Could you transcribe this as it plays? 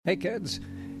Hey, kids.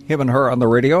 Him and her on the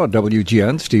radio at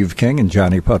WGN, Steve King and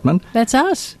Johnnie Putman. That's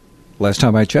us. Last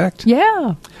time I checked.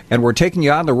 Yeah. And we're taking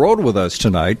you on the road with us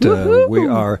tonight. We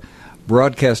are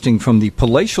broadcasting from the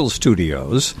palatial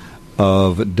studios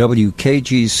of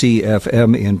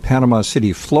WKGC-FM in Panama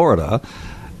City, Florida,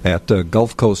 at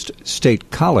Gulf Coast State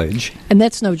College. And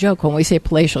that's no joke when we say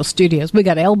palatial studios. We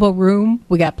got elbow room.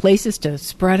 We got places to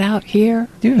spread out here.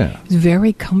 Yeah. It's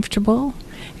very comfortable.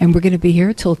 And we're going to be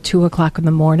here till 2 o'clock in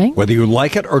the morning. Whether you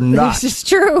like it or not. This is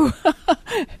true.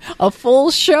 A full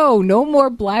show. No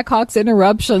more Blackhawks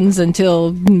interruptions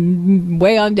until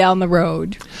way on down the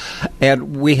road.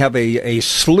 And we have a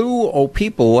slew of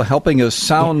people helping us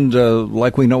sound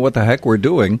like we know what the heck we're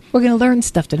doing. We're going to learn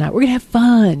stuff tonight. We're going to have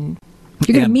fun.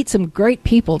 You're going to meet some great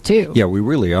people, too. Yeah, we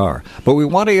really are. But we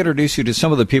want to introduce you to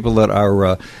some of the people that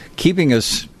are keeping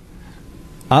us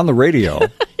on the radio,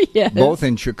 yes. Both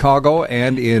in Chicago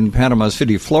and in Panama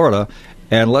City, Florida.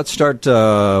 And let's start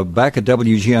back at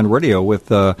WGN Radio with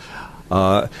the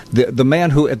man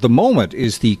who, at the moment,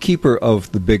 is the keeper of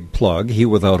the big plug, he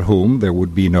without whom there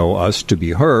would be no us to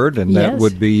be heard, and that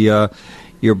would be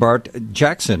your Bart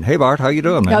Jackson. Hey, Bart, how you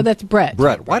doing, man? No, that's Brett.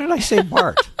 Brett. Why did I say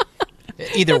Bart?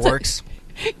 Either works.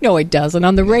 No, it doesn't.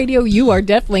 On the radio, you are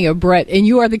definitely a Brett, and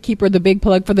you are the keeper of the big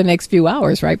plug for the next few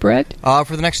hours, right, Brett?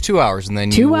 For the next 2 hours, and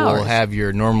then you will have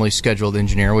your normally scheduled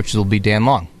engineer, which will be Dan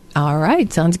Long. All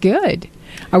right, sounds good.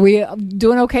 Are we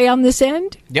doing okay on this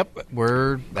end? Yep,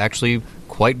 we're actually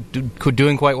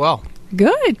doing quite well.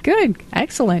 Good.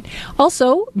 Excellent.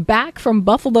 Also, back from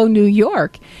Buffalo, New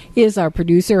York, is our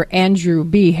producer, Andrew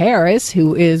B. Harris,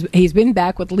 he's been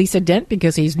back with Lisa Dent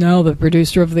because he's now the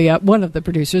producer of one of the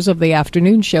producers of the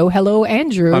afternoon show. Hello,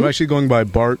 Andrew. I'm actually going by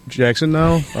Bart Jackson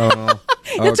now.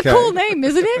 It's a cool name,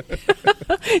 isn't it?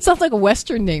 It sounds like a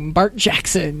Western name, Bart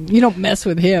Jackson. You don't mess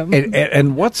with him.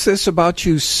 And what's this about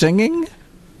you singing?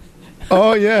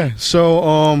 Oh, yeah.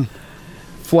 So,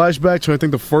 flashback to, I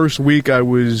think, the first week I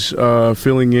was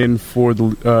filling in for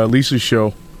the Lisa's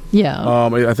show. Yeah.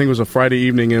 I think it was a Friday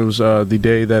evening. It was the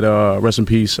day that, rest in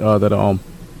peace, that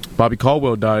Bobby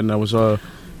Caldwell died. And I was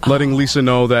letting Lisa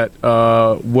know that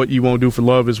What You Won't Do for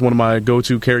Love is one of my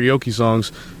go-to karaoke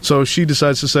songs. So she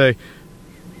decides to say,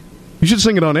 you should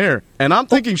sing it on air. And I'm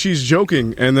thinking she's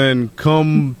joking. And then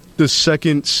come the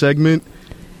second segment,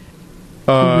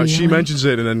 really? She mentions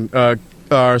it. And then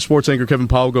our sports anchor, Kevin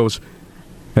Powell, goes,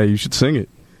 hey, you should sing it.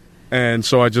 And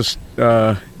so I just,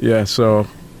 so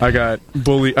I got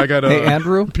bullied. I got hey,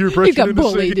 Andrew? Peer pressure. You got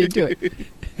bullied into it.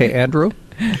 Hey, Andrew?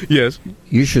 Yes?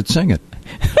 You should sing it.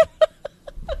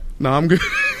 No, I'm good.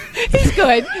 He's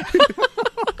good.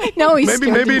 No, he's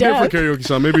maybe a different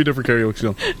karaoke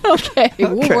song. Okay,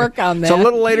 we'll work on that. So a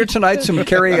little later tonight, some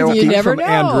karaoke from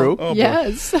Andrew. Oh,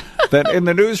 yes. Then in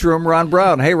the newsroom, Ron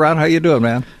Brown. Hey, Ron, how you doing,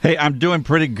 man? Hey, I'm doing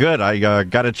pretty good. I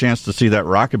got a chance to see that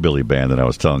rockabilly band that I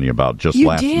was telling you about just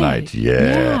last night.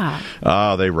 Yeah.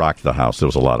 Oh, they rocked the house. It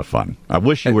was a lot of fun. I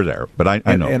wish you were there, but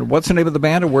I know. And what's the name of the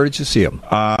band, and where did you see them?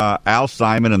 Al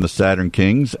Simon and the Saturn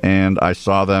Kings, and I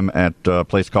saw them at a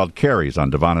place called Carrie's on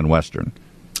Devon and Western.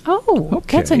 Oh,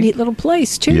 okay. That's a neat little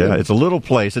place, too. Yeah, it's a little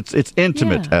place. It's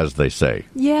intimate, as they say.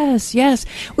 Yes.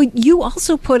 Well, you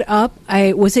also put up,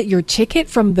 was it your ticket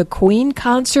from the Queen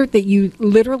concert that you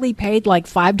literally paid like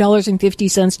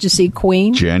 $5.50 to see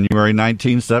Queen? January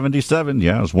 1977,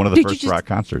 yeah. It was one of the first rock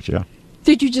concerts, yeah.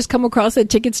 Did you just come across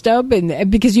that ticket stub? And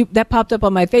because that popped up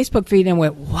on my Facebook feed and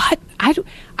went, what?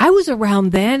 I was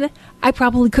around then. I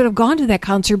probably could have gone to that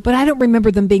concert, but I don't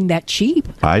remember them being that cheap.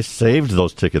 I saved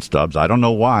those ticket stubs. I don't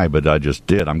know why, but I just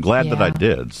did. I'm glad that I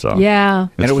did. So yeah.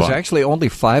 And it was actually only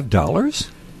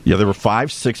 $5? Yeah, there were $5,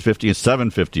 $6.50,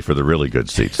 and $7.50 for the really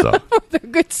good seats, though. They're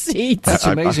good seats. That's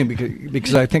amazing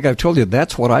because I think I've told you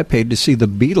that's what I paid to see the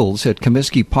Beatles at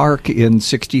Comiskey Park in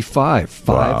 '65. $5.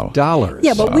 Wow.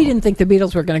 Yeah, but we didn't think the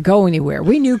Beatles were going to go anywhere.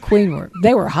 We knew Queen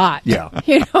they were hot. Yeah,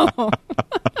 you know.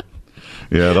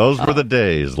 Yeah, those were the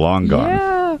days, long gone.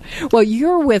 Yeah. Well,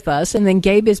 you're with us, and then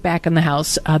Gabe is back in the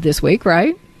house this week,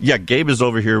 right? Yeah, Gabe is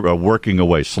over here working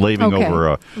away, slaving over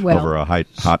a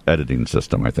hot editing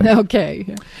system, I think.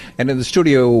 Okay. And in the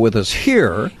studio with us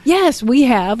here... Yes, we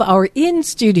have our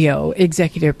in-studio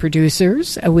executive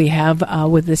producers. We have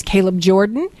with us Caleb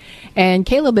Jordan. And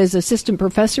Caleb is assistant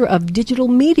professor of digital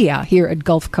media here at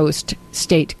Gulf Coast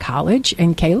State College.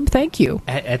 And Caleb, thank you.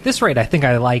 At this rate, I think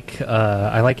I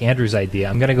like Andrew's idea.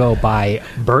 I'm going to go by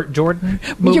Bert Jordan.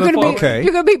 You're going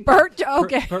to be Bert?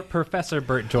 Okay. Professor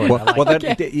Bert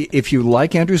Jordan. If you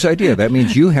like Andrew's idea, that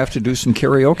means you have to do some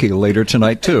karaoke later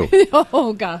tonight, too.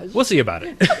 Oh, gosh. We'll see about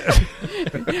it.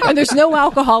 And there's no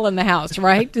alcohol in the house,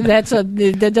 right?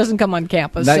 That doesn't come on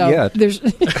campus. Not yet.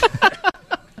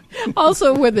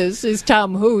 Also with us is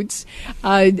Tom Hoots.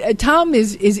 Tom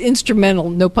is instrumental,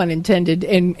 no pun intended,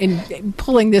 in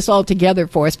pulling this all together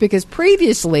for us, because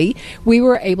previously we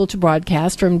were able to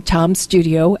broadcast from Tom's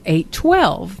studio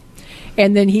 812.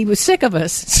 And then he was sick of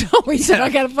us, so we said, I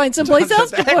got to find someplace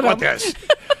else to put him.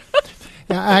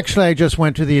 Actually, I just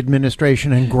went to the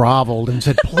administration and groveled and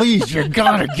said, please, you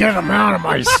got to get him out of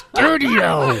my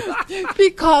studio.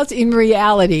 Because in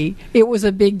reality, it was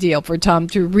a big deal for Tom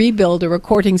to rebuild a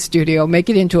recording studio, make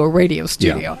it into a radio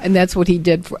studio. Yeah. And that's what he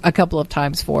did for a couple of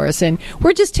times for us. And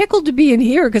we're just tickled to be in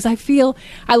here because I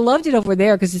loved it over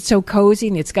there because it's so cozy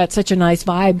and it's got such a nice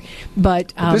vibe.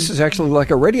 But this is actually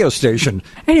like a radio station.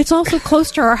 And it's also close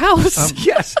to our house.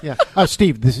 Yes. Yeah.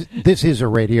 Steve, this is a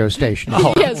radio station.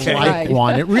 Oh, yes, okay. Right.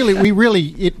 It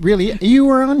really, you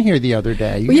were on here the other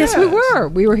day. Yes, we were.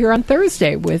 We were here on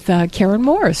Thursday with Karen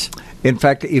Morris. In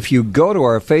fact, if you go to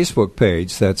our Facebook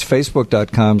page, that's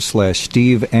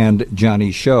facebook.com/Steve and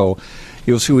Johnnie Show,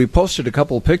 you'll see we posted a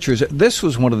couple of pictures. This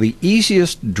was one of the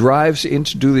easiest drives in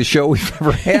to do the show we've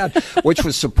ever had, which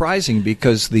was surprising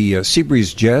because the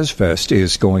Seabreeze Jazz Fest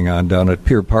is going on down at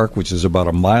Pier Park, which is about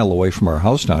a mile away from our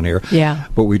house down here. Yeah.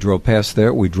 But we drove past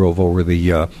there. We drove over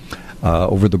the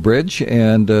bridge,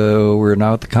 and we're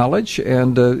now at the college,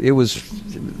 and it was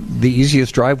the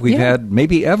easiest drive we've had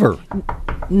maybe ever.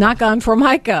 Knock on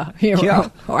Formica here. Yeah.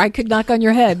 Or I could knock on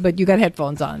your head, but you got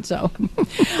headphones on. So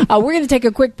we're going to take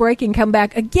a quick break and come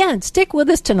back. Again, stick with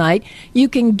us tonight. You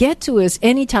can get to us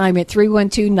anytime at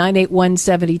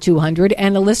 312-981-7200.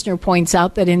 And a listener points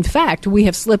out that, in fact, we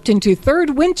have slipped into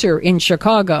third winter in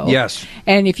Chicago. Yes.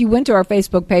 And if you went to our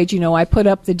Facebook page, I put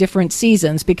up the different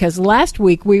seasons because last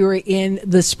week we were in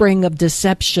the spring of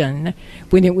deception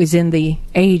when it was in the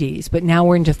 80s. But now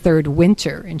we're into third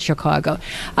winter in Chicago.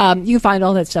 You find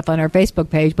all that stuff on our Facebook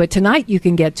page, but tonight you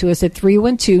can get to us at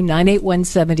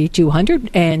 312-981-7200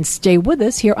 and stay with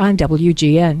us here on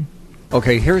WGN.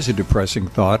 Okay, here's a depressing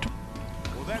thought.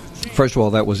 First of all,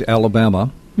 that was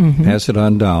Alabama. Mm-hmm. Pass it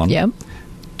on down. Yep.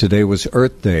 Today was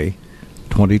Earth Day,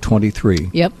 2023.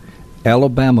 Yep.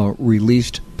 Alabama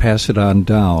released Pass It On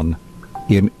Down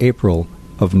in April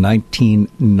of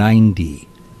 1990.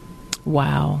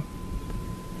 Wow.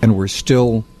 And we're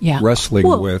still wrestling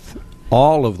with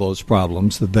all of those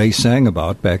problems that they sang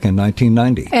about back in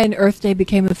 1990. And Earth Day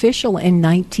became official in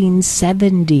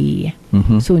 1970.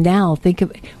 Mm-hmm. So now think of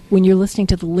when you're listening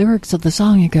to the lyrics of the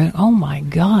song, you're going, oh my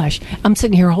gosh. I'm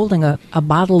sitting here holding a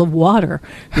bottle of water,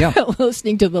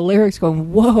 listening to the lyrics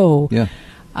going, whoa. Yeah.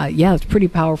 It's pretty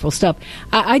powerful stuff.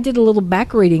 I did a little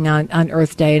back reading on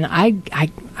Earth Day, and I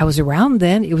was around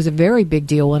then. It was a very big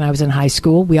deal when I was in high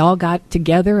school. We all got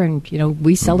together, and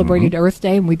we celebrated Earth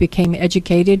Day, and we became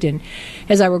educated. And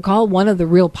as I recall, one of the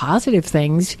real positive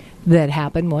things that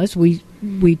happened was we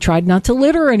tried not to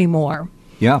litter anymore.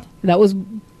 Yeah, that was.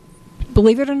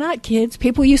 Believe it or not, kids,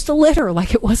 people used to litter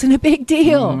like it wasn't a big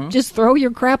deal. Mm-hmm. Just throw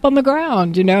your crap on the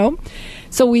ground,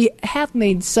 So we have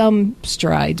made some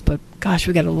strides, but gosh,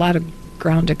 we got a lot of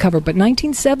ground to cover. But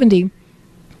 1970,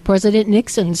 President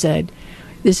Nixon said,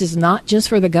 this is not just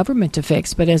for the government to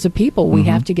fix, but as a people, we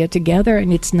have to get together,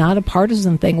 and it's not a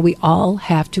partisan thing. We all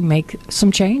have to make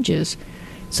some changes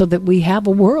so that we have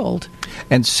a world.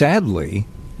 And sadly,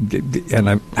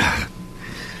 and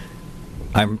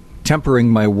I'm tempering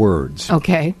my words.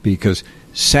 Okay. Because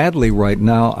sadly right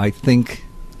now, I think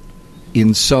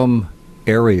in some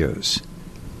areas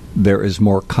there is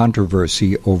more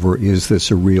controversy over is this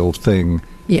a real thing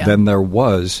than there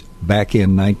was back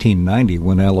in 1990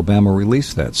 when Alabama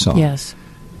released that song. Yes.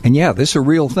 And this is a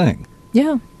real thing.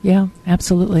 Yeah,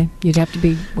 absolutely. You'd have to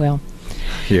be,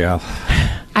 Yeah.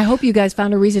 I hope you guys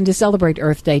found a reason to celebrate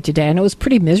Earth Day today. I know it was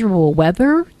pretty miserable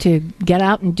weather to get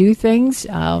out and do things.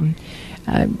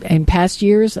 In past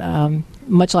years,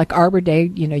 much like Arbor Day,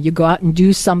 you go out and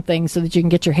do something so that you can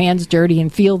get your hands dirty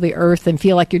and feel the earth and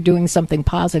feel like you're doing something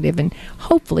positive. And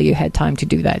hopefully you had time to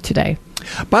do that today.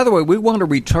 By the way, we want to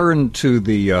return to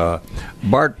the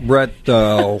Bart Brett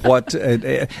what,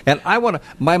 and I want to.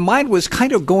 My mind was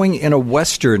kind of going in a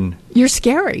Western. You're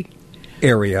scary.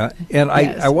 Area, and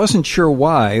I wasn't sure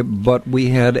why, but we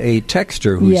had a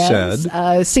texter who said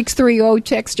 630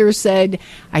 texter said,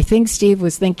 I think Steve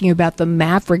was thinking about the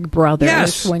Maverick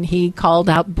brothers when he called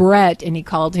out Brett, and he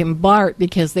called him Bart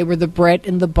because they were the Brett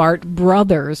and the Bart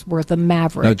brothers were the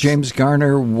Mavericks. Now James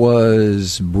Garner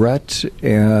was Brett,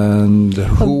 and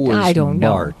who was I don't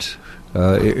Bart?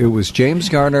 It was James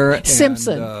Garner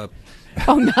Simpson. Not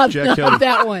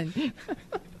that one.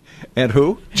 And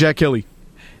who? Jack Kelly.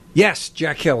 Yes,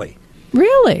 Jack Kelly.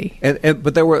 Really?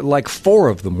 But there were like four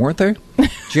of them, weren't there?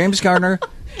 James Garner,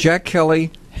 Jack Kelly,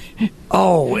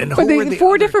 Oh, and but who were the four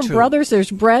other different two? brothers.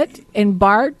 There's Brett and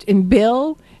Bart and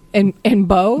Bill and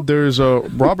Bo. There's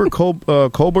Robert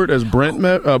Colbert as Brent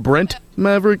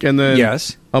Maverick, and then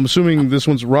Yes. I'm assuming this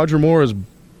one's Roger Moore as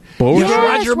Bo. Yes,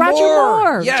 Roger Roger Moore.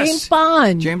 Moore. Yes. James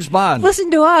Bond. James Bond.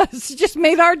 Listen to us. Just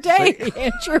made our day,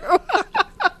 Andrew.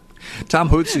 Tom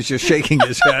Hoots is just shaking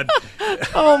his head.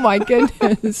 Oh, my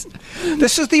goodness.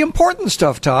 This is the important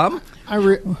stuff, Tom. I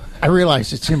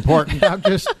realize it's important. I'm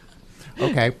just...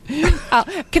 Okay.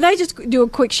 Can I just do a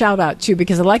quick shout out too,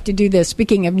 because I like to do this.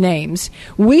 Speaking of names,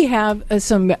 we have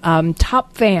some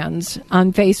top fans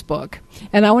on Facebook,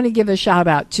 and I want to give a shout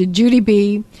out to Judy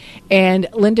B. and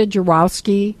Linda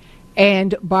Jarowski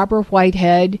and Barbara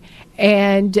Whitehead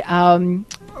and Ron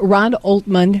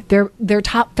Oltman. They're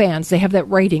top fans. They have that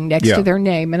rating next to their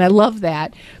name, and I love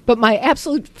that. But my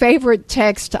absolute favorite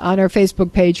text on our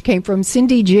Facebook page came from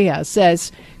Cindy Gia.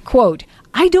 Says, quote,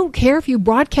 "I don't care if you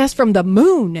broadcast from the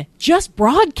moon. Just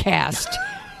broadcast."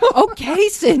 Okay,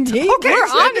 Cindy. Okay, we're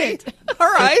Cindy. on it.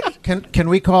 All right. Can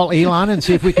we call Elon and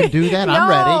see if we can do that? I'm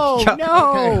ready.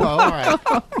 No. Okay, well, all right.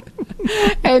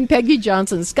 And Peggy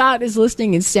Johnson Scott is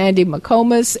listening, and Sandy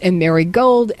McComas, and Mary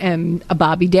Gold, and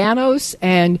Bobby Danos,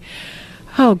 and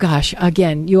oh gosh,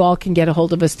 again, you all can get a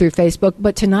hold of us through Facebook,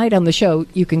 but tonight on the show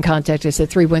you can contact us at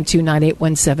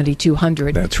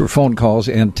 312-981-7200. That's for phone calls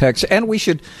and texts. And we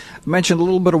should mention a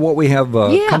little bit of what we have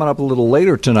coming up a little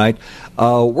later tonight.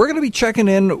 We're going to be checking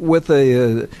in with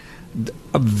a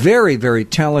very, very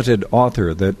talented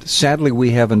author that sadly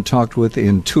we haven't talked with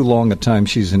in too long a time.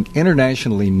 She's an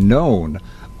internationally known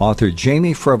author,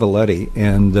 Jamie Frevoletti,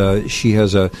 and she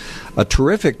has a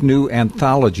terrific new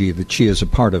anthology that she is a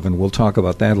part of, and we'll talk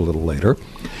about that a little later.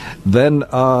 Then,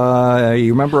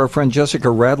 you remember our friend Jessica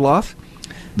Radloff,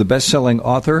 the best-selling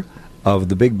author of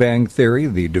The Big Bang Theory,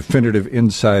 the definitive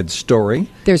inside story.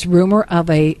 There's rumor of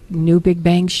a new Big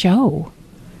Bang show,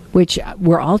 which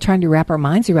we're all trying to wrap our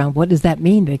minds around. What does that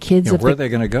mean? The kids of where are they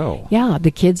going to go? Yeah, the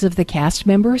kids of the cast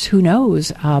members. Who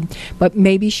knows? But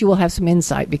maybe she will have some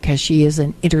insight because she is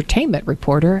an entertainment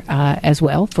reporter as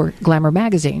well for Glamour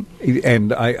magazine.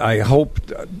 And I hope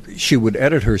she would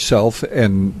edit herself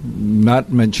and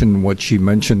not mention what she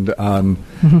mentioned on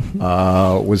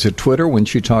was it Twitter when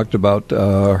she talked about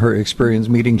her experience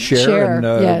meeting Cher and,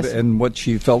 yes. and what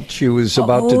she felt she was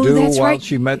about to do while right.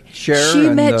 she met Cher. She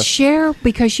met Cher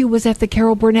because she was at the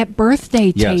Carol Burnett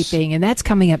birthday taping, and that's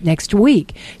coming up next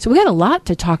week. So we got a lot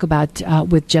to talk about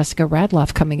with Jessica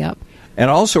Radloff coming up. And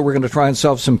also, we're going to try and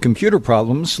solve some computer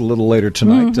problems a little later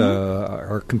tonight.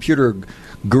 Our computer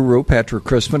guru, Patrick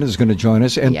Crispin, is going to join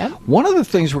us. And one of the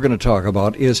things we're going to talk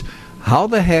about is how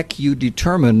the heck you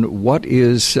determine what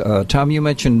is, Tom, you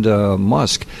mentioned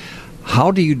Musk.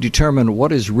 How do you determine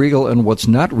what is real and what's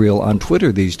not real on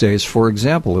Twitter these days? For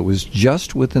example, it was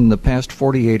just within the past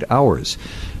 48 hours,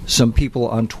 some people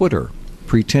on Twitter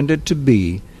pretended to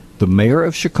be the mayor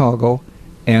of Chicago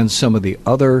and some of the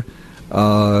other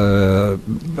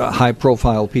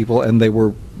high-profile people, and they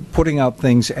were putting out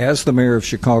things as the mayor of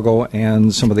Chicago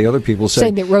and some of the other people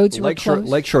saying that roads were closed.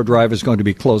 Lakeshore Drive is going to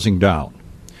be closing down.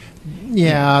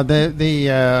 Yeah,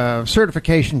 the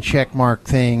certification check mark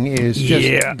thing is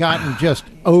just gotten just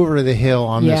over the hill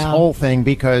on this whole thing,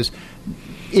 because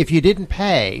if you didn't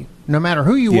pay, no matter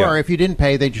who you were, if you didn't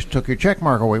pay, they just took your check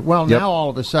mark away. Well, now all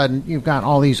of a sudden you've got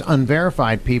all these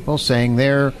unverified people saying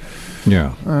they're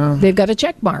they've got a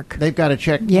check mark. They've got a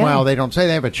check. Well, they don't say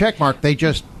they have a check mark. They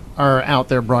just are out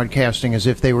there broadcasting as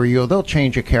if they were you. They'll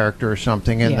change a character or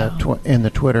something in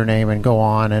the Twitter name and go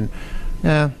on and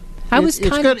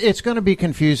it's going to be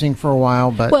confusing for a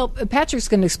while, but well, Patrick's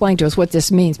going to explain to us what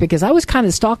this means, because I was kind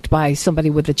of stalked by somebody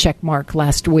with a check mark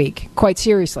last week, quite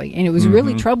seriously, and it was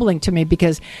really troubling to me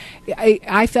because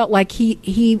I felt like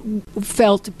he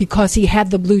felt because he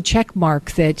had the blue check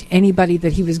mark that anybody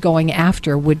that he was going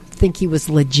after would think he was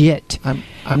legit.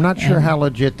 I'm not sure how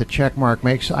legit the check mark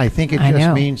makes. I think it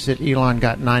just means that Elon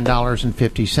got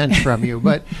 $9.50 from you,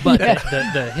 but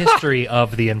the history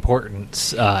of the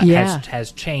importance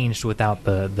has changed without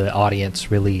the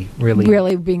audience really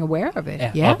being aware of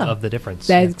it. Of the difference.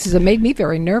 That made me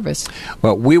very nervous.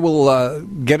 Well, we will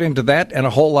get into that and a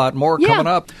whole lot more coming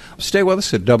up. Stay with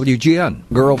us at WGN.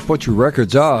 Girl, put your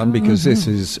records on, because this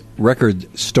is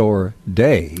Record Store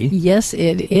Day. Yes,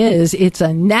 it is. It's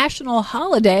a national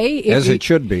holiday. It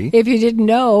should be. If you didn't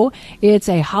know, it's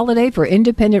a holiday for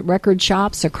independent record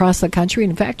shops across the country.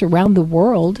 In fact, around the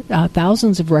world,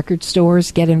 thousands of record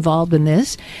stores get involved in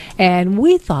this. And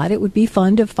we thought it would be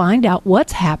fun to find out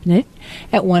what's happening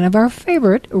at one of our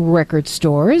favorite record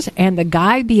stores. And the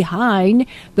guy behind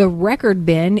the record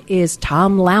bin is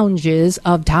Tom Lounges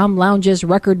of Tom Lounges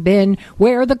Record Bin,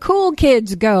 where the cool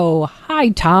kids go. Hi,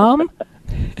 Tom.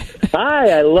 Hi,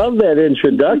 I love that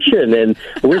introduction, and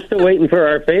we're still waiting for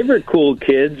our favorite cool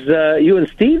kids, you and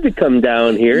Steve, to come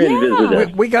down here and visit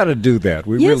us. We got to do that.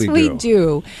 We really do. Yes, we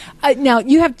do. Now,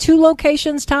 you have two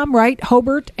locations, Tom, right?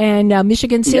 Hobart and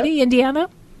Michigan City, Indiana?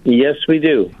 Yes, we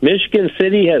do. Michigan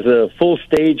City has a full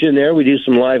stage in there. We do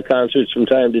some live concerts from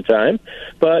time to time,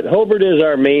 but Hobart is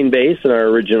our main base and our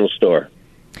original store.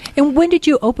 And when did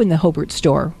you open the Hobart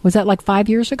store? Was that like 5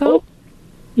 years ago?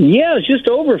 Yeah, it's just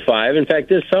over 5. In fact,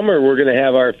 this summer we're going to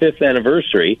have our 5th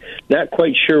anniversary. Not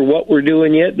quite sure what we're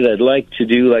doing yet, but I'd like to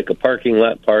do like a parking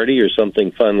lot party or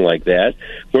something fun like that.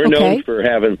 We're known for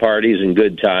having parties and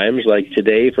good times. Like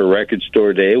today for Record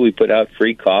Store Day, we put out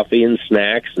free coffee and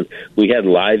snacks, and we had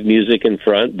live music in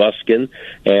front, busking,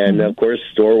 and of course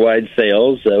store-wide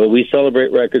sales. We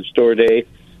celebrate Record Store Day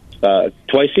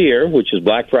twice a year, which is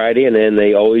Black Friday, and then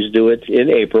they always do it in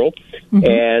April.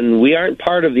 And we aren't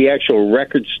part of the actual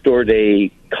Record Store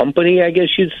Day company, I guess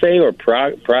you'd say, or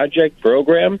project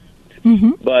program,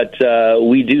 but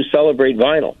we do celebrate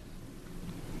vinyl.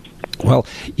 Well,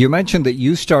 you mentioned that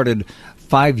you started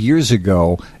 5 years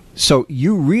ago, so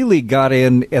you really got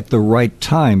in at the right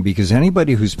time, because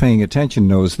anybody who's paying attention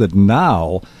knows that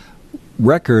now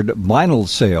record vinyl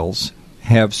sales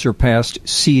have surpassed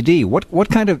CD. What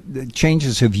kind of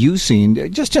changes have you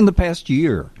seen just in the past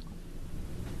year?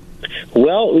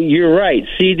 Well, you're right.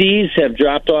 CDs have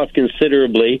dropped off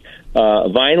considerably.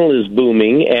 Vinyl is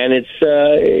booming, and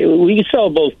we sell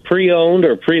both pre-owned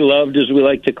or pre-loved, as we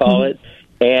like to call it,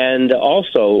 and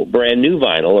also brand new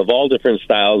vinyl of all different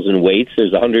styles and weights.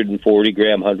 There's 140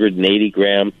 gram, 180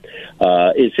 gram.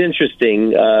 It's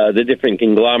interesting, the different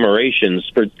conglomerations.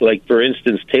 For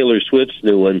instance, Taylor Swift's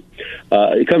new one,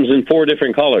 it comes in 4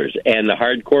 different colors. And the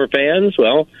hardcore fans,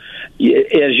 well,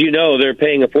 as you know, they're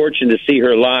paying a fortune to see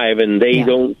her live, and they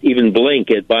don't even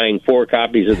blink at buying 4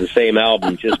 copies of the same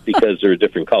album just because they're a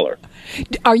different color.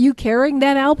 Are you carrying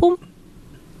that album?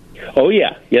 Oh,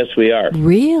 yeah. Yes, we are.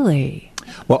 Really?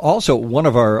 Well, also, one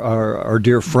of our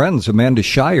dear friends, Amanda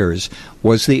Shires,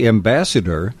 was the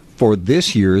ambassador for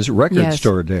this year's Record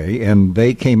Store Day, and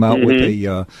they came out with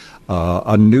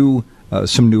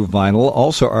some new vinyl.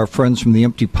 Also, our friends from the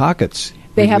Empty Pockets.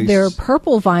 They have their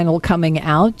purple vinyl coming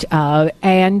out,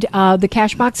 and the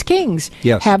Cashbox Kings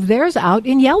have theirs out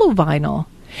in yellow vinyl.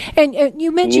 And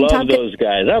you mentioned love those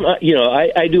guys.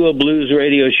 I do a blues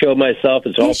radio show myself.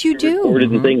 It's all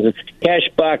recorded and things.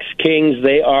 Cashbox Kings,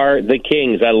 they are the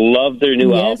kings. I love their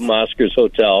new album, Oscar's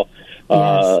Hotel.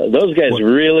 Those guys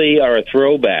really are a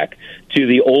throwback to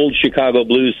the old Chicago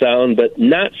blues sound, but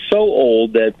not so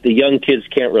old that the young kids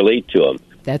can't relate to them.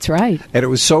 That's right. And it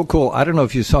was so cool. I don't know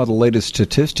if you saw the latest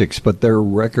statistics, but their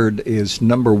record is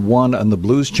 #1 on the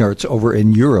blues charts over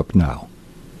in Europe now.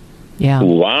 Yeah.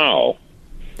 Wow.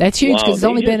 That's huge because it's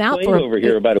only been out for over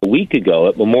here about a week ago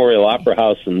at Memorial Opera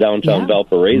House in downtown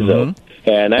Valparaiso.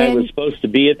 And I was supposed to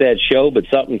be at that show, but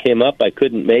something came up. I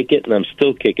couldn't make it, and I'm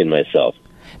still kicking myself.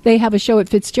 They have a show at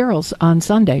Fitzgerald's on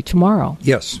Sunday, tomorrow.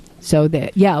 Yes. So,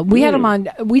 we had them on.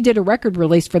 We did a record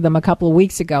release for them a couple of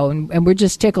weeks ago, and we're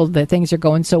just tickled that things are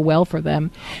going so well for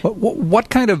them. What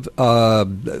kind of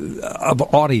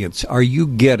audience are you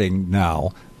getting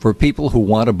now for people who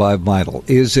want to buy vinyl?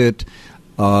 Is it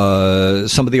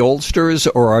some of the oldsters,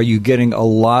 or are you getting a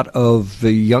lot of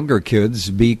the younger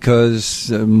kids because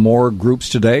more groups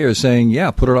today are saying,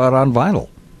 put it out on vinyl?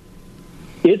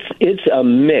 It's a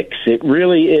mix. It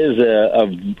really is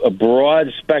a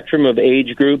broad spectrum of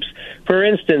age groups. For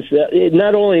instance, it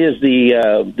not only is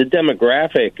the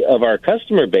demographic of our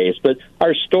customer base, but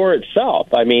our store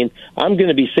itself. I mean, I'm going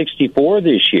to be 64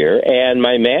 this year, and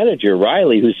my manager,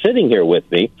 Riley, who's sitting here with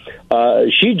me,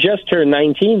 she just turned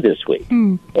 19 this week.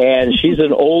 And she's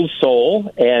an old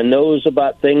soul and knows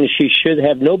about things she should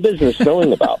have no business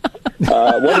knowing about.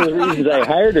 One of the reasons I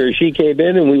hired her, she came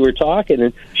in and we were talking,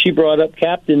 and she brought up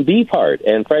Captain Beefheart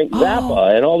and Frank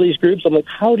Zappa and all these groups. I'm like,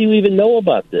 how do you even know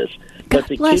about this? But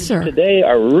the kids today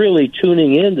are really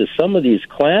tuning in to some of these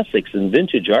classics and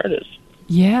vintage artists.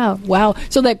 Yeah, wow.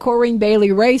 So that Corinne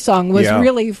Bailey Rae song was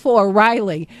really for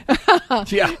Riley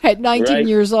at 19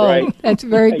 years old. Right. That's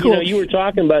very cool. You were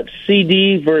talking about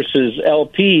CD versus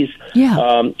LPs. Yeah.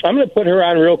 I'm going to put her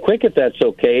on real quick if that's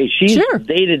okay. She's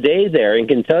day-to-day there and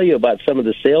can tell you about some of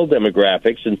the sale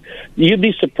demographics, and you'd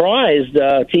be surprised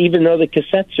to even know the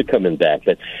cassettes are coming back.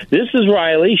 But this is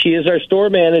Riley. She is our store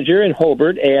manager in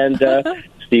Hobart, and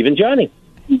Steve and Johnny.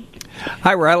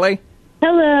 Hi, Riley.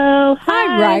 Hello.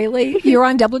 Hi, Riley. You're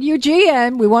on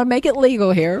WGN. We want to make it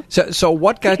legal here. So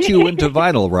what got you into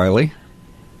vinyl, Riley?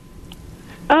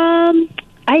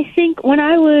 I think when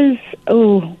I was,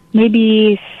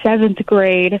 maybe 7th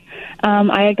grade,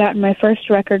 I had gotten my first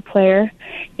record player,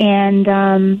 and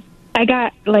I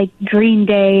got, like, Green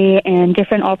Day and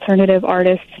different alternative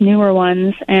artists, newer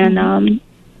ones, and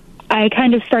I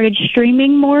kind of started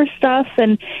streaming more stuff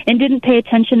and didn't pay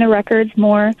attention to records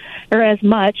more or as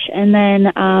much. And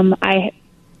then I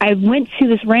went to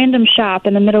this random shop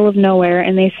in the middle of nowhere,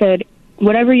 and they said,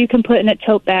 whatever you can put in a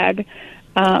tote bag,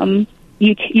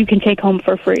 you can take home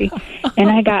for free. And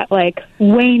I got, like,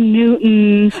 Wayne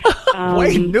Newton.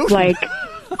 Wayne Newton?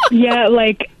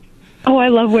 I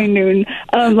love Wayne Newton.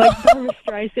 Like Barbra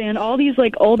Streisand, all these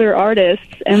like older artists,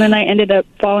 and then I ended up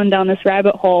falling down this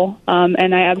rabbit hole.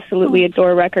 And I absolutely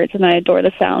adore records, and I adore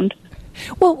the sound.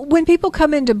 Well, when people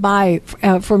come in to buy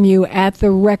from you at the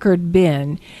record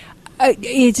bin,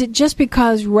 is it just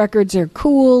because records are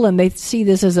cool and they see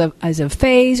this as a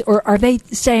phase, or are they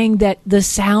saying that the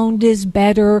sound is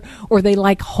better, or they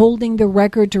like holding the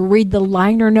record to read the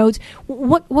liner notes?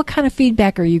 What kind of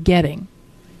feedback are you getting?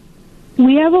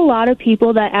 We have a lot of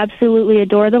people that absolutely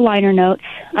adore the liner notes.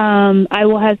 I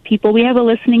will have people, we have a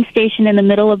listening station in the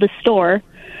middle of the store,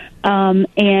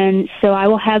 and so I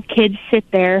will have kids sit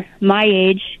there, my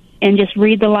age, and just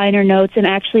read the liner notes and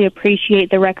actually appreciate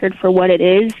the record for what it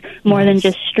is, more than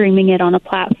just streaming it on a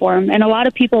platform. And a lot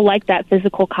of people like that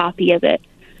physical copy of it.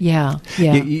 Yeah.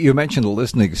 You mentioned a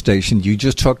listening station. You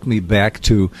just took me back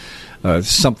to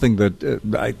something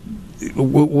that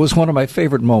was one of my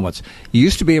favorite moments. You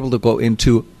used to be able to go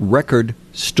into record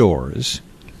stores,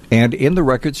 and in the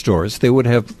record stores, they would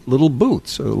have little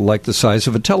booths, like the size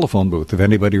of a telephone booth, if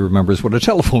anybody remembers what a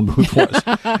telephone booth was.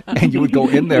 And you would go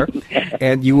in there,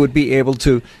 and you would be able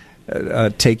to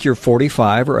take your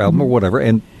 45 or album or whatever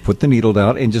and put the needle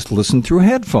down and just listen through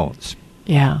headphones.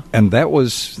 Yeah. And that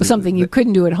was something you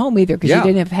couldn't do at home either, because you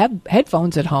didn't have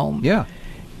headphones at home. Yeah.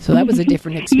 So that was a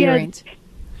different experience.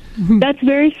 That's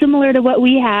very similar to what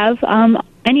we have.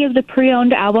 Any of the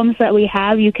pre-owned albums that we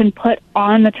have, you can put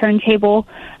on the turntable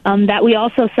that we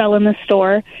also sell in the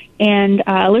store, and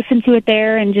listen to it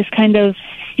there and just kind of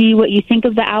see what you think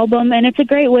of the album. And it's a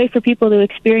great way for people to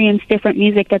experience different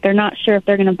music that they're not sure if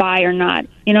they're going to buy or not.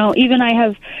 You know, even I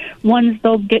have ones,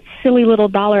 they'll get silly little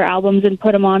dollar albums and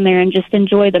put them on there and just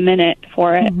enjoy the minute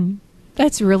for it. Mm-hmm.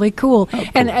 That's really cool.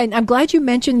 And I'm glad you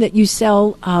mentioned that you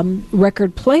sell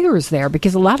record players there,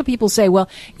 because a lot of people say, well,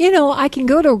 I can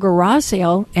go to a garage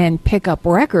sale and pick up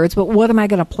records, but what am I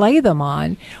going to play them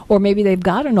on? Or maybe they've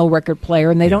got an old record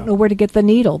player and they don't know where to get the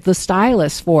needle, the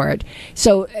stylus for it.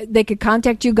 So they could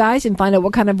contact you guys and find out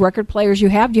what kind of record players you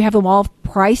have. Do you have them all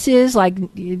prices, like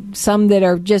some that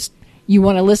are just you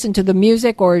want to listen to the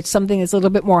music, or something that's a little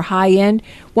bit more high end?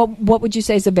 What would you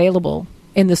say is available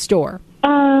in the store?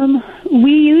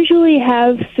 We usually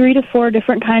have 3 to 4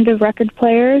 different kinds of record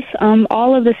players,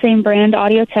 all of the same brand,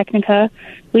 Audio-Technica.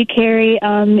 We carry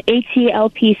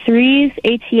AT-LP3s,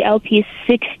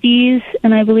 AT-LP60s,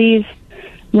 and I believe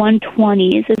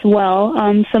 120s as well.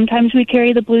 Sometimes we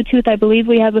carry the Bluetooth. I believe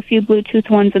we have a few Bluetooth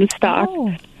ones in stock.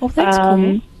 Oh, that's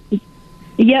cool.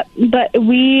 Yep, but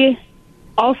we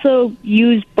also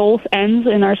use both ends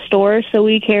in our store, so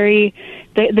we carry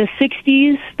the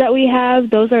 60s that we have.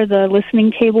 Those are the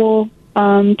listening table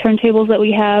turntables that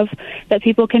we have that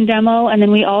people can demo, and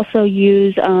then we also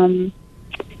use the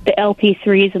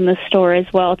LP3s in the store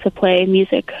as well to play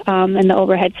music and the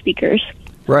overhead speakers.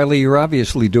 Riley, you're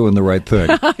obviously doing the right thing.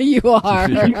 You are.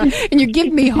 And you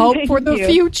give me hope for the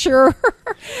future.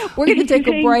 We're going to take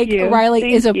a break.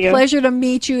 Riley, it's a pleasure to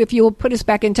meet you. If you will put us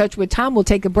back in touch with Tom, we'll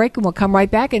take a break, and we'll come right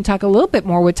back and talk a little bit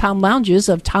more with Tom Lounges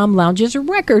of Tom Lounges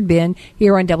Record Bin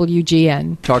here on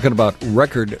WGN. Talking about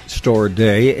Record Store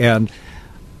Day, and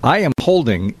I am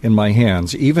holding in my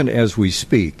hands, even as we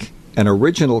speak, an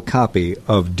original copy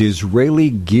of Disraeli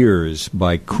Gears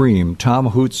by Cream. Tom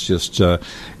Hoots just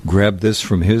grabbed this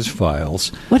from his files.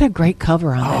 What a great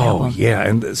cover on that album. Oh, yeah,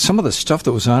 and some of the stuff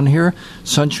that was on here,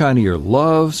 Sunshine of Your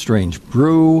Love, Strange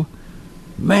Brew,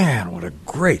 Man, what a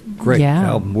great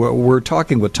album. We're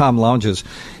talking with Tom Lounges.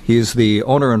 He's the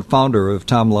owner and founder of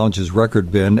Tom Lounges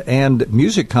Record Bin and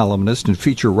music columnist and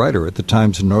feature writer at the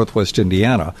Times in Northwest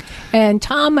Indiana. And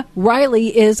Tom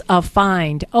Riley is a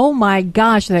find. Oh, my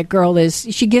gosh, that girl is.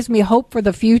 She gives me hope for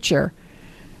the future.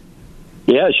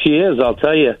 Yeah, she is. I'll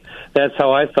tell you, that's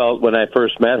how I felt when I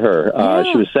first met her.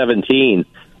 She was 17.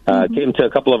 Came to a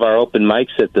couple of our open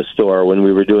mics at the store when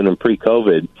we were doing them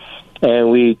pre-COVID.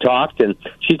 And we talked, and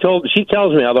she tells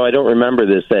me, although I don't remember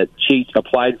this, that she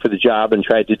applied for the job and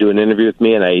tried to do an interview with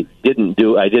me, and I didn't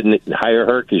hire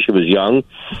her because she was young.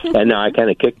 And now I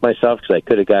kind of kicked myself because I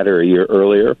could have got her a year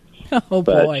earlier. Oh,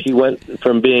 but boy. She went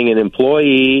from being an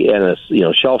employee and a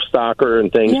shelf stalker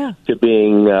and things to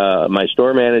being my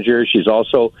store manager. She's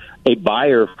also a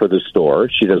buyer for the store.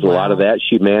 She does a lot of that.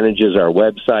 She manages our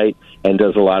website and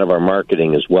does a lot of our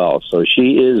marketing as well. So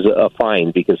she is a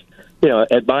find because,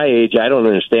 at my age, I don't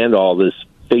understand all this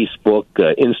Facebook,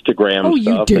 Instagram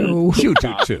stuff. You do. You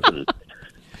do, too.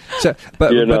 So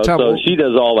she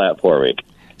does all that for me.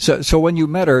 So when you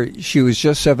met her, she was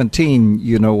just 17,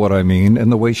 you know what I mean,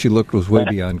 and the way she looked was way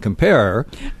beyond compare.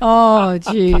 Oh,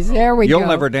 geez, there we go. You'll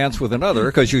never dance with another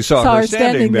because you saw her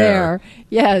standing there.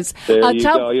 Yes. There you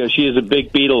go. She is a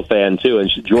big Beatle fan, too, and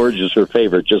George is her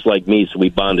favorite, just like me, so we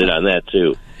bonded on that,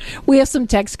 too. We have some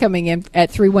text coming in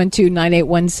at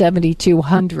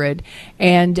 312-981-7200,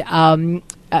 and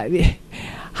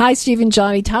hi, Steve and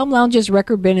Johnny. Tom Lounges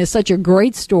Record Bin is such a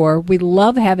great store. We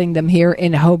love having them here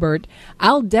in Hobart.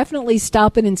 I'll definitely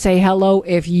stop in and say hello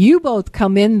if you both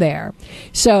come in there.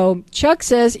 So Chuck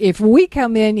says if we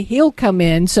come in, he'll come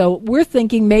in. So we're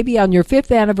thinking maybe on your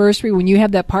 5th anniversary when you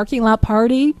have that parking lot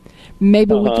party,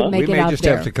 maybe we can make it out there. We may just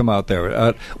have to come out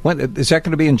there. When is that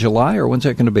going to be, in July, or when's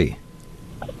that going to be?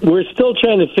 We're still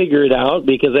trying to figure it out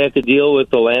because I have to deal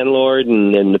with the landlord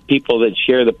and the people that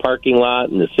share the parking lot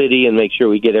and the city and make sure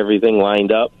we get everything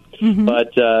lined up. Mm-hmm.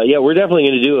 But, we're definitely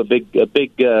going to do a big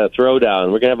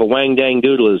throwdown. We're going to have a wang dang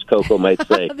doodle, as Coco might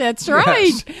say. That's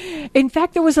right. Yes. In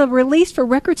fact, there was a release for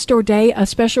Record Store Day, a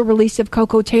special release of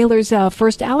Coco Taylor's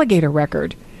first Alligator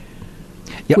record.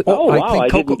 Yeah. I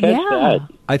didn't catch that.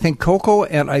 I think Coco,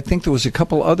 and I think there was a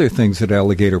couple other things that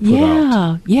Alligator put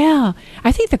out. Yeah.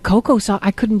 I think the Coco song,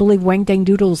 I couldn't believe Wang Dang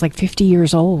Doodle was like 50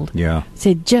 years old. Yeah.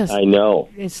 I know.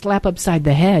 Slap upside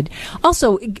the head.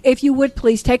 Also, if you would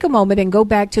please take a moment and go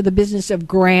back to the business of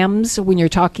grams when you're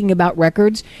talking about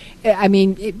records. I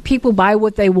mean, people buy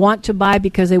what they want to buy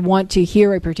because they want to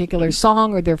hear a particular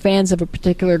song or they're fans of a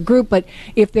particular group. But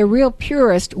if they're real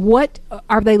purist, what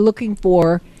are they looking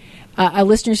for? A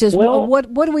listener says,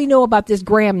 what do we know about this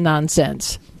gram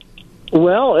nonsense?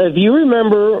 Well, if you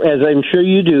remember, as I'm sure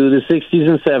you do, the 60s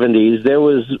and 70s,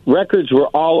 records were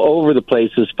all over the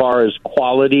place as far as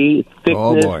quality, thickness.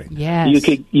 Oh, boy. Yes.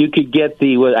 You could get I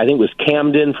think it was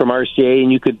Camden from RCA,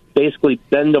 and you could basically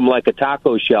bend them like a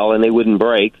taco shell and they wouldn't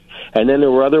break. And then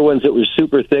there were other ones that were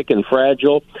super thick and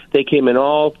fragile. They came in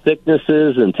all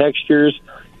thicknesses and textures.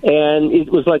 And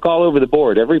it was like all over the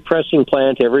board. Every pressing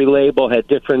plant, every label had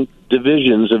different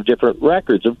divisions of different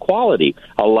records of quality.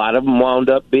 A lot of them wound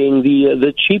up being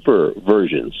the cheaper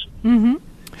versions. Mm-hmm.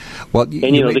 Well,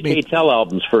 the K-Tel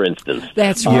albums, for instance.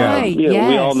 That's right.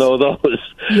 Yes. We all know those.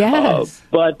 Yes.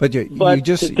 But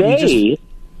today...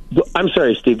 I'm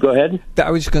sorry, Steve, go ahead.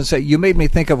 I was just going to say, you made me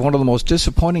think of one of the most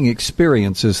disappointing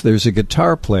experiences. There's a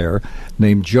guitar player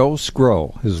named Joe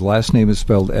Scro. His last name is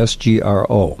spelled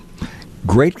S-G-R-O.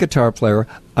 Great guitar player.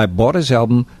 I bought his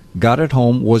album, got it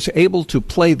home, was able to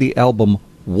play the album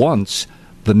once.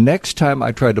 The next time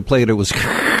I tried to play it, it was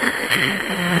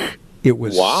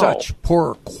such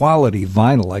poor quality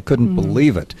vinyl. I couldn't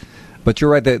believe it. But you're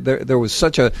right. There was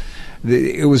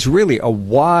it was really a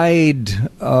wide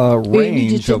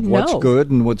range of what's good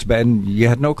and what's bad, and you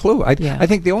had no clue. I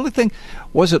think the only thing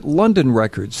was at London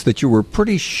Records that you were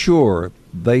pretty sure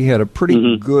they had a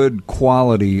pretty good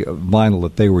quality of vinyl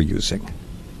that they were using.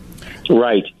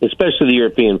 Right, especially the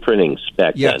European printings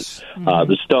back then.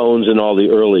 The Stones and all the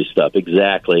early stuff,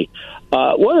 exactly.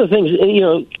 One of the things,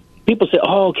 people say,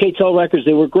 K-Tel Records,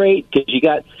 they were great because you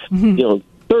got,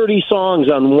 30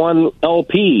 songs on one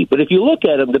LP. But if you look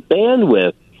at them, the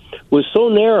bandwidth was so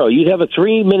narrow. You'd have a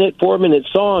 3-minute, 4-minute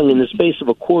song in the space of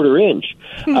a quarter inch.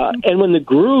 And when the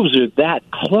grooves are that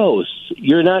close,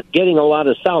 you're not getting a lot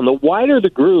of sound. The wider the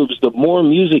grooves, the more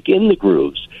music in the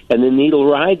grooves. And the needle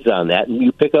rides on that, and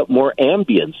you pick up more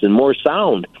ambience and more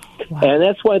sound. Wow. And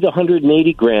that's why the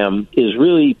 180 gram is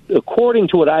really, according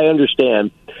to what I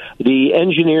understand, the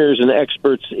engineers and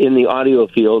experts in the audio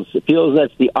fields feels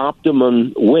that's the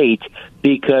optimum weight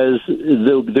because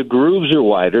the grooves are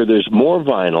wider, there's more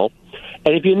vinyl,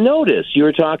 And if you notice, you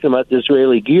were talking about the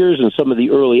Israeli Gears and some of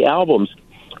the early albums.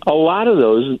 A lot of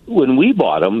those, when we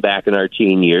bought them back in our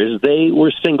teen years, they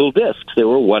were single discs. They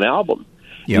were one album.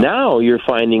 Yep. Now you're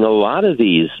finding a lot of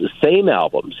these same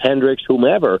albums, Hendrix,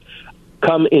 whomever,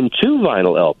 come in 2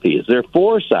 vinyl LPs. They're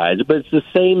 4 sides, but it's the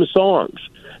same songs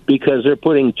because they're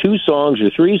putting 2 songs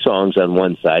or 3 songs on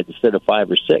one side instead of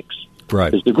 5 or 6.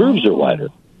 Right. Because the grooves are wider.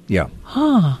 Yeah.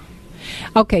 Huh.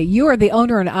 Okay, you are the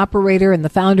owner and operator and the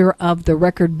founder of the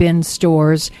Record Bin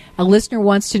stores. A listener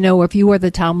wants to know if you are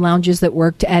the Tom Lounges that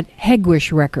worked at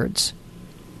Hegwish Records.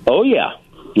 Oh, yeah.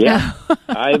 Yeah.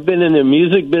 I've been in the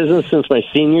music business since my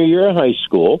senior year of high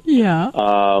school. Yeah.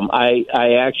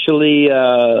 I actually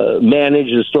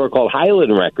managed a store called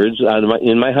Highland Records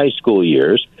in my high school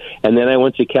years. And then I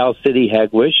went to Cal City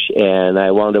Hegwish, and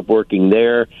I wound up working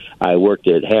there. I worked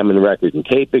at Hammond Record and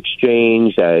Tape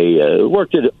Exchange. I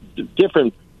worked at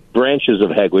different branches of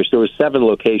Hegwish. There were 7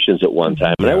 locations at one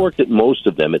time, and I worked at most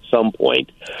of them at some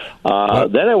point.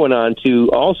 Then I went on to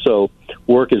also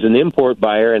work as an import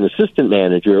buyer and assistant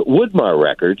manager at Woodmar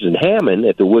Records in Hammond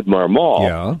at the Woodmar Mall.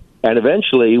 Yeah. And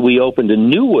eventually we opened a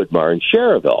new Woodmar in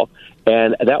Cherryville,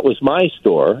 and that was my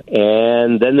store.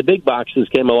 And then the big boxes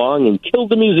came along and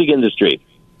killed the music industry.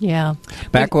 Yeah.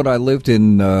 Back when I lived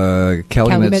in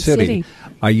Calumet City,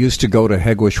 I used to go to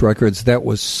Hegwish Records. That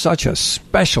was such a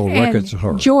special record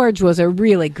store. George was a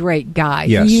really great guy.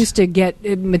 Yes. He used to get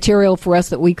material for us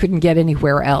that we couldn't get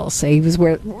anywhere else. He was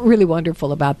really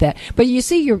wonderful about that. But you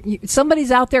see,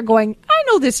 somebody's out there going, I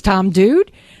know this Tom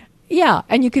dude. Yeah,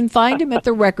 and you can find him at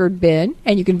the Record Bin,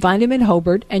 and you can find him in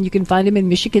Hobart, and you can find him in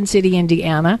Michigan City,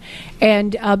 Indiana.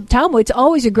 And, Tom, it's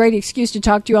always a great excuse to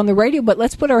talk to you on the radio, but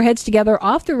let's put our heads together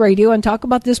off the radio and talk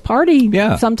about this party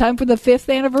sometime for the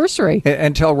 5th anniversary.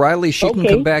 And tell Riley she can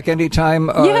come back anytime.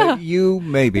 You,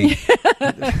 maybe.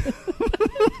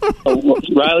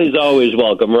 Riley's always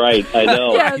welcome, right? I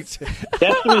know. Yes.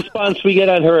 That's the response we get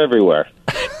on her everywhere.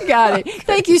 Got it.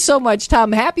 Thank you so much,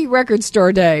 Tom. Happy Record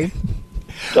Store Day.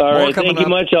 All right, thank you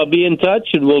much. I'll be in touch,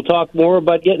 and we'll talk more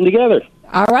about getting together.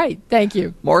 All right, thank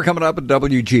you. More coming up at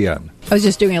WGN. I was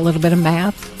just doing a little bit of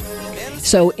math.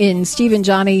 So in Steve and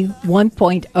Johnnie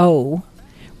 1.0,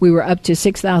 we were up to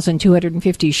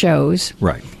 6,250 shows.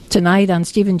 Right. Tonight on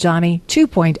Steve and Johnnie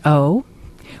 2.0,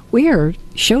 we are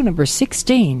show number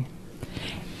 16.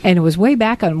 And it was way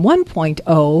back on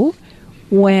 1.0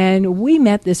 when we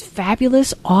met this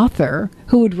fabulous author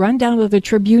who would run down to the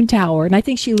Tribune Tower, and I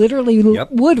think she literally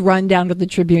would run down to the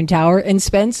Tribune Tower and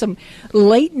spend some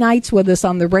late nights with us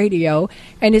on the radio,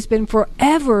 and it's been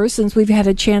forever since we've had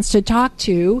a chance to talk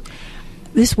to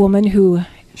this woman who...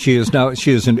 She is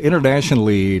an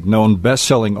internationally known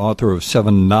best-selling author of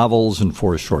 7 novels and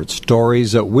 4 short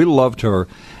stories. We loved her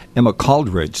Emma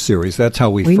Caldridge series. That's how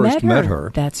we first met her.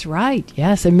 That's right.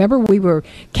 Yes. I remember we were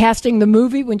casting the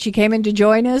movie when she came in to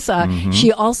join us.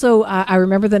 She also, I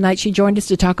remember the night she joined us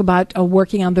to talk about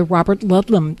working on the Robert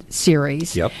Ludlum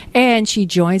series. Yep. And she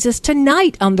joins us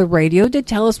tonight on the radio to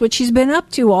tell us what she's been up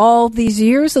to all these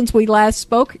years since we last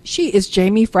spoke. She is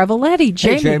Jamie Freveletti.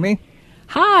 Hey, Jamie.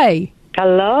 Hi.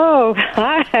 Hello.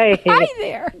 Hi. Hi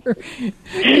there.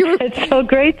 It's so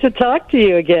great to talk to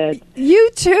you again. You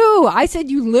too. I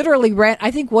said you literally ran. I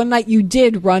think one night you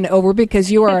did run over because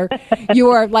you are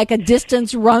like a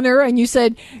distance runner, and you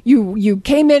said you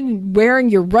came in wearing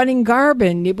your running garb,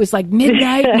 and it was like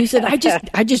midnight, and you said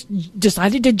I just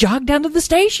decided to jog down to the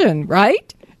station,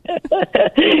 right?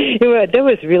 There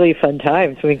was really fun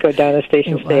times. We go down the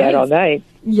station, stay out all night.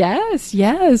 Yes.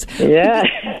 Yeah.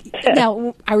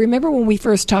 Now, I remember when we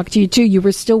first talked to you, too, you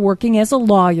were still working as a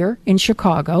lawyer in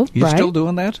Chicago, You right? still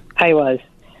doing that? I was.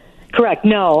 Correct.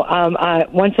 No.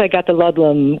 Once I got the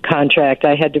Ludlum contract,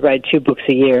 I had to write 2 books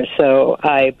a year, so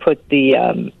I put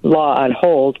the law on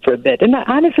hold for a bit. And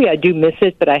honestly, I do miss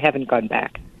it, but I haven't gone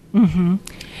back. Mm-hmm.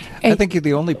 I think you're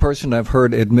the only person I've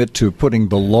heard admit to putting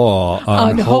the law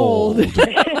on hold. With the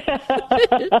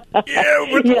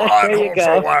law on hold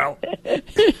for a while.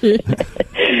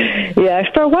 Yeah,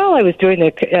 for a while I was doing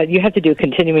you have to do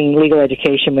continuing legal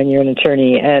education when you're an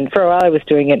attorney, and for a while I was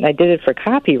doing it, and I did it for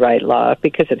copyright law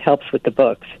because it helps with the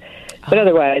books. But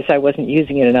otherwise, I wasn't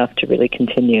using it enough to really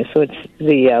continue. So it's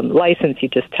the license, you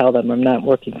just tell them I'm not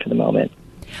working for the moment.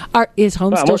 Is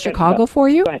home still Chicago for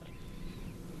you?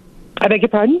 I beg your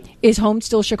pardon? Is home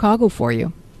still Chicago for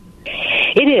you?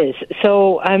 It is.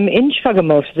 So I'm in Chicago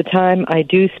most of the time. I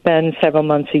do spend several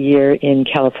months a year in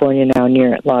California now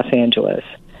near Los Angeles.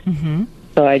 Mm-hmm.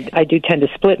 So I do tend to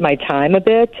split my time a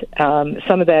bit.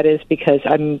 Some of that is because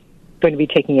I'm going to be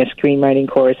taking a screenwriting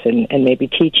course and maybe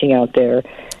teaching out there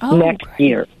next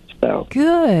year. So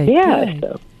good. Yeah. Good.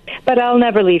 So But I'll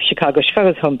never leave Chicago.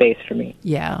 Chicago's home base for me.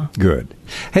 Yeah. Good.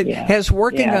 Has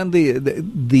working on the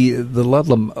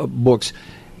Ludlum books,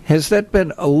 has that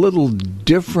been a little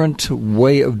different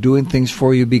way of doing things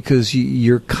for you, because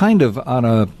you're kind of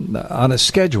on a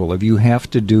schedule if you have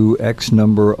to do X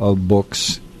number of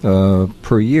books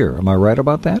per year? Am I right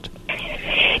about that?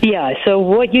 Yeah, so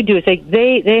what you do is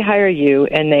they hire you,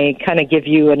 and they kind of give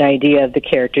you an idea of the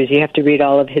characters. You have to read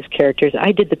all of his characters.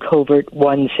 I did the Covert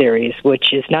 1 series,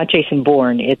 which is not Jason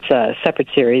Bourne. It's a separate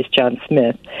series, John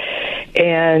Smith.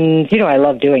 And, I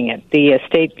love doing it. The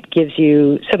estate gives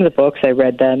you some of the books. I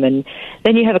read them, and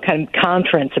then you have a kind of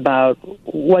conference about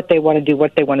what they want to do,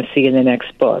 what they want to see in the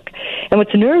next book. And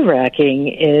what's nerve-wracking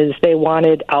is they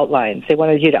wanted outlines. They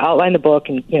wanted you to outline the book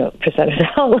and, present an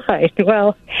outline.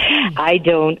 Well, I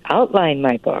don't outline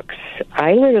my books.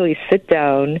 I literally sit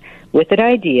down with an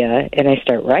idea and I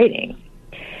start writing.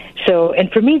 So,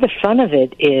 and for me, the fun of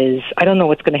it is I don't know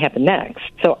what's going to happen next.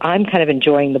 So I'm kind of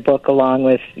enjoying the book along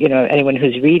with, anyone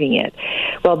who's reading it.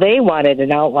 Well, they wanted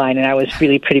an outline, and I was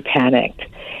really pretty panicked.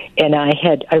 And I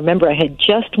remember I had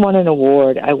just won an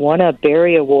award. I won a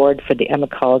Barry Award for the Emma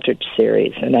Caldridge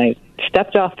series, and I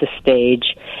stepped off the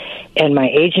stage, and my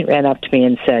agent ran up to me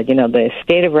and said, the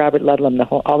estate of Robert Ludlum,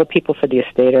 all the people for the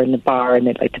estate are in the bar, and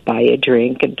they'd like to buy you a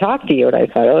drink and talk to you. And I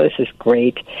thought, oh, this is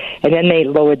great. And then they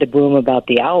lowered the boom about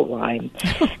the outline.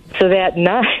 So that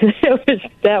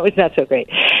was not so great.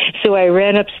 So I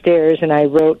ran upstairs, and I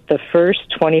wrote the first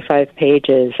 25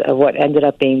 pages of what ended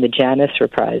up being the Janus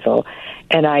reprisal.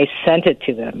 And I sent it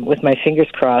to them with my fingers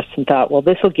crossed and thought, well,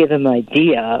 this will give them an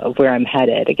idea of where I'm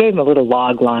headed. I gave them a little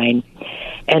log line,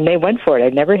 and they went for it. I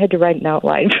never had to write an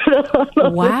outline for the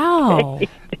Wow.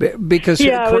 Because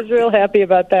I was real happy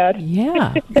about that.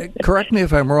 Yeah. Correct me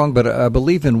if I'm wrong, but I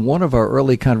believe in one of our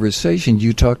early conversations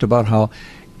you talked about how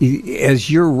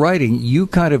as you're writing, you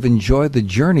kind of enjoy the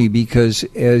journey, because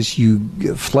as you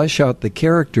flesh out the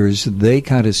characters, they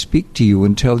kind of speak to you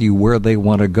and tell you where they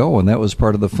want to go, and that was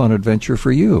part of the fun adventure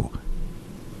for you.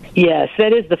 Yes,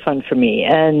 that is the fun for me.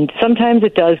 And sometimes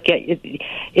it does get,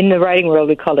 in the writing world,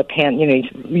 we call it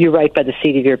you write by the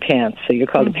seat of your pants, so you're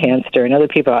called a pantster, and other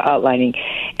people are outlining.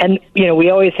 And, we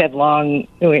always have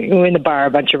we're in the bar, a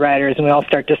bunch of writers, and we all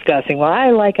start discussing, well,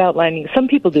 I like outlining. Some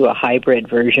people do a hybrid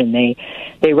version.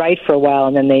 They write for a while,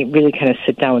 and then they really kind of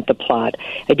sit down with the plot.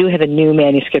 I do have a new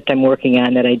manuscript I'm working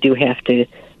on that I do have to,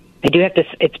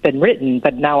 it's been written,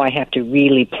 but now I have to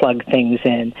really plug things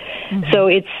in. Mm-hmm. So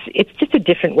it's just a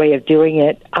different way of doing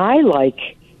it. I like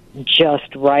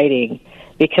just writing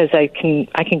because I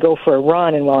can go for a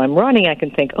run, and while I'm running, I can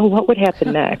think, oh, what would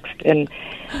happen next? And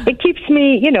it keeps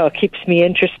me,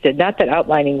 interested. Not that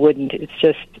outlining wouldn't. It's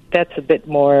just that's a bit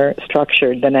more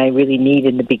structured than I really need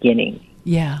in the beginning.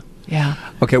 Yeah. Yeah.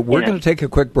 Okay, we're going to take a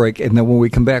quick break, and then when we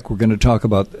come back, we're going to talk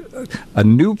about a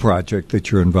new project that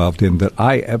you're involved in that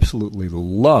I absolutely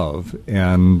love,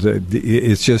 and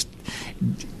it's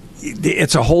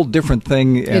a whole different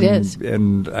thing. And, it is.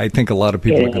 And I think a lot of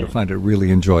people are going to find it really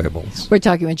enjoyable. We're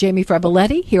talking with Jamie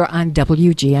Frevaletti here on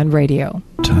WGN Radio.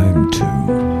 Time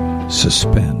to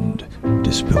suspend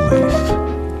disbelief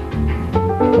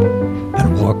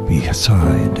and walk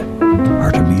beside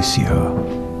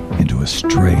Artemisia into a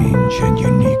strange and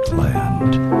unique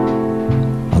land.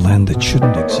 A land that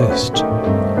shouldn't exist,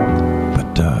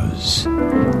 but does.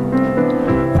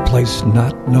 A place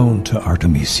not known to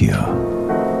Artemisia,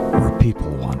 where people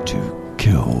want to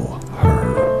kill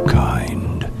her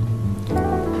kind.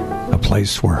 A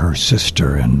place where her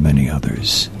sister and many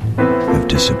others have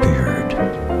disappeared.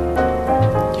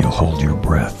 You'll hold your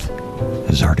breath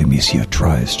as Artemisia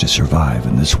tries to survive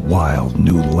in this wild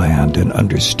new land and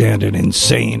understand an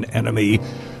insane enemy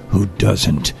who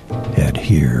doesn't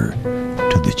adhere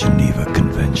to the Geneva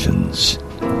Conventions.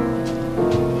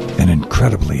 An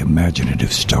incredibly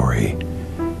imaginative story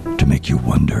to make you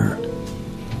wonder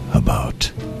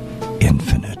about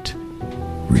infinite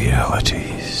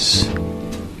realities.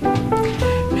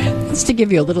 That's to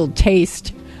give you a little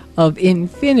taste of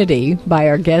Infinity by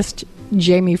our guest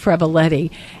Jamie Frevaletti.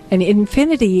 And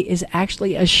Infinity is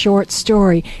actually a short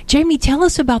story. Jamie, tell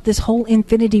us about this whole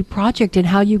Infinity project and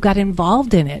how you got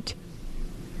involved in it.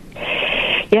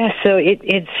 Yeah, so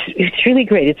it's really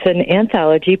great. It's an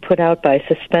anthology put out by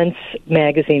Suspense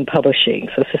Magazine Publishing.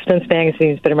 So Suspense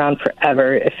Magazine's been around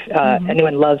forever. If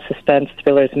anyone loves suspense,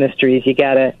 thrillers, mysteries, you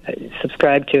gotta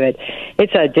subscribe to it.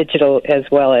 It's digital as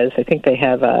well as, I think they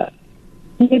have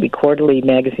maybe quarterly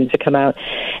magazines that come out.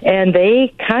 And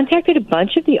they contacted a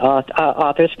bunch of the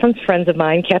authors from friends of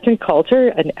mine, Catherine Coulter,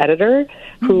 an editor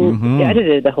who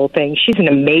edited the whole thing. She's an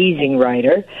amazing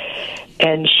writer.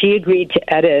 And she agreed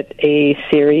to edit a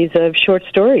series of short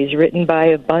stories written by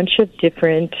a bunch of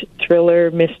different thriller,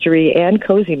 mystery, and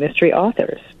cozy mystery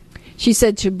authors. She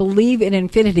said to believe in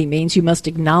infinity means you must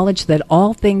acknowledge that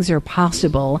all things are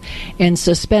possible, and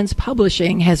Suspense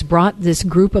Publishing has brought this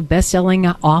group of best-selling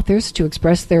authors to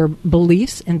express their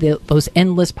beliefs in those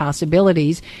endless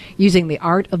possibilities using the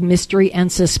art of mystery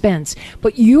and suspense.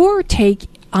 But your take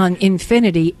on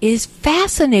infinity is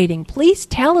fascinating. Please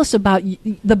tell us about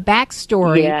the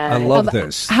backstory. I love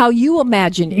this. How you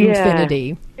imagine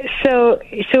infinity. So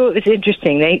it was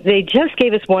interesting. They just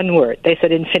gave us one word. They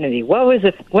said infinity. What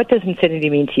does infinity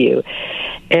mean to you?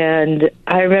 And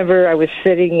I remember I was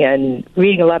sitting and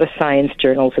reading a lot of science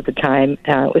journals at the time.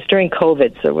 It was during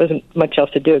COVID, so there wasn't much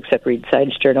else to do except read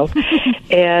science journals.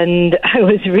 And I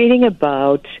was reading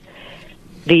about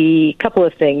the couple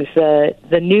of things.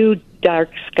 The new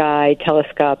dark sky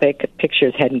telescopic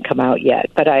pictures hadn't come out yet,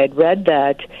 but I had read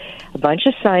that a bunch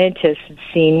of scientists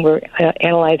were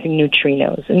analyzing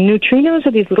neutrinos. And neutrinos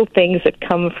are these little things that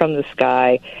come from the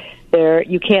sky.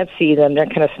 You can't see them. They're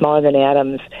kind of smaller than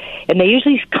atoms. And they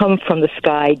usually come from the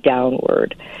sky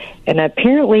downward. And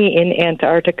apparently in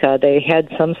Antarctica, they had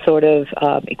some sort of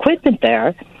equipment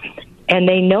there, and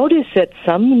they noticed that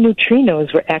some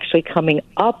neutrinos were actually coming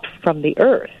up from the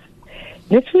Earth.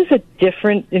 This was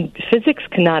physics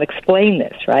cannot explain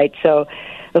this, right? So,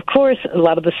 of course, a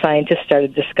lot of the scientists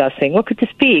started discussing, what could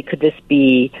this be? Could this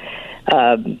be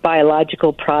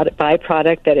biological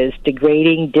byproduct that is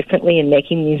degrading differently and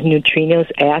making these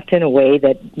neutrinos act in a way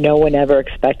that no one ever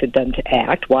expected them to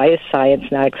act? Why is science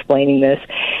not explaining this?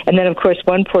 And then, of course,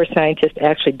 one poor scientist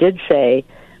actually did say,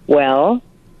 well,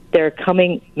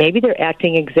 maybe they're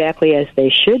acting exactly as they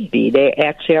should be. They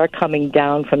actually are coming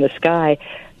down from the sky,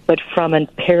 but from a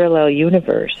parallel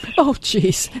universe. Oh,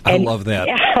 jeez. I love that.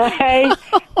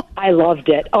 I loved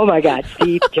it. Oh, my God,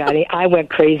 Steve, Johnny, I went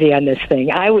crazy on this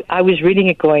thing. I was reading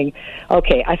it going,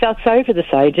 okay, I felt sorry for the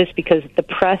scientists because the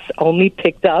press only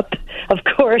picked up, of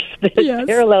course, the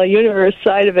parallel universe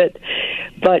side of it.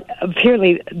 But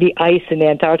apparently the ice in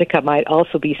Antarctica might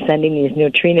also be sending these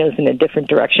neutrinos in a different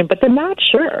direction, but they're not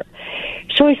sure.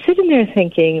 So I sit in there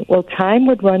thinking, well, time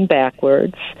would run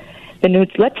backwards.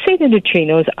 Let's say the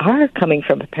neutrinos are coming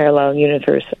from a parallel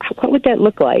universe. What would that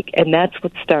look like? And that's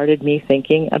what started me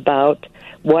thinking about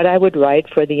what I would write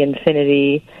for the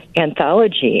Infinity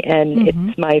anthology. And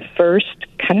it's my first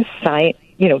kind of science,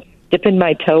 dipping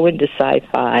my toe into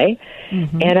sci-fi.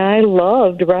 And I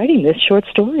loved writing this short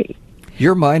story.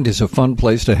 Your mind is a fun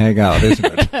place to hang out, isn't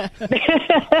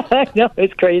it? No,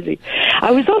 it's crazy.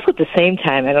 I was also at the same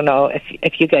time, I don't know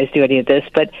if you guys do any of this,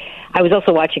 but I was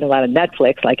also watching a lot of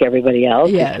Netflix like everybody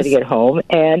else, just sitting at home,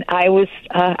 and I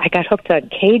got hooked on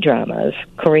K-dramas,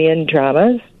 Korean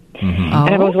dramas. And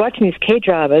I was watching these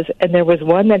K-dramas, and there was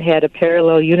one that had a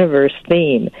parallel universe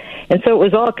theme. And so it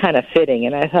was all kind of fitting,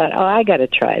 and I thought, I got to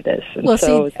try this. And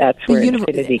that's where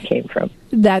Infinity came from.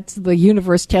 That's the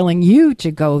universe telling you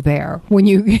to go there when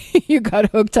you got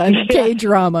hooked on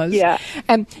K-dramas. Yeah.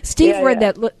 And Steve read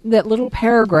that little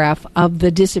paragraph of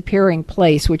The Disappearing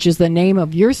Place, which is the name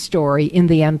of your story in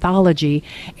the anthology,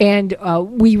 and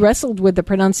we wrestled with the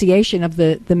pronunciation of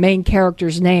the main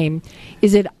character's name.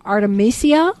 Is it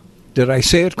Artemisia? Did I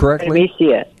say it correctly?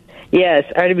 Artemisia. Yes,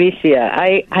 Artemisia.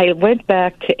 I went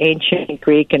back to ancient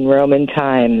Greek and Roman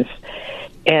times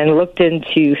and looked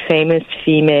into famous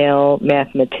female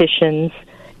mathematicians,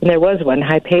 and there was one,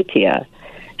 Hypatia.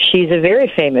 She's a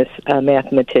very famous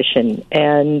mathematician,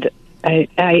 and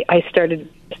I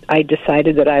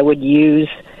decided that I would use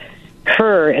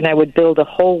her, and I would build a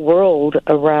whole world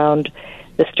around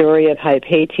the story of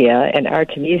Hypatia and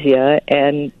Artemisia,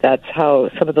 and that's how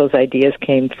some of those ideas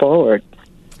came forward.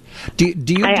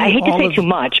 I hate to say too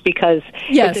much because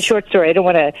it's a short story. I don't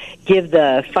want to give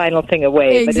the final thing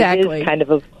away, but it is kind of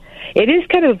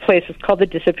a place. It's called The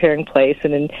Disappearing Place,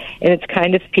 and it's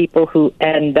kind of people who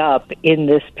end up in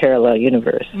this parallel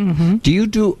universe. Do you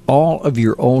do all of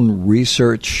your own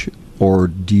research, or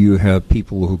do you have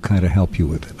people who kind of help you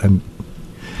with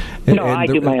it? I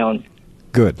do my own.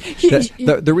 Good.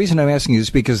 The reason I'm asking is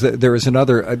because there is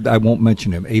another, I won't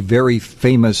mention him, a very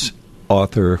famous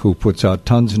author who puts out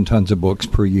tons and tons of books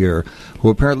per year, who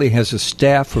apparently has a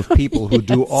staff of people who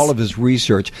do all of his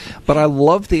research. But I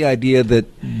love the idea that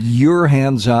you're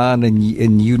hands-on and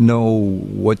you know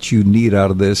what you need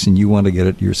out of this and you want to get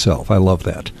it yourself. I love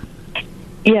that.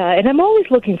 Yeah, and I'm always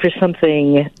looking for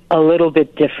something a little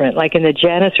bit different. Like in the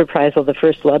Janice Reprisal, the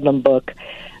first Ludlum book,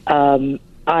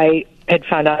 I had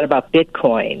found out about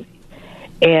Bitcoin,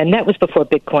 and that was before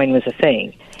Bitcoin was a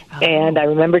thing. And I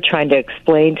remember trying to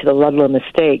explain to the Ludlum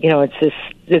estate,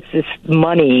 it's this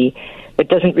money it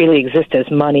doesn't really exist as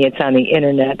money. It's on the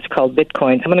internet. It's called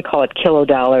Bitcoin. I'm going to call it $kilo,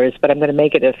 but I'm going to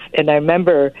make it and I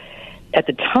remember at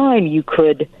the time you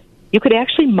could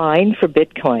actually mine for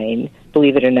Bitcoin,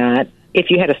 believe it or not, if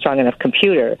you had a strong enough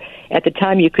computer. At the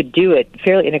time, you could do it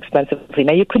fairly inexpensively.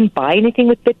 Now, you couldn't buy anything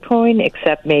with Bitcoin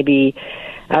except maybe,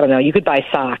 I don't know, you could buy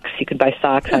socks. You could buy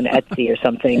socks on Etsy or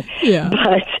something. Yeah.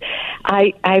 But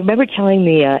I remember telling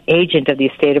the agent of the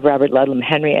estate of Robert Ludlum,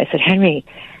 Henry, I said, Henry,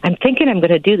 I'm thinking I'm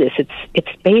going to do this.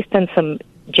 It's based on some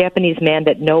Japanese man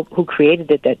who created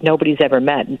it that nobody's ever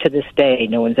met, and to this day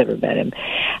no one's ever met him.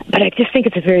 But I just think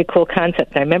it's a very cool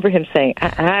concept. And I remember him saying,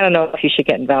 I don't know if you should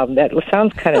get involved in that. It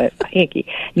sounds kind of hinky.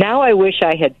 Now I wish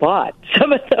I had bought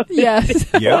some of those. Yes.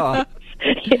 Yeah.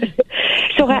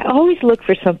 So I always look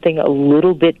for something a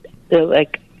little bit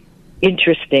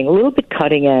interesting, a little bit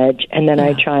cutting edge, and then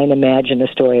I try and imagine a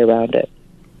story around it.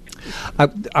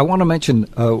 I want to mention,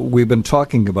 we've been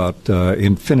talking about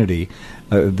Infinity,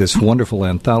 this wonderful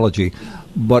anthology,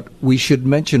 but we should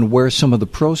mention where some of the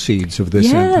proceeds of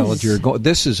this anthology are going.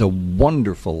 This is a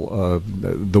wonderful,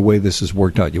 the way this has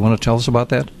worked out. You want to tell us about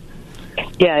that?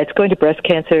 Yeah, it's going to breast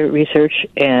cancer research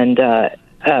and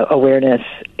awareness,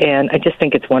 and I just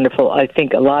think it's wonderful. I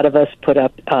think a lot of us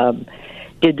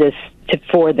did this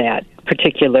for that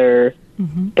particular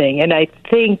thing, and I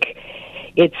think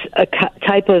it's a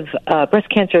type of breast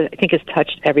cancer. I think has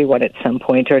touched everyone at some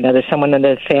point or another. Someone in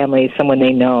the family, someone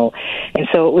they know, and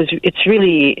so it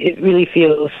really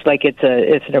feels like it's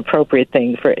an appropriate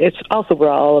thing for. It's also we're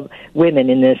all women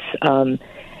in this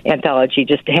anthology.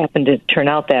 Just happened to turn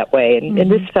out that way, and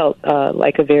this felt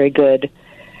like a very good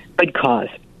cause.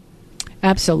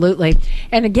 Absolutely.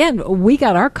 And again, we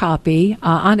got our copy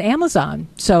on Amazon.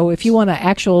 So if you want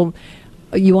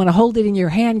you want to hold it in your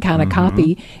hand kind of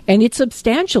copy, and it's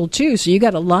substantial too, so you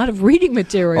got a lot of reading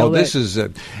material. This is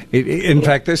in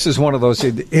fact, this is one of those,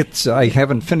 I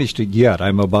haven't finished it yet.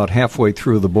 I'm about halfway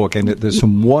through the book, and there's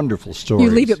some wonderful stories.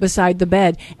 You leave it beside the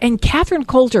bed. And Catherine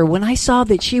Coulter, when I saw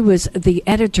that she was the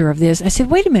editor of this, I said,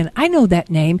 wait a minute, I know that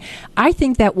name. I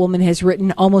think that woman has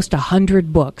written almost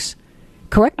 100 books.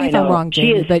 Correct me if I'm wrong,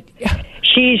 Jamie, but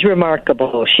she's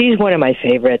remarkable. She's one of my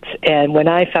favorites. And when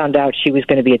I found out she was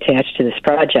going to be attached to this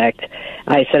project,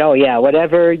 I said, "Oh yeah,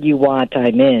 whatever you want,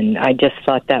 I'm in." I just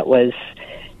thought that was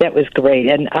great.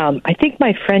 And I think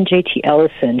my friend J.T.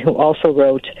 Ellison, who also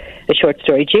wrote a short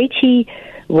story, J.T.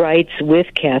 writes with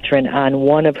Catherine on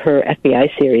one of her FBI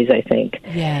series, I think.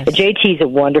 Yes. JT's a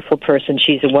wonderful person.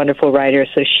 She's a wonderful writer,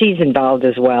 so she's involved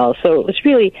as well. So it was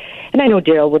really, and I know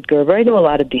Daryl Wood-Gerber. I know a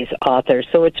lot of these authors,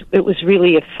 so it was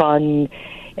really a fun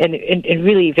and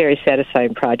really very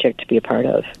satisfying project to be a part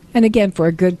of. And again, for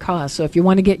a good cause. So if you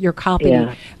want to get your copy,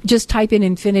 just type in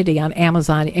Infinity on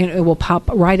Amazon, and it will pop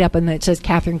right up, and it says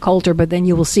Catherine Coulter. But then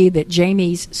you will see that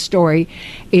Jamie's story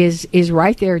is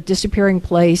right there, Disappearing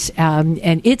Place, and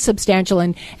it's substantial.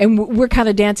 And we're kind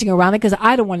of dancing around it because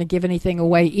I don't want to give anything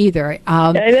away either.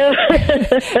 I know.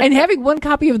 And having one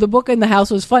copy of the book in the house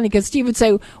was funny because Steve would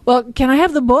say, "Well, can I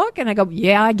have the book?" And I go,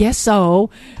 "Yeah, I guess so.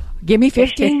 Give me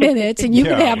 15 minutes and you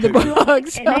can have the book."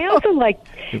 So. And I also like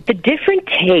the different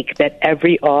take that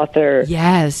every author,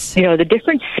 the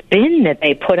different spin that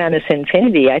they put on this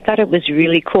Infinity. I thought it was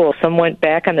really cool. Some went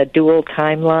back on the dual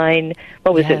timeline.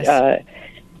 What was it? I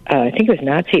think it was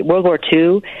Nazi, World War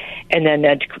II, and then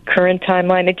a current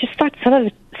timeline. I just thought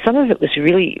some of it was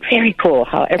really very cool,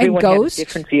 how everyone had a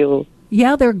different view.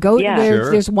 Yeah, they're ghosts. Yeah.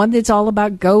 There's one that's all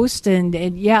about ghosts, and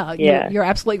you're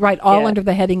absolutely right. All under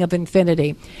the heading of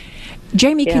Infinity.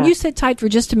 Jamie, can you sit tight for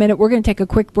just a minute? We're going to take a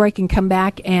quick break and come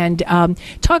back and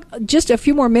talk just a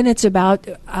few more minutes about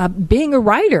being a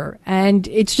writer. And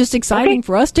it's just exciting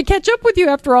for us to catch up with you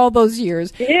after all those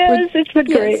years. Yes, it's been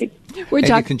great. And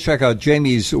you can check out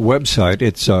Jamie's website.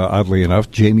 It's, oddly enough,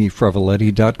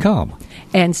 jamiefreveletti.com.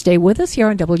 And stay with us here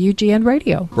on WGN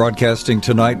Radio. Broadcasting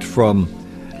tonight from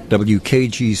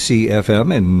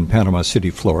WKGC-FM in Panama City,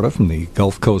 Florida, from the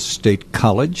Gulf Coast State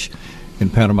College in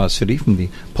Panama City, from the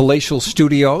palatial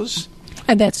studios.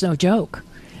 And that's no joke.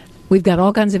 We've got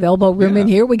all kinds of elbow room in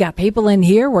here. We got people in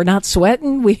here. We're not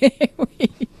sweating.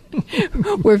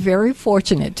 We're very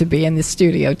fortunate to be in the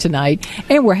studio tonight,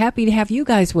 and we're happy to have you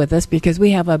guys with us because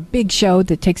we have a big show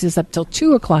that takes us up till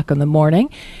 2 o'clock in the morning.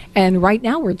 And right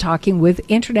now we're talking with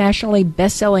internationally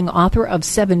best-selling author of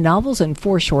 7 novels and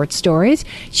 4 short stories.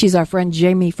 She's our friend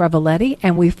Jamie Freveletti,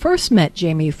 and we first met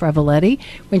Jamie Freveletti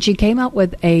when she came out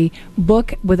with a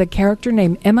book with a character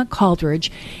named Emma Caldridge.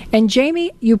 And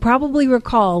Jamie, you probably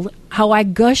recall how I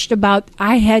gushed about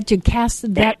I had to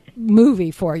cast that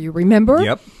movie for you, remember?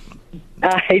 Yep.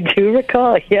 I do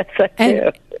recall. Yes, I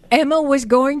do. Emma was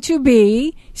going to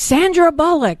be Sandra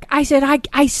Bullock. I said,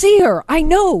 I see her. I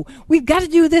know. We've got to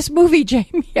do this movie,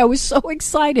 Jamie. I was so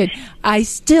excited. I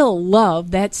still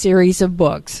love that series of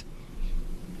books.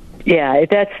 Yeah,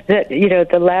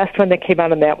 the last one that came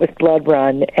out on that was Blood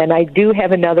Run, and I do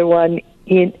have another one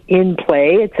in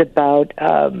play. It's about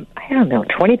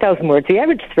 20,000 words. The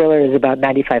average thriller is about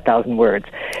 95,000 words,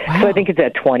 so I think it's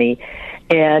at 20.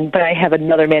 But I have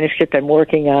another manuscript I'm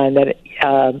working on that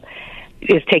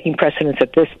is taking precedence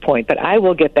at this point. But I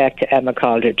will get back to Emma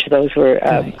Coleridge. Those were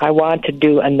I want to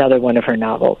do another one of her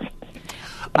novels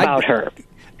about her.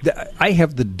 I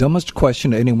have the dumbest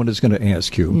question anyone is going to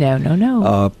ask you.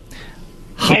 No.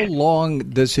 How long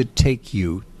does it take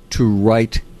you to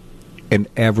write an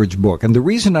average book? And the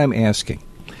reason I'm asking,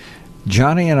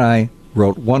 Johnnie and I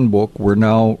wrote one book. We're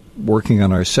now working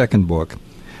on our second book.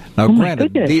 Now,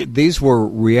 granted, these were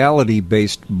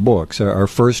reality-based books. Our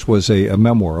first was a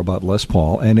memoir about Les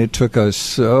Paul, and it took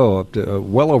us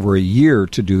well over a year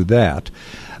to do that.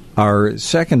 Our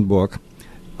second book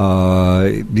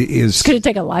is... It's going to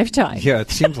take a lifetime. Yeah,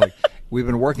 it seems like we've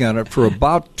been working on it for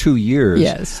about 2 years.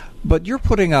 Yes. But you're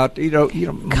putting out,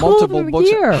 multiple books.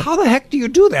 Year. How the heck do you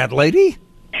do that, lady?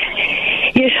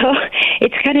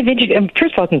 It's kind of interesting.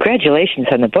 First of all, congratulations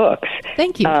on the books.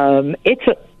 Thank you.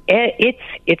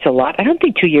 It's a lot. I don't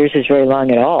think 2 years is very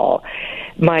long at all.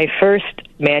 My first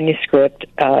manuscript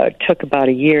took about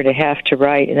a year and a half to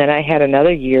write, and then I had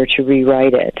another year to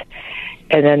rewrite it.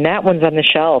 And then that one's on the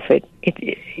shelf.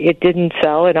 It didn't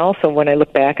sell, and also when I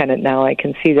look back on it now, I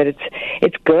can see that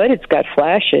it's good. It's got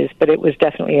flashes, but it was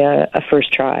definitely a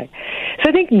first try. So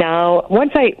I think now,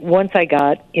 once I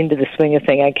got into the swing of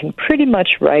thing, I can pretty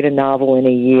much write a novel in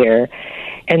a year.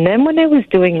 And then when I was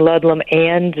doing Ludlum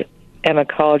and Emma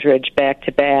Coleridge back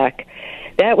to back,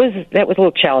 that was a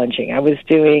little challenging. I was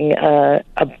doing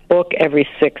a book every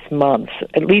 6 months,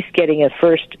 at least getting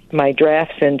my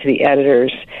drafts into the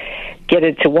editors, get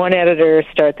it to one editor,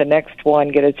 start the next one,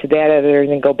 get it to that editor,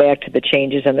 and then go back to the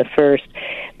changes on the first.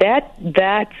 That's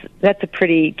a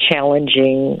pretty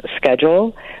challenging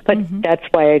schedule, but that's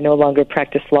why I no longer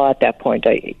practice law at that point.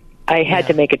 I had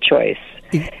to make a choice.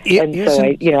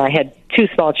 I had 2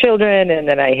 small children, and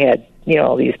then I had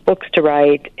all these books to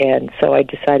write, and so I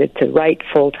decided to write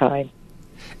full time.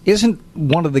 Isn't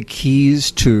one of the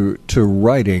keys to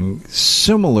writing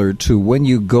similar to when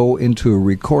you go into a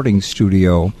recording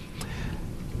studio,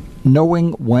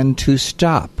 knowing when to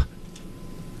stop?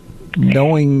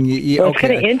 It's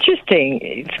kind of interesting.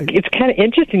 It's kind of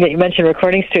interesting that you mentioned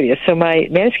recording studios. So my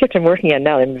manuscript I'm working on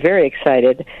now, I'm very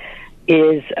excited,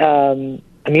 is a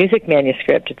music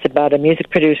manuscript. It's about a music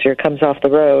producer comes off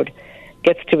the road,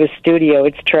 gets to his studio,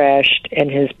 it's trashed, and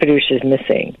his producer's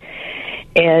missing.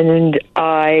 And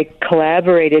I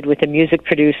collaborated with a music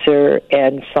producer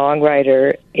and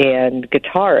songwriter and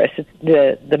guitarist.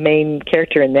 The main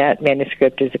character in that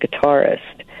manuscript is a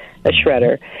guitarist, a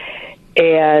shredder.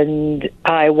 And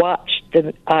I watched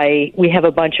we have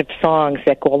a bunch of songs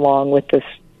that go along with this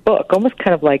book, almost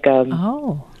kind of like I'm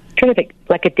trying to think,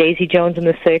 like a Daisy Jones and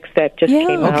the Six that just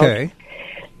came out. Okay.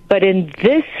 But in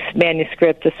this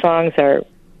manuscript, the songs are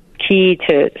key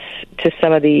to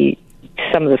some of the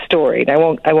story, and I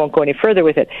won't go any further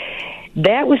with it.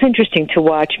 That was interesting to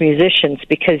watch musicians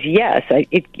because yes,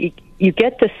 you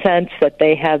get the sense that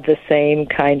they have the same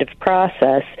kind of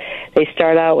process. They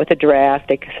start out with a draft,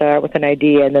 they start out with an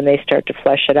idea, and then they start to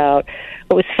flesh it out.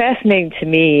 What was fascinating to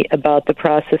me about the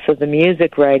process of the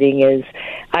music writing is,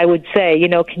 I would say,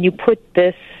 can you put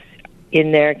this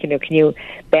in there? Can you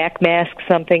backmask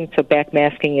something? So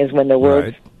backmasking is when the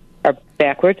words are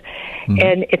backwards. Mm-hmm.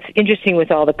 And it's interesting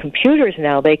with all the computers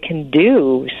now, they can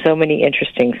do so many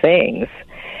interesting things.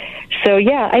 So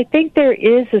yeah, I think there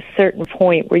is a certain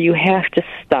point where you have to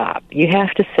stop. You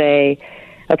have to say,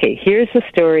 okay, here's the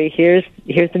story, here's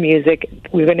the music.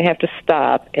 We're going to have to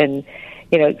stop and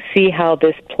see how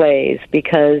this plays,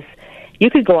 because you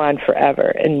could go on forever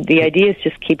and the ideas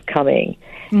just keep coming.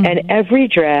 Mm-hmm. And every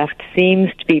draft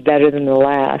seems to be better than the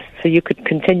last. So you could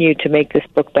continue to make this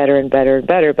book better and better and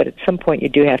better, but at some point you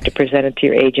do have to present it to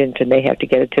your agent and they have to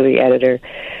get it to the editor.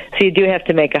 So you do have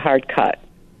to make a hard cut.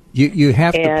 You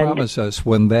have to promise us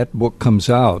when that book comes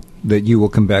out that you will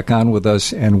come back on with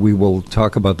us and we will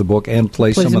talk about the book and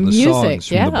play some of the songs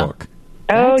from the book.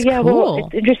 Oh, That's yeah. Cool. Well,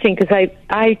 it's interesting because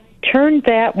I turned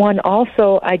that one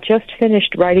also. I just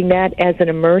finished writing that as an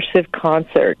immersive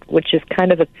concert, which is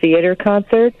kind of a theater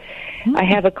concert. Mm-hmm. I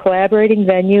have a collaborating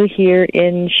venue here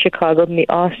in Chicago in the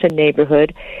Austin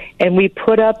neighborhood, and we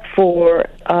put up for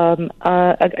an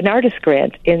artist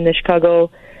grant in the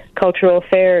Chicago cultural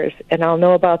affairs, and I'll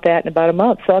know about that in about a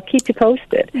month. So I'll keep you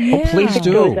posted. Yeah. Oh, please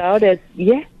do.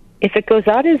 If it goes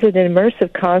out as an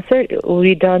immersive concert, it will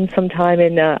be done sometime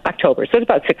in October. So it's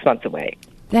about 6 months away.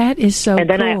 That is so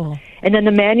cool. And then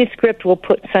the manuscript we'll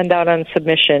send out on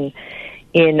submission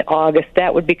in August.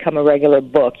 That would become a regular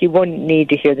book. You wouldn't need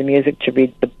to hear the music to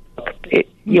read the book.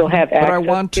 You'll have access but I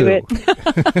want to it.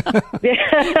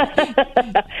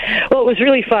 Well, it was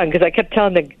really fun because I kept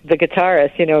telling the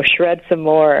guitarist, shred some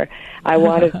more. I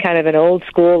wanted kind of an old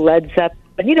school Led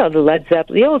Zeppelin,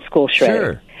 the old school shred.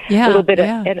 Sure. Yeah,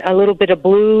 and a little bit of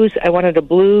blues. I wanted a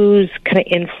blues kind of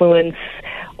influence,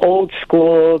 old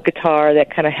school guitar,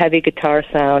 that kind of heavy guitar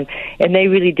sound. And they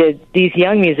really did. These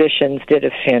young musicians did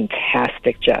a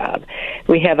fantastic job.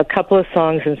 We have a couple of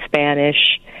songs in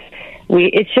Spanish.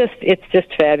 It's just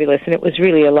fabulous, and it was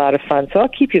really a lot of fun. So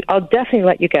I'll definitely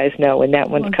let you guys know when that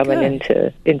one's coming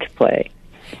into play.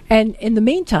 And in the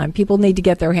meantime, people need to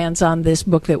get their hands on this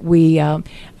book that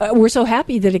we're so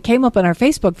happy that it came up on our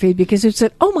Facebook feed because it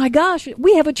said, oh my gosh,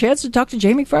 we have a chance to talk to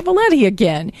Jamie Frevaletti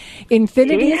again.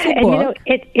 Infinity is a book.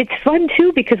 And it's fun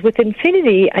too because with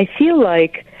Infinity, I feel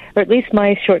like, or at least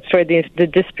my short story, The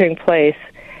Disappearing Place,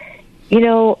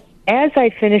 as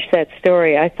I finished that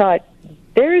story, I thought,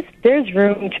 there's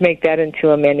room to make that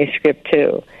into a manuscript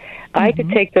too. I could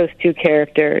take those two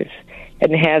characters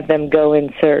and have them go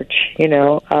in search,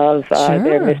 of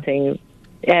their missing.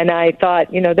 And I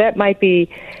thought, that might be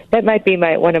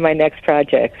one of my next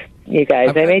projects. You guys,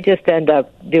 I may just end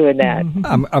up doing that.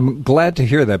 I'm glad to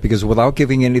hear that because without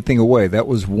giving anything away, that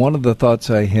was one of the thoughts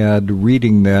I had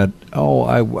reading that.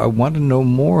 I want to know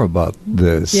more about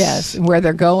this. Yes, where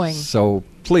they're going. So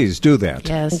please do that.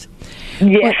 Yes.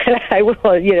 Yeah, I will.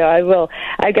 I will.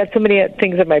 I've got so many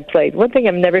things on my plate. One thing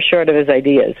I'm never short of is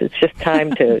ideas. It's just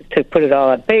time to put it all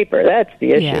on paper. That's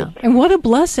the issue. Yeah. And what a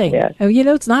blessing. Yeah.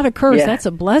 It's not a curse. Yeah. That's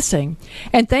a blessing.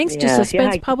 And thanks to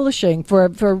Suspense Publishing for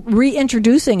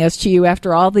reintroducing us to you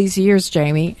after all these years,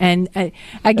 Jamie. And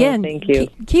again, thank you.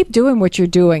 Keep doing what you're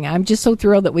doing. I'm just so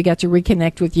thrilled that we got to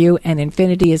reconnect with you. And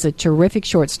Infinity is a terrific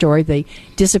short story, The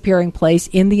Disappearing Place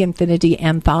in the Infinity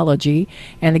Anthology.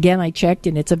 And again, I checked,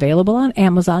 and it's available on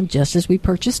Amazon just as we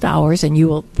purchased ours, and you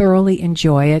will thoroughly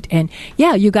enjoy it. And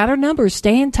you got our numbers.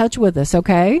 Stay in touch with us,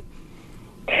 okay?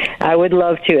 I would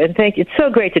love to, and thank you. It's so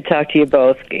great to talk to you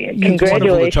both.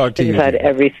 Congratulations on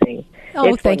everything.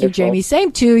 Oh, thank you, Jamie.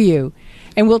 Same to you.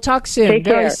 And we'll talk soon,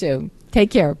 very soon. Take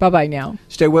care. Bye-bye now.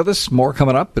 Stay with us. More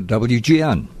coming up at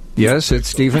WGN. Yes, it's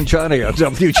Steve and Johnnie on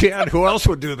WGN. Who else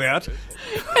would do that?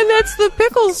 And that's the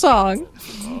pickle song.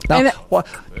 Now,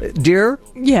 dear?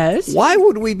 Yes? Why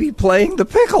would we be playing the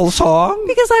pickle song?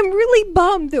 Because I'm really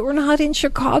bummed that we're not in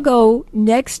Chicago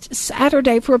next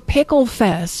Saturday for Pickle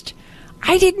Fest.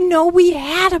 I didn't know we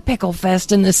had a Pickle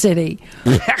Fest in the city.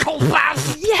 Pickle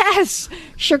Fest? Yes!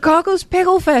 Chicago's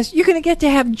Pickle Fest. You're going to get to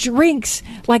have drinks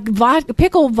like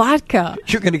pickle vodka.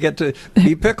 You're going to get to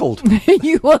be pickled.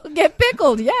 You will get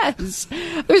pickled, yes.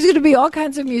 There's going to be all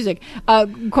kinds of music.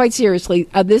 Quite seriously,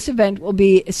 this event will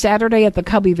be Saturday at the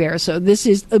Cubby Bear. So this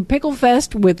is a Pickle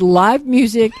Fest with live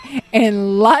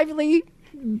and lively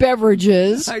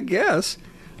beverages. I guess.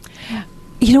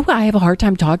 I have a hard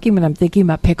time talking when I'm thinking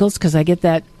about pickles because I get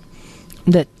that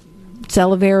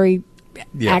salivary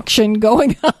action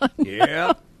going on.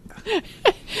 Yeah.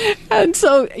 And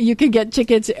so you can get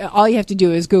tickets. All you have to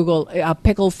do is Google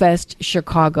Pickle Fest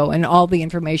Chicago, and all the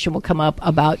information will come up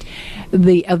about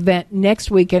the event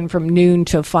next weekend from noon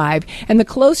to 5. And the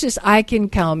closest I can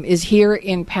come is here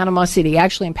in Panama City,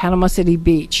 actually in Panama City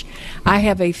Beach. I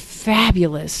have a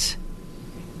fabulous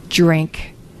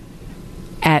drink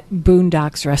at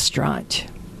Boondocks Restaurant.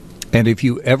 And if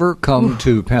you ever come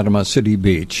to Panama City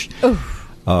Beach,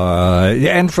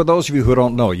 and for those of you who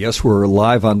don't know, yes, we're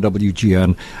live on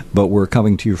WGN, but we're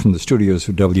coming to you from the studios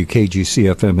of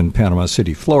WKGC-FM in Panama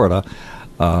City, Florida,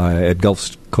 at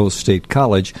Gulf Coast State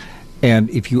College. And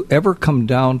if you ever come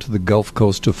down to the Gulf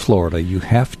Coast of Florida, you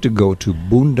have to go to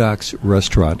Boondocks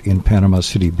Restaurant in Panama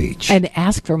City Beach. And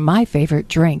ask for my favorite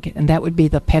drink, and that would be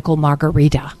the pickle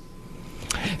margarita.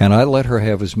 And I let her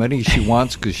have as many as she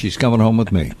wants because she's coming home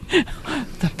with me.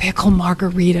 The pickle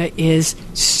margarita is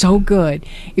so good.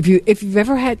 If you've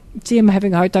ever see, I'm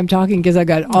having a hard time talking because I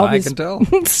got all this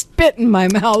spit in my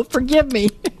mouth. Forgive me.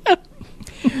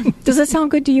 Does that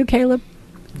sound good to you, Caleb?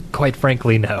 Quite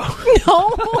frankly, no. No?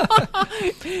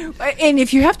 And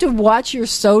if you have to watch your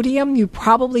sodium, you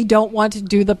probably don't want to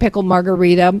do the pickle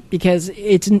margarita because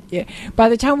by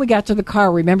the time we got to the car,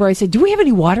 remember I said, do we have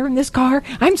any water in this car?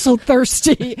 I'm so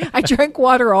thirsty. I drank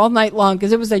water all night long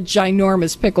because it was a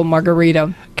ginormous pickle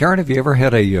margarita. Karen, have you ever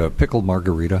had a pickle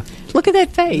margarita? Look at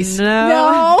that face.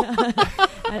 No.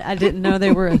 I didn't know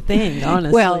they were a thing,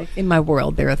 honestly. Well, in my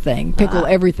world, they're a thing.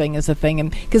 Everything is a thing.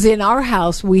 Because in our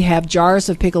house, we have jars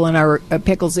of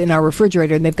pickles in our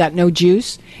refrigerator, and they've got no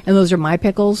juice. And those are my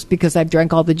pickles because I've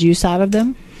drank all the juice out of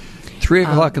them. 3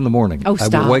 o'clock in the morning, I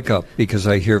will wake up because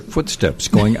I hear footsteps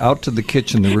going out to the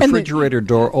kitchen. The refrigerator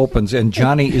door opens, and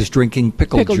Johnnie is drinking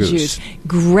pickle juice.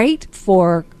 Great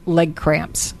for leg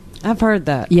cramps. I've heard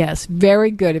that. Yes,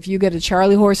 very good. If you get a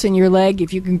Charlie horse in your leg,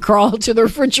 if you can crawl to the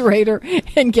refrigerator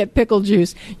and get pickle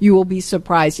juice, you will be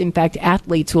surprised. In fact,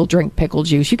 athletes will drink pickle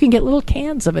juice. You can get little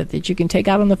cans of it that you can take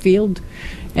out on the field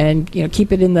and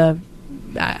keep it in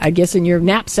in your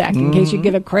knapsack in case you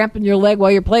get a cramp in your leg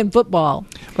while you're playing football.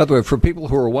 By the way, for people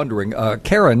who are wondering,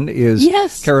 Karen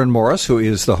is Karen Morris, who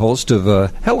is the host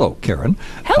of Hello, Karen.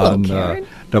 Hello, Karen.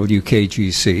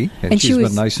 WKGC, and she's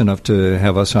been nice enough to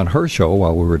have us on her show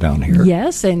while we were down here.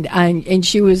 Yes, and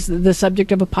she was the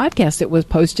subject of a podcast that was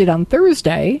posted on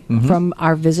Thursday from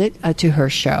our visit to her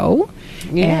show.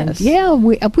 Yes. And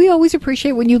we always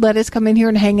appreciate when you let us come in here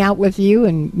and hang out with you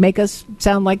and make us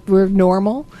sound like we're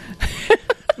normal.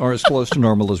 Or as close to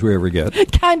normal as we ever get.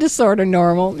 Kind of, sort of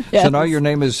normal. Yes. So now your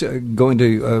name is going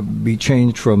to be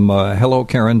changed from Hello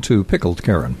Karen to Pickled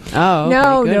Karen.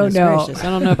 Oh, okay. No. Gracious. I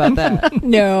don't know about that.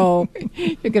 No,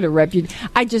 you're going to repudiate.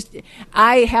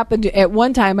 I happened to, at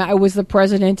one time, I was the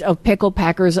president of Pickle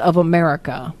Packers of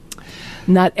America.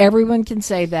 Not everyone can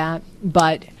say that,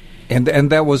 but... And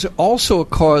that was also a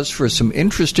cause for some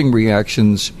interesting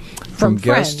reactions from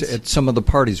guests friends at some of the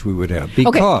parties we would have.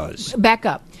 Because... Okay, back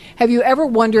up. Have you ever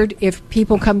wondered if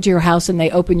people come to your house and they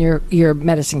open your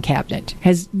medicine cabinet?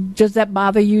 Does that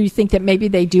bother you? You think that maybe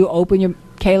they do open your...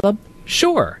 Caleb?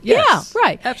 Sure. Yes. Yeah,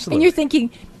 right. Absolutely. And you're thinking,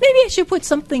 maybe I should put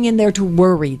something in there to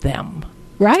worry them,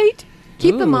 right?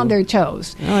 Keep them on their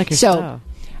toes. I like your style.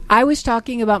 I was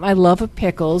talking about my love of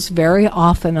pickles very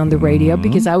often on the radio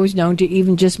because I was known to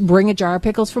even just bring a jar of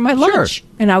pickles for my lunch. Sure.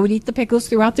 And I would eat the pickles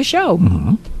throughout the show.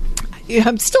 Mm-hmm.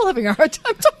 I'm still having a hard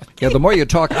time talking. Yeah, the more you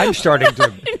talk, I'm starting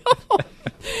to...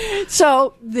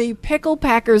 So the Pickle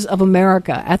Packers of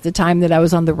America, at the time that I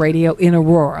was on the radio in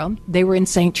Aurora, they were in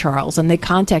St. Charles, and they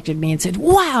contacted me and said,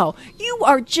 wow, you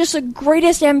are just the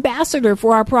greatest ambassador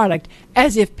for our product,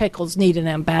 as if pickles need an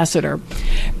ambassador.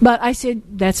 But I said,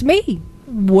 that's me.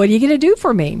 What are you going to do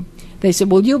for me? They said,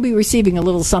 well, you'll be receiving a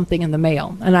little something in the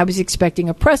mail. And I was expecting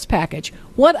a press package.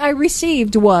 What I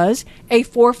received was a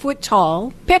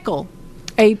 4-foot-tall pickle.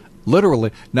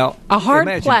 Literally. Now, a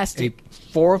hard plastic.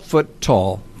 A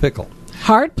 4-foot-tall pickle.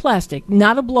 Hard plastic,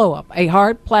 not a blow-up. A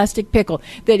hard plastic pickle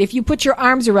that if you put your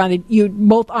arms around it,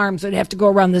 both arms would have to go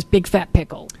around this big fat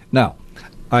pickle. Now,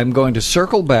 I'm going to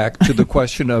circle back to the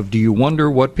question of, do you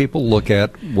wonder what people look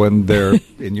at when they're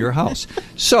in your house?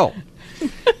 So,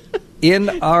 in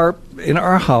our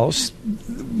house,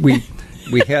 we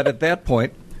had at that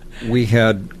point, we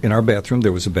had in our bathroom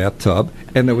there was a bathtub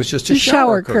and there was just a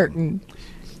shower curtain.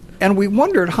 And we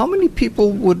wondered how many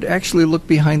people would actually look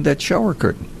behind that shower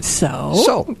curtain.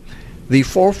 So the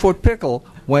 4-foot pickle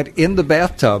went in the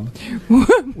bathtub.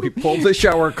 We pulled the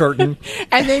shower curtain.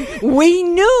 And then we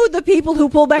knew the people who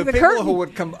pulled back the curtain. The people who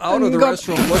would come out of the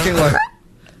restroom looking like,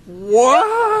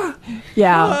 what?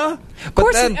 Yeah. Of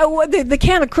course, the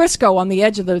can of Crisco on the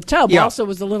edge of the tub also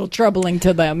was a little troubling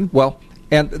to them. Well,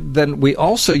 and then we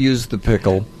also used the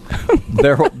pickle.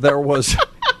 There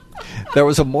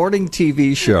was a morning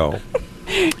TV show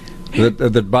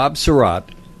that Bob Surratt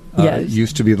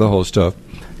used to be the host of,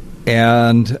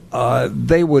 and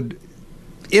they would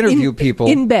interview people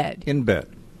in bed.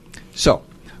 So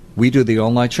we do the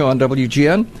all-night show on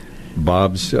WGN.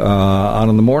 Bob's on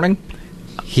in the morning.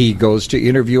 He goes to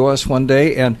interview us one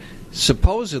day, and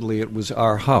supposedly it was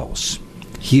our house.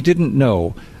 He didn't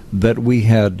know that we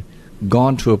had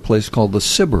gone to a place called the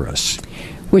Sybaris,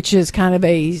 which is kind of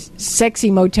a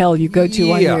sexy motel you go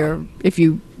to on your, if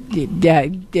you,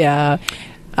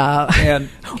 and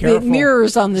with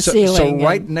mirrors on the ceiling. So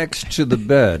right next to the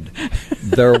bed,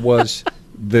 there was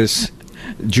this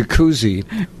jacuzzi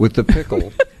with the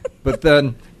pickle, but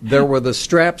then there were the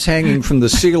straps hanging from the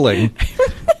ceiling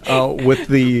with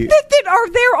the... that are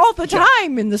there all the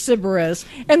time in the Sybaris,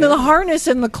 and the harness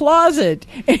in the closet,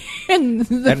 and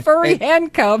the furry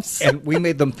handcuffs. And we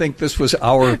made them think this was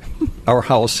our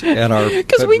house and our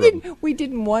because we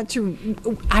didn't want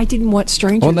to. I didn't want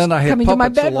strangers coming to my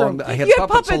bedroom. I had you had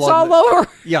puppets all over.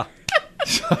 Yeah.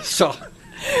 So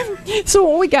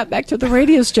when we got back to the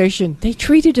radio station, they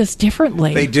treated us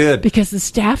differently. They did, because the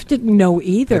staff didn't know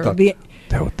either.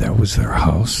 That was their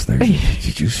house.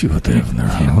 Did you see what they have in their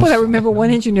house? Well, I remember one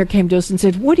engineer came to us and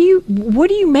said, "What are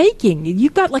you making?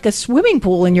 You've got like a swimming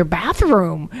pool in your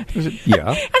bathroom." Yeah.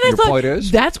 And I thought, point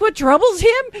is, that's what troubles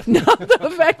him, not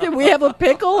the fact that we have a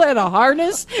pickle and a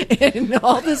harness and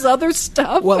all this other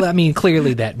stuff. Well, I mean,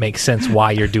 clearly that makes sense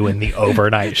why you're doing the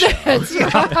overnight show. That's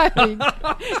right.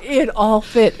 It all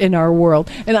fit in our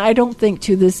world, and I don't think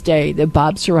to this day that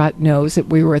Bob Surratt knows that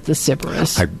we were at the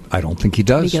Sybaris. I don't think he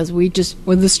does, because we just,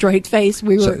 with a straight face,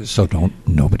 we were. So don't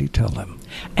nobody tell him.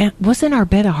 And wasn't our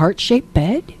bed a heart-shaped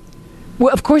bed?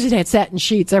 Well, of course it had satin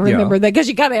sheets. I remember that, because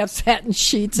you got to have satin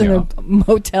sheets in a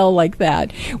motel like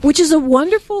that, which is a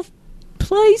wonderful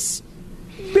place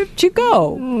to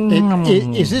go.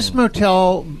 Is this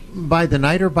motel by the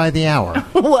night or by the hour?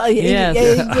 Well,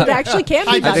 it actually can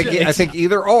be. I think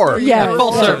either or. Yeah,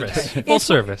 full service. Full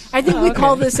service. I think we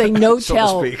call this a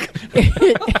no-tell. So to speak.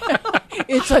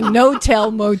 It's a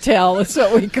no-tell motel. Is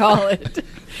what we call it.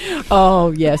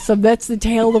 Oh yes, so that's the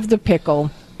tale of the pickle.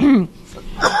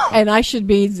 And I should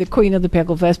be the queen of the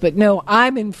Pickle Fest, but no,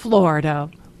 I'm in Florida,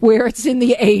 where it's in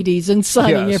the 80s and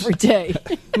sunny every day.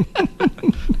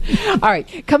 All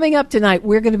right, coming up tonight,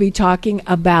 we're going to be talking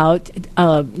about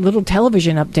a little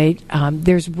television update.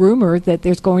 There's rumor that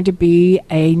there's going to be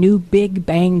a new Big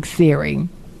Bang Theory.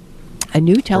 A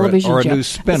new television show. Or a new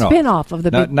spin-off. A spin-off of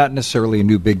the not necessarily a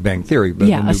new Big Bang Theory, but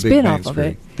a new spin-off Big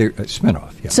Bang Theory. A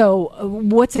spin-off, yeah. So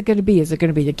what's it going to be? Is it going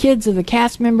to be the kids of the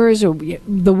cast members? Or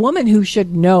the woman who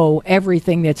should know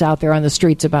everything that's out there on the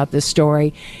streets about this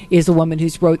story is the woman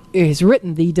who's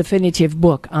written the definitive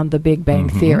book on the Big Bang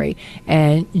Theory.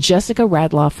 And Jessica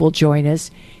Radloff will join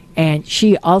us. And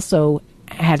she also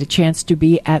had a chance to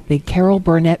be at the Carol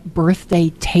Burnett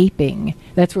birthday taping.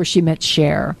 That's where she met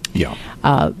Cher. Yeah.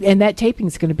 And that taping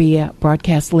is going to be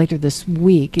broadcast later this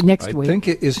week, next week. I think,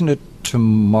 isn't it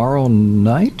tomorrow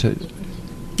night?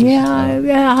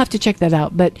 Yeah, I'll have to check that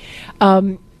out. But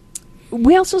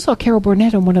we also saw Carol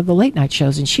Burnett on one of the late night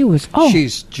shows, and she was,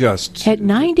 she's just at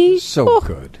 90? So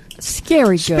good.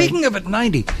 Scary good. Speaking of at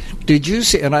 90, did you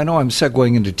see, and I know I'm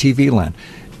segueing into TV land,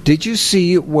 did you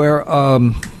see where,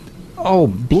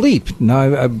 bleep,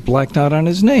 now I blacked out on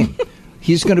his name.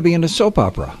 He's going to be in a soap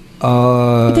opera.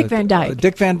 Dick Van Dyke.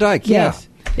 Dick Van Dyke, yes.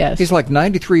 Yes. He's like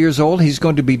 93 years old. He's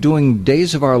going to be doing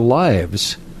Days of Our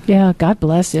Lives. Yeah, God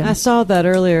bless him. I saw that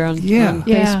earlier on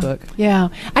Facebook. Yeah.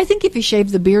 I think if he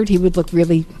shaved the beard, he would look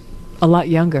really a lot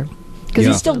younger. Because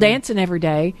he's still dancing every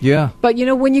day. Yeah. But,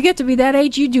 when you get to be that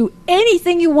age, you do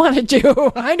anything you want to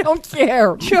do. I don't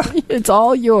care. It's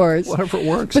all yours. Whatever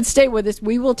works. But stay with us.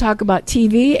 We will talk about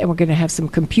TV, and we're going to have some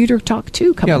computer talk,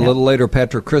 too, coming up. Yeah, a little later,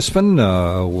 Patrick Crispin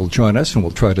will join us, and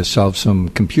we'll try to solve some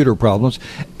computer problems.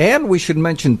 And we should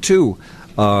mention, too,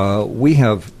 we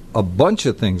have a bunch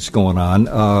of things going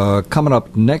on. Coming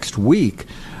up next week,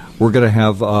 we're going to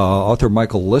have author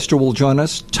Michael Lister will join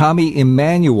us. Tommy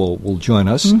Emmanuel will join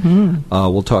us.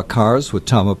 We'll talk cars with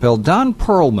Tom Appel. Don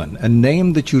Perlman, a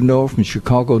name that you know from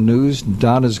Chicago News.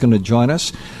 Don is going to join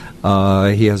us.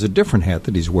 He has a different hat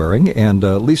that he's wearing. And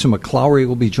Lisa McClowry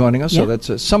will be joining us. So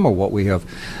that's some of what we have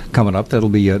coming up. That'll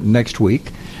be next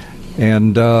week.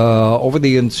 And over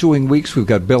the ensuing weeks, we've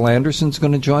got Bill Anderson's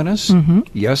going to join us.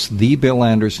 Yes, the Bill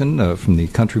Anderson from the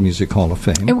Country Music Hall of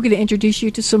Fame. And we're going to introduce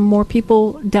you to some more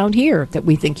people down here that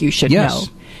we think you should know.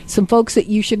 Some folks that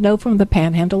you should know from the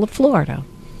Panhandle of Florida.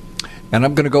 And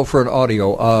I'm going to go for an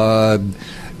audio.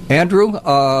 Andrew,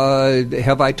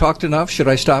 have I talked enough? Should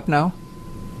I stop now?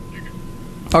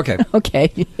 Okay.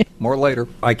 Okay. More later.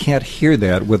 I can't hear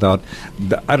that without,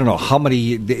 I don't know how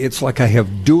many, it's like I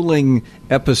have dueling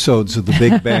episodes of The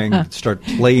Big Bang that start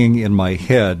playing in my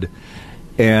head.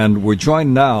 And we're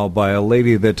joined now by a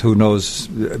lady who knows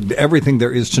everything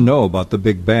there is to know about the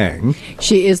Big Bang.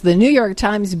 She is the New York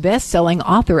Times best-selling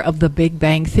author of The Big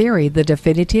Bang Theory, The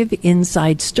Definitive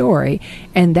Inside Story.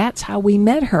 And that's how we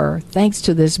met her. Thanks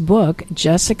to this book,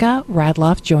 Jessica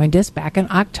Radloff joined us back in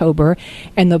October,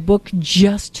 and the book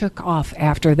just took off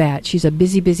after that. She's a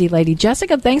busy, busy lady.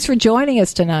 Jessica, thanks for joining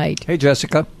us tonight. Hey,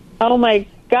 Jessica. Oh, my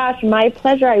gosh, my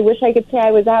pleasure. I wish I could say I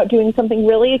was out doing something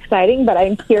really exciting, but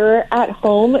I'm here at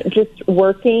home just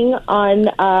working on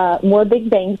more Big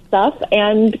Bang stuff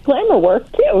and glamour work,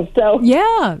 too. So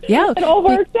yeah. It all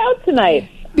worked out tonight.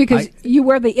 Because you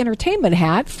wear the entertainment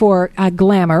hat for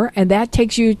glamour, and that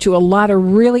takes you to a lot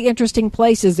of really interesting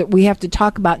places that we have to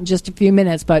talk about in just a few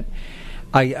minutes. But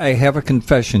I have a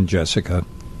confession, Jessica.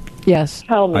 Yes.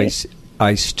 Tell me.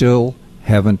 I still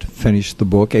haven't finished the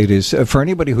book. It is, for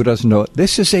anybody who doesn't know,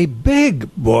 this is a big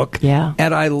book,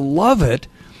 and I love it.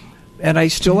 And I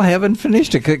still haven't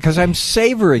finished it because I'm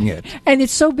savoring it. And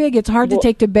it's so big, it's hard to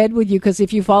take to bed with you because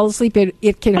if you fall asleep,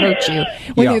 it can hurt you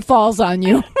when it falls on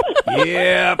you.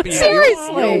 Yep.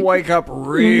 Seriously. You'll wake up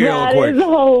real quick.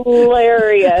 That is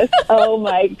hilarious. Oh,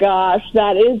 my gosh.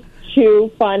 That is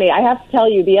too funny. I have to tell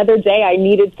you, the other day I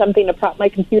needed something to prop my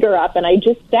computer up, and I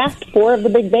just stacked 4 of the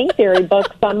Big Bang Theory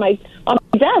books on my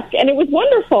desk, and it was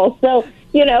wonderful. So,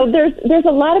 there's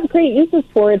a lot of great uses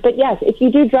for it. But yes, if you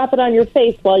do drop it on your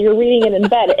face while you're reading it in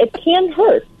bed, it can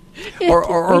hurt.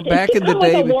 Or back in the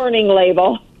day, a warning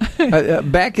label.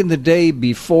 Back in the day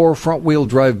before front-wheel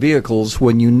drive vehicles,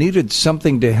 when you needed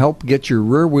something to help get your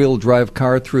rear-wheel drive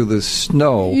car through the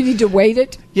snow, you need to weight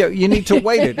it. Yeah, you need to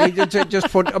weight it. You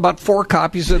just put about 4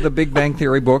 copies of the Big Bang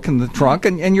Theory book in the trunk,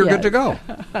 and you're good to go.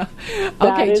 That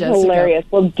is Jessica. Hilarious.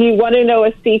 Well, do you want to know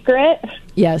a secret?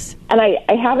 Yes. And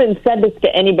I haven't said this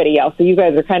to anybody else, so you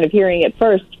guys are kind of hearing it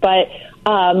first, but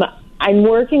I'm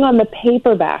working on the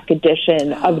paperback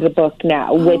edition of the book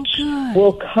now, which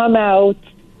will come out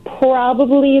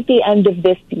probably at the end of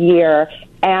this year.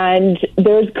 And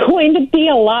there's going to be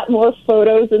a lot more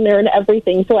photos in there and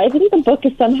everything. So I think the book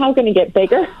is somehow going to get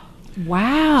bigger.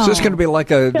 Wow. So it's going to be like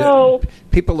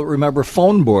people that remember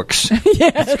phone books.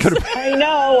 Yes. I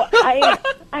know.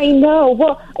 I know.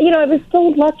 Well, I was so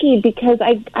lucky because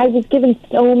I was given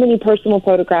so many personal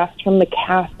photographs from the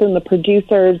cast and the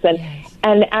producers.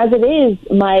 And as it is,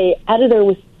 my editor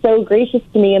was so gracious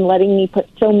to me in letting me put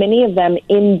so many of them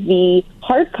in the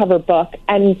hardcover book.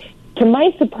 And to my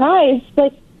surprise,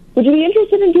 would you be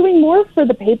interested in doing more for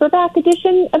the paperback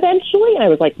edition eventually? And I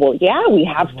was like, well, yeah, we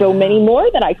have so many more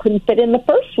that I couldn't fit in the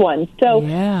first one. So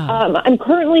I'm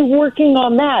currently working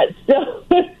on that. So,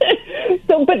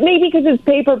 but maybe because it's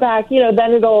paperback,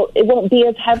 then it won't be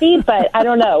as heavy. But I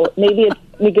don't know. Maybe it's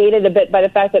negated a bit by the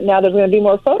fact that now there's going to be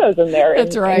more photos in there.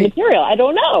 That's right. And material. I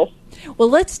don't know. Well,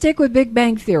 let's stick with Big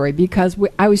Bang Theory because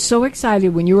I was so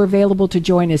excited when you were available to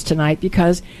join us tonight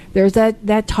because there's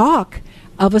that talk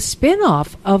of a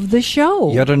spin-off of the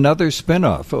show. Yet another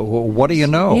spin-off. What do you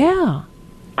know? Yeah.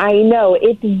 I know.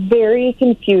 It's very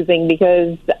confusing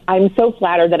because I'm so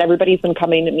flattered that everybody's been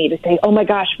coming to me to say, oh, my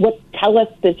gosh, tell us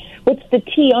what's the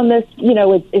tea on this?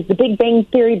 Is the Big Bang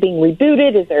Theory being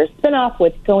rebooted? Is there a spin-off?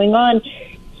 What's going on?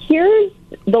 Here's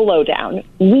the lowdown.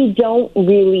 We don't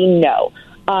really know.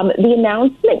 The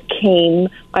announcement came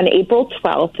on April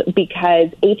 12th because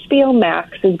HBO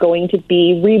Max is going to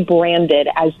be rebranded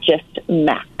as just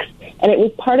Max. And it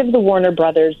was part of the Warner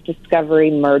Brothers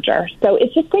Discovery merger. So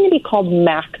it's just going to be called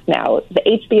Max now.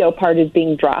 The HBO part is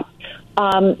being dropped.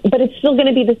 But it's still going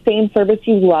to be the same service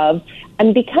you love.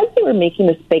 And because they were making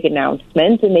this big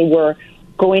announcement and they were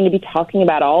going to be talking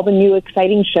about all the new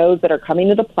exciting shows that are coming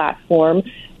to the platform,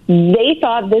 they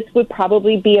thought this would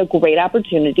probably be a great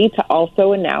opportunity to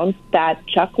also announce that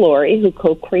Chuck Lorre, who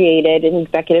co-created and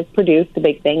executive produced The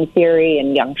Big Bang Theory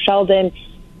and Young Sheldon,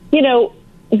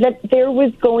 that there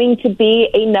was going to be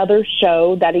another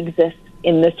show that exists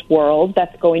in this world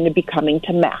that's going to be coming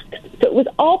to Max. So it was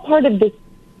all part of this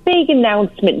big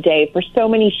announcement day for so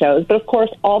many shows. But, of course,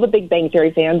 all the Big Bang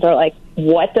Theory fans are like,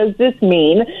 what does this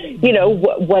mean?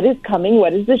 What is coming?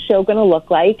 What is the show going to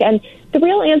look like? And the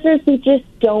real answer is we just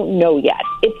don't know yet.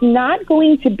 It's not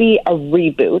going to be a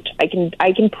reboot.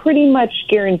 I can pretty much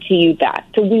guarantee you that.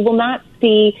 So we will not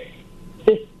see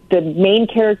the main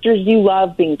characters you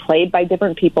love being played by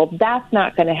different people. That's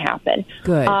not going to happen.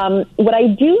 Good. What I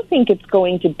do think it's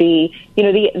going to be,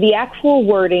 the actual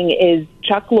wording is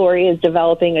Chuck Lorre is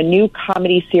developing a new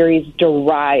comedy series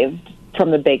derived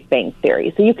from the Big Bang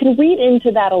Theory. So you can read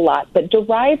into that a lot, but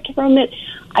derived from it,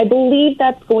 I believe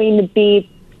that's going to be,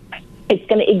 it's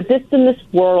going to exist in this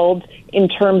world in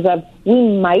terms of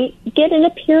we might get an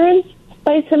appearance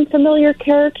by some familiar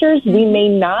characters. We may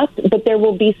not, but there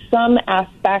will be some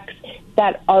aspects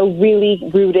that are really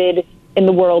rooted in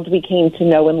the world we came to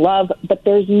know and love, but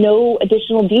there's no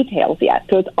additional details yet,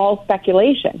 so it's all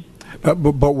speculation. But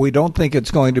we don't think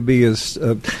it's going to be as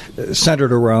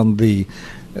centered around the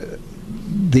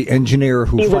engineer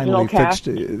who finally fixed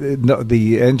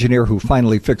the engineer who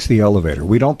finally fixed the elevator.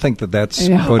 We don't think that that's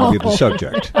going to be the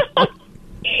subject.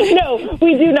 No,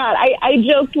 we do not. I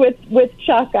joked with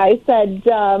Chuck. I said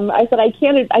I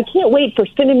can't wait for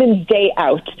Cinnamon's Day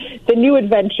Out, the new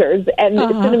adventures, and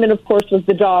Cinnamon, of course, was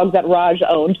the dog that Raj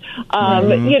owned.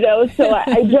 So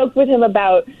I joked with him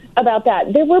about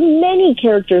that. There were many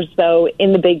characters, though,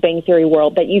 in the Big Bang Theory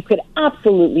world that you could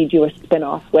absolutely do a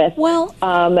spinoff with. Well,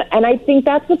 and I think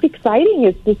that's what's exciting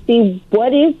is to see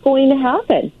what is going to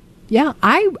happen. Yeah,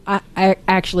 I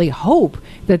actually hope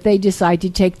that they decide to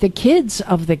take the kids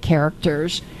of the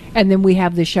characters, and then we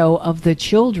have the show of the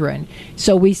children.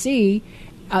 So we see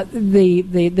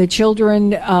the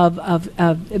children of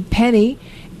Penny.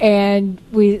 And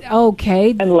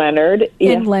and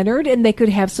Leonard, and they could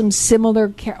have some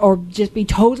similar or just be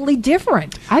totally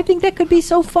different. I think that could be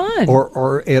so fun.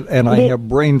 And I have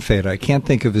brain fade. I can't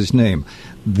think of his name.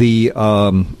 The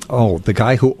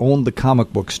guy who owned the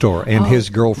comic book store and his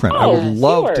girlfriend. I would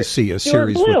love to see a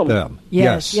series with them.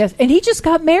 Yes, and he just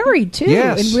got married too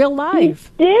in real life.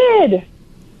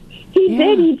 He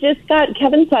did.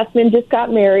 Kevin Sussman just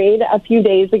got married a few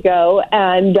days ago,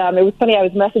 and it was funny. I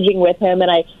was messaging with him,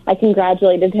 and I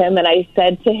congratulated him, and I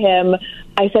said to him,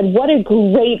 what a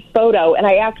great photo, and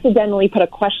I accidentally put a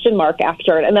question mark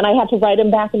after it, and then I had to write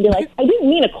him back and be like, I didn't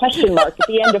mean a question mark at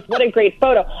the end of what a great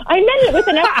photo. I meant it with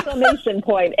an exclamation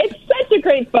point. It's such a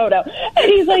great photo. And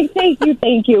he's like, thank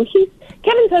you.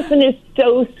 Kevin Sussman is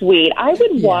so sweet. I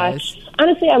would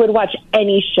watch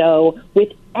any show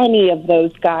with any of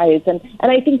those guys, and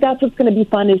I think that's what's going to be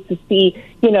fun is to see,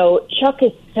 Chuck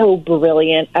is so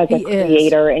brilliant as a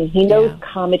creator, and he knows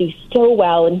comedy so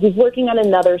well, and he's working on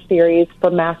another series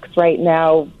for Max right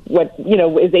now, what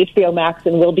is HBO Max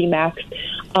and will be Max,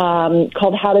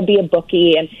 called How to Be a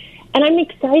Bookie, and I'm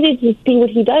excited to see what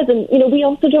he does. And, we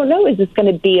also don't know, is this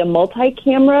going to be a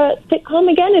multi-camera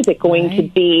sitcom again? Is it going to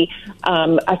be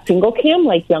a single cam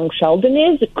like Young Sheldon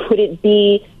is? Could it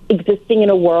be existing in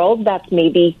a world that's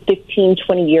maybe 15,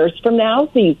 20 years from now,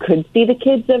 so you could see the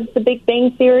kids of The Big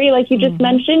Bang Theory like you just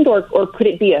mentioned? Or could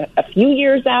it be a few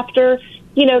years after,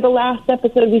 the last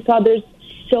episode we saw? There's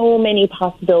so many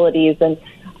possibilities, and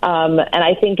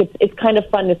I think it's kind of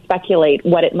fun to speculate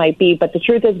what it might be, but the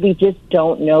truth is we just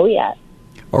don't know yet.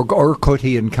 Or could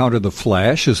he encounter the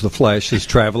Flash as the Flash is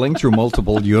traveling through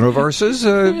multiple universes?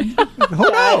 Who knows?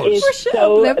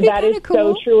 That is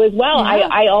so true as well. Yeah.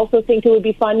 I also think it would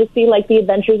be fun to see like the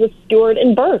adventures of Stuart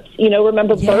and Bert.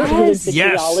 Remember Bert, who was the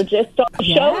geologist on the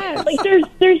show? Like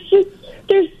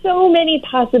there's so many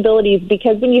possibilities,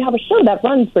 because when you have a show that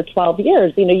runs for 12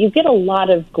 years, you get a lot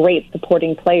of great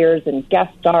supporting players and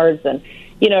guest stars and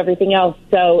everything else.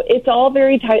 So it's all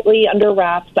very tightly under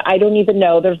wraps. I don't even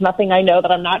know. There's nothing I know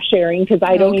that I'm not sharing because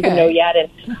I don't even know yet. And,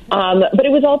 but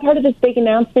it was all part of this big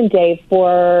announcement day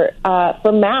for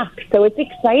Max. So it's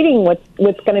exciting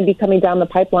what's going to be coming down the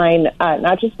pipeline,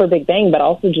 not just for Big Bang, but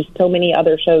also just so many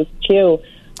other shows too.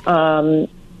 So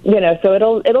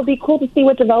it'll be cool to see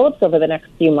what develops over the next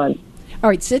few months. All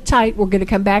right, sit tight. We're going to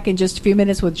come back in just a few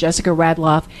minutes with Jessica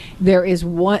Radloff. There is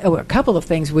a couple of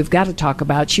things we've got to talk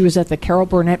about. She was at the Carol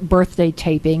Burnett birthday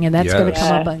taping, and that's going to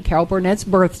come up on Carol Burnett's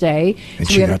birthday. And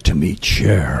so she got to meet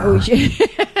Cher.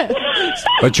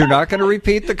 But you're not going to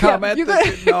repeat the comment. You're going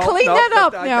to clean that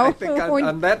up now. I think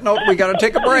on that note, we got to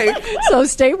take a break. So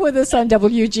stay with us on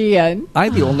WGN.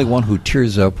 I'm the only one who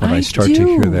tears up when I start to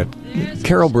hear that.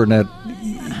 Carol Burnett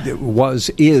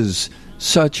is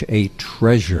such a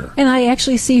treasure. And I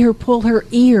actually see her pull her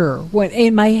ear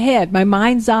in my head, my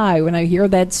mind's eye, when I hear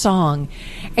that song.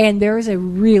 And there is a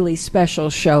really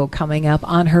special show coming up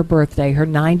on her birthday, her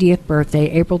 90th birthday,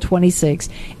 April 26th.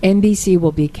 NBC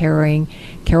will be carrying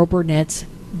Carol Burnett's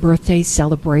birthday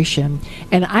celebration.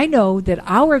 And I know that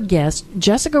our guest,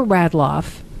 Jessica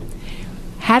Radloff,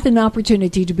 had an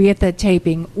opportunity to be at that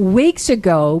taping weeks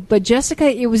ago, but Jessica,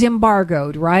 it was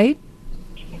embargoed, right?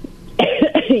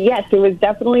 Yes, it was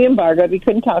definitely embargoed. We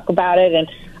couldn't talk about it, and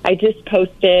I just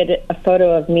posted a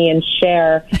photo of me and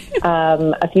Cher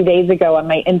a few days ago on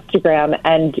my Instagram,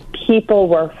 and people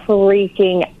were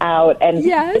freaking out, and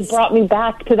it brought me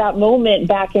back to that moment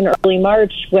back in early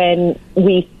March when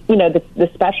we,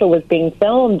 the special was being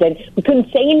filmed, and we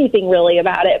couldn't say anything really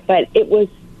about it, but it was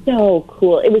so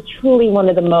cool. It was truly one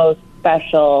of the most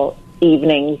special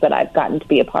evenings that I've gotten to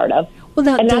be a part of. Well,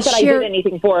 now, and not that I did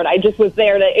anything for it. I just was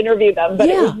there to interview them, but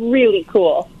it was really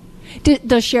cool.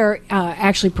 Does Cher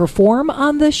actually perform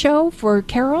on the show for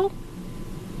Carol?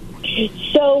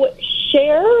 So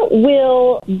Cher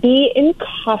will be in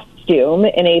costume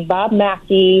in a Bob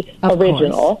Mackie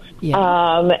original,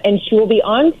 and she will be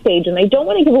on stage. And I don't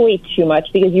want to give away too much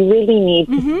because you really need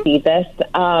to see this.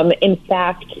 In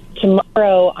fact,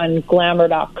 tomorrow on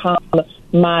Glamour.com,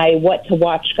 my What to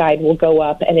Watch guide will go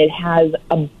up, and it has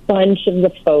a bunch of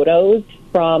the photos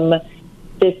from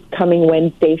this coming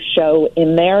Wednesday show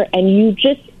in there, and you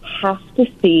just have to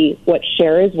see what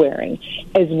Cher is wearing,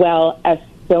 as well as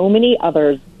so many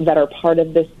others that are part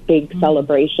of this big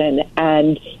celebration.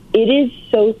 And it is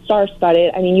so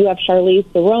star-studded. I mean, you have Charlize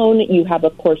Theron, you have,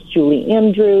 of course, Julie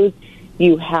Andrews,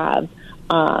 you have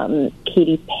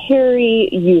Katy Perry,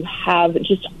 you have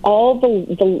just all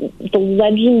the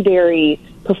legendary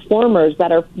performers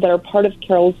that are part of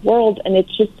Carol's world, and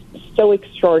it's just so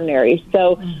extraordinary.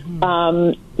 So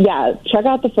check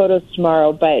out the photos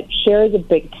tomorrow. But Cher is a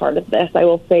big part of this, I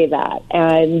will say that.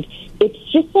 And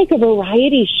it's just like a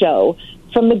variety show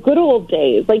from the good old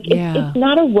days. Like, it's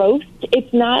not a roast.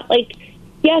 It's not like,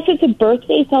 yes, it's a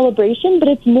birthday celebration, but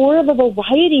it's more of a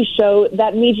variety show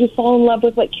that made you fall in love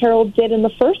with what Carol did in the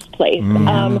first place.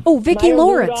 Vicki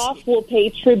Lawrence. Rudolph will pay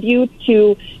tribute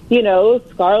to,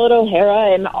 Scarlett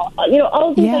O'Hara and, all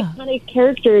of these iconic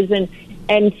characters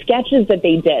and sketches that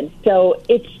they did. So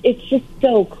it's just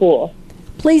so cool.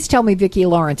 Please tell me Vicki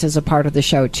Lawrence is a part of the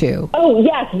show, too. Oh,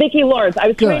 yes, Vicki Lawrence. I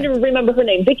was trying to remember her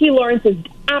name. Vicki Lawrence is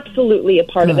absolutely a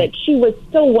part of it. She was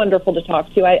so wonderful to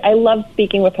talk to. I love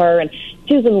speaking with her. And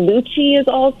Susan Lucci is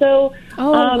also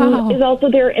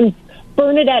there. And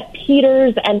Bernadette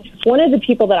Peters. And one of the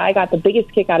people that I got the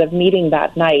biggest kick out of meeting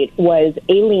that night was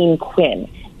Aileen Quinn.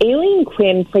 Aileen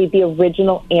Quinn played the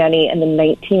original Annie in the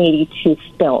 1982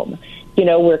 film.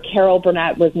 Where Carol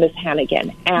Burnett was Miss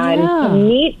Hannigan. And to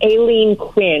meet Aileen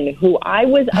Quinn, who I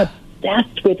was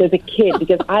obsessed with as a kid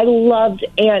because I loved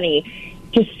Annie,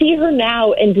 to see her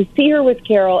now and to see her with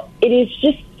Carol, it is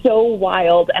just so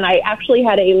wild. And I actually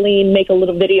had Aileen make a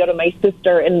little video to my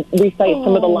sister and recite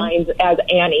some of the lines as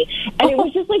Annie. And it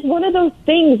was just like one of those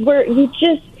things where you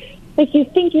just, like, you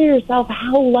think to yourself,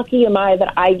 how lucky am I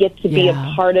that I get to be a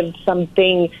part of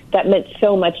something that meant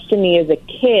so much to me as a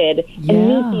kid and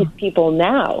meet these people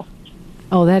now.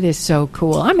 Oh, that is so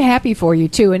cool. I'm happy for you,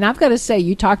 too. And I've got to say,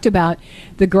 you talked about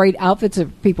the great outfits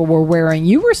that people were wearing.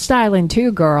 You were styling,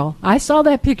 too, girl. I saw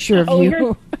that picture of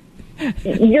you.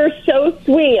 You're so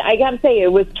sweet. I got to say,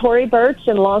 it was Tory Burch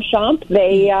and Longchamp.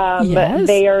 They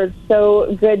are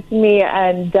so good to me.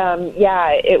 And,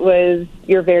 it was,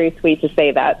 you're very sweet to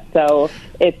say that. So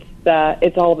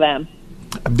it's all them.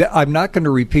 I'm not going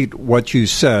to repeat what you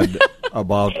said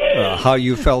about how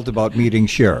you felt about meeting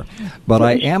Cher, but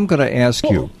I am going to ask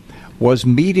you, was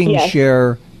meeting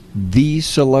Cher the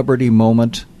celebrity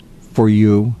moment for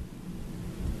you?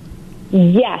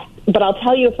 Yes, but I'll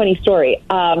tell you a funny story.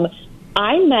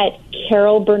 I met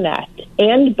Carol Burnett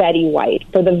and Betty White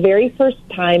for the very first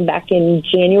time back in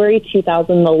January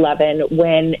 2011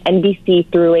 when NBC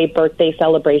threw a birthday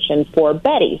celebration for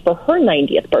Betty for her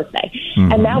 90th birthday.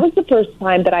 Mm-hmm. And that was the first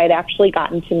time that I had actually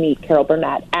gotten to meet Carol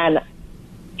Burnett. And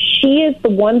she is the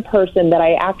one person that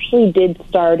I actually did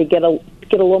start to get a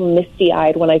little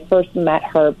misty-eyed when I first met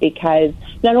her, because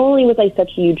not only was I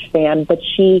such a huge fan, but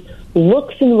she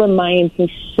looks and reminds me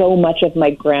so much of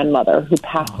my grandmother, who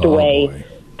passed away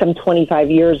some 25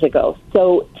 years ago.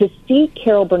 So to see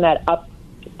Carol Burnett up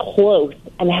close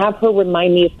and have her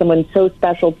remind me of someone so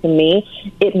special to me,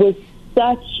 it was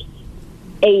such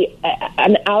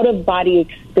an out-of-body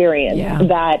experience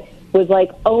that was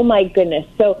like, oh my goodness.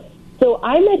 So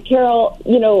I met Carol,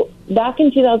 back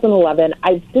in 2011.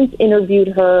 I've since interviewed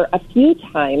her a few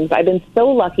times. I've been so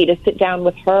lucky to sit down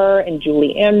with her and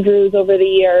Julie Andrews over the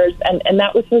years, and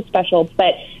that was so special.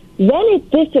 But then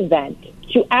at this event,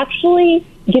 to actually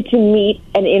get to meet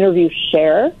and interview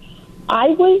Cher, I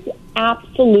was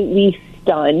absolutely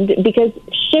stunned, because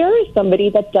Cher is somebody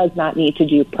that does not need to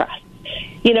do press.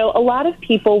 A lot of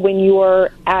people, when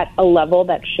you're at a level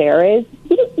that Cher is,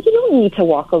 you don't need to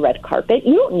walk a red carpet.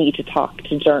 You don't need to talk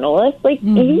to journalists.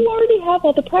 You already have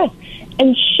all the press.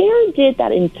 And Cher did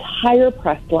that entire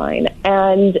press line.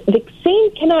 And the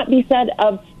same cannot be said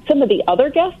of some of the other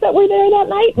guests that were there that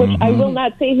night, which I will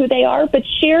not say who they are, but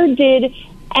Cher did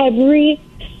every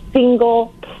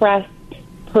single press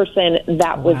person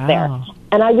that was there.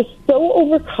 And I was so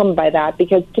overcome by that,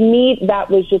 because to me, that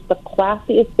was just the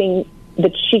classiest thing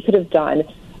that she could have done.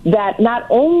 That not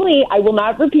only, I will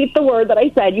not repeat the word that I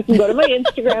said, you can go to my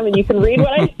Instagram and you can read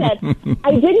what I said.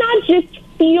 I did not just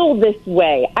feel this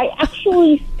way. I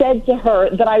actually said to her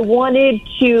that I wanted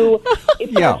to,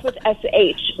 it starts with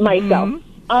SH, myself.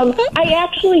 I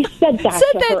actually said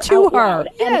that to her.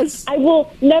 Yes. And I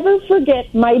will never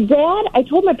forget, my dad, I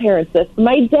told my parents this,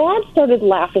 my dad started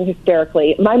laughing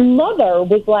hysterically. My mother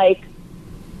was like,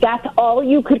 that's all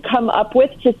you could come up with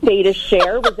to say to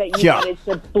Cher, was that you wanted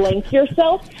to blank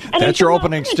yourself? And that's your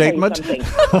opening statement?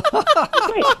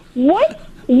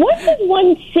 What does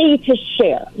one say to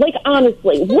Cher? Like,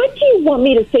 honestly, what do you want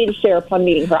me to say to Cher upon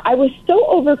meeting her? I was so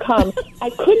overcome. I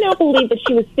could not believe that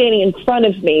she was standing in front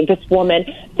of me, this woman,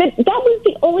 that was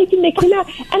the only thing that came out.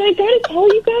 And I got to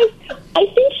tell you guys, I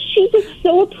think she was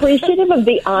so appreciative of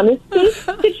the honesty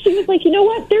that she was like, you know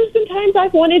what? There's been times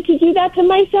I've wanted to do that to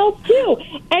myself, too.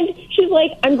 And she's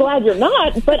like, I'm glad you're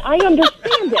not, but I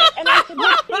understand it. And I said,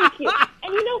 well, thank you.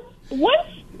 And,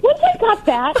 once I got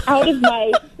that out of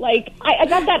my, I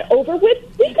got that over with,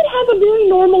 we could have a very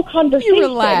normal conversation. You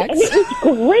relax. And it was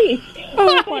great.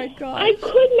 Oh, my God. I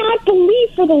could not believe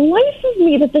for the life of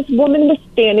me that this woman was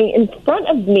standing in front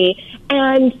of me.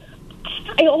 And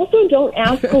I also don't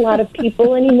ask a lot of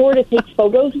people anymore to take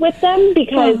photos with them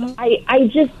because I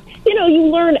just, you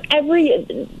learn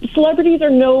celebrities are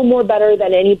no more better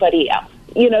than anybody else.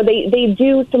 They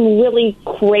do some really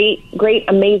great,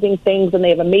 amazing things, and they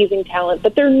have amazing talent,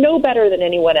 but they're no better than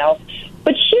anyone else.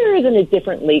 But Cher is in a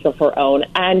different league of her own.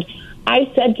 And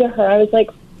I said to her, I was like,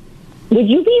 would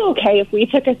you be okay if we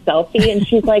took a selfie? And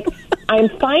she's like, I'm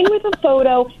fine with a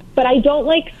photo, but I don't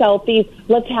like selfies.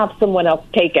 Let's have someone else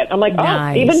take it. I'm like,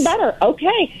 nice. Oh, even better.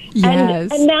 Okay.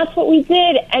 Yes. And that's what we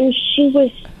did. And she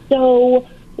was so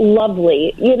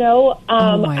lovely,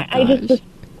 I just was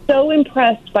so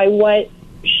impressed by what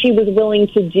she was willing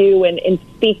to do and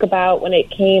speak about when it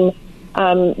came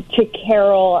to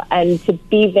Carol and to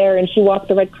be there. And she walked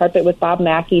the red carpet with Bob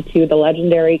Mackie, too, the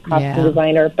legendary costume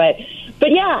designer. But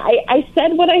yeah, I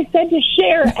said what I said to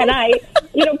Cher, and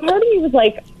part of me was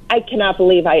like, I cannot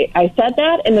believe I said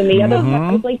that. And then the other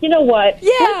part was like, you know what? Yeah.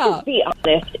 Let's just be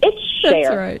honest. It's Cher.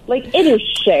 That's right. Like, it is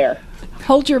Cher.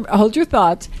 Hold your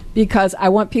thoughts, because I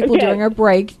want people during our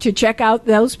break to check out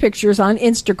those pictures on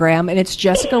Instagram, and it's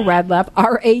Jessica Radloff,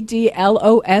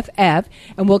 Radloff,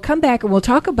 and we'll come back and we'll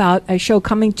talk about a show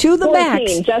coming to the 14,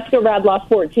 Max. Jessica Radloff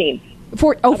 14.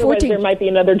 Otherwise, 14. There might be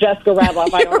another Jessica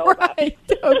Radloff I don't know about.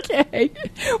 Okay.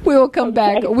 We will come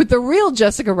back with the real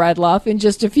Jessica Radloff in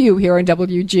just a few here on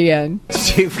WGN.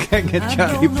 Steve King and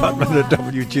Johnny Putman at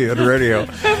WGN Radio.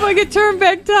 If I could turn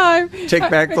back time. Take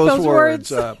back those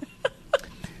words.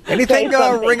 Anything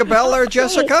ring a bell there,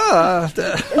 Jessica?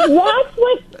 That's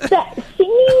what that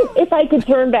singing, if I could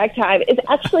turn back time, is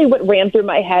actually what ran through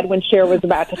my head when Cher was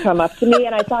about to come up to me.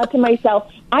 And I thought to myself,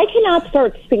 I cannot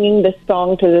start singing this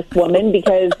song to this woman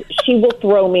because she will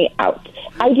throw me out.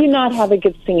 I do not have a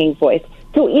good singing voice.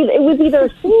 So it was either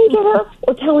singing to her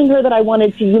or telling her that I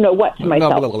wanted to, to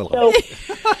myself. So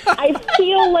I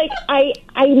feel like I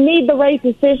made the right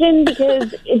decision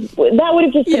because that would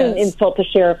have just been an insult to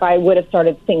Cher if I would have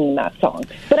started singing that song.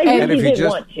 But I really did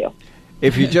want to.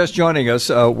 If you're just joining us,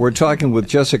 we're talking with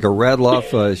Jessica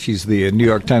Radloff. She's the New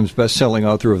York Times bestselling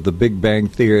author of The Big Bang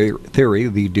Theory,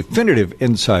 the definitive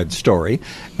inside story.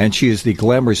 And she is the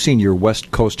Glamour Senior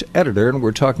West Coast editor. And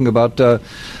we're talking about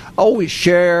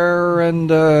Cher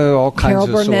and all kinds Carol of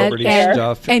Burnett celebrity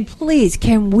stuff. And please,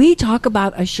 can we talk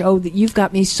about a show that you've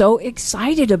got me so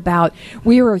excited about?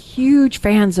 We were huge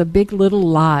fans of Big Little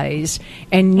Lies,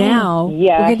 and now we're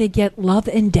going to get Love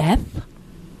and Death?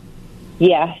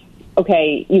 Yeah.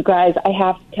 Okay, you guys, I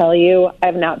have to tell you,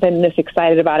 I've not been this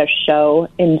excited about a show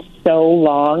in so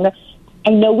long. I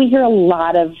know we hear a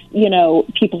lot of,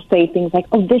 people say things like,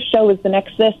 oh, this show is the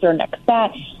next this or next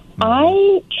that.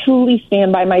 I truly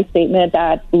stand by my statement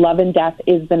that Love and Death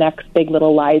is the next Big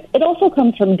Little Lies. It also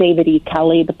comes from David E.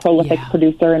 Kelley, the prolific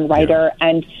producer and writer,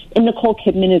 and Nicole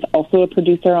Kidman is also a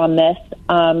producer on this.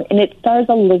 And it stars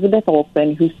Elizabeth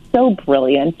Olsen, who's so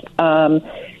brilliant.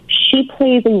 She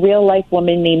plays a real-life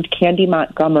woman named Candy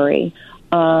Montgomery.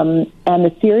 And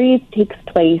the series takes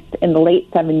place in the late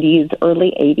 70s,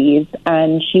 early 80s,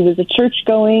 and she was a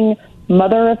church-going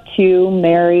mother of two,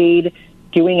 married,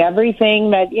 doing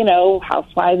everything that,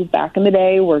 housewives back in the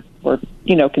day were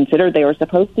considered they were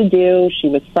supposed to do. She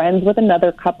was friends with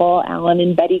another couple, Alan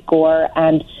and Betty Gore,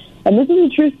 and this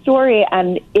is a true story,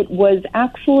 and it was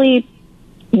actually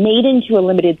made into a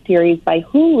limited series by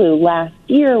Hulu last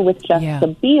year with Jessica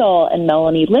Biel and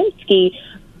Melanie Linsky.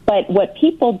 But what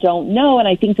people don't know, and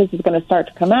I think this is going to start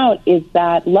to come out, is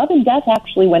that Love and Death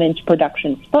actually went into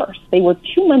production first. They were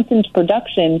 2 months into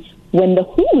production when the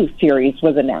Hulu series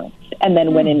was announced and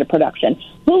then went into production.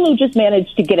 Hulu just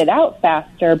managed to get it out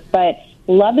faster, but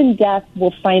Love and Death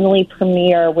will finally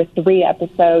premiere with 3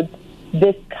 episodes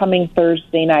this coming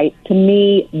Thursday night. To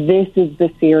me, this is the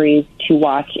series to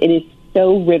watch. It is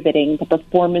so riveting. The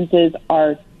performances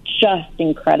are just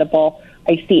incredible.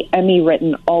 I see Emmy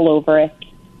written all over it.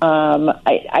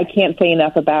 I can't say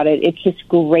enough about it. It's just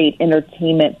great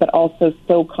entertainment, but also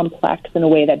so complex in a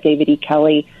way that David E.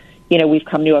 Kelley, we've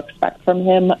come to expect from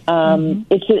him.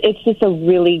 It's just a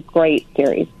really great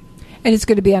series. And it's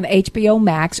going to be on HBO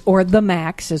Max, or The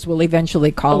Max, as we'll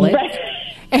eventually call it.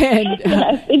 And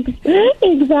yes,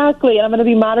 exactly. And I'm going to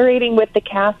be moderating with the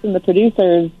cast and the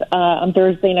producers on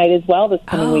Thursday night as well this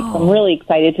coming week. So I'm really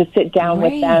excited to sit down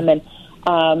with them.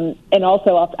 And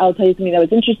also, I'll tell you something that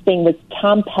was interesting was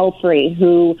Tom Pelphrey,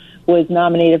 who was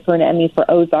nominated for an Emmy for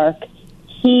Ozark.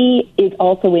 He is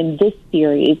also in this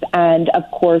series, and of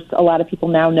course, a lot of people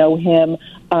now know him.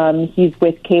 He's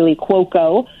with Kaylee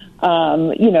Cuoco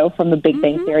from the Big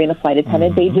Bang Theory and the flight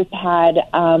attendant. They just had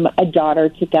a daughter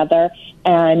together.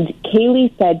 And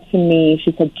Kaylee said to me,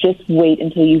 she said, just wait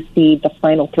until you see the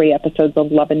final 3 episodes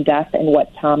of Love and Death and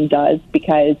what Tom does,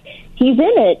 because he's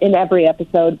in it in every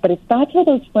episode, but it's not till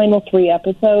those final 3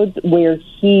 episodes where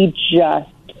he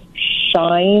just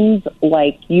shines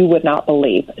like you would not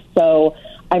believe. So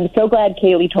I'm so glad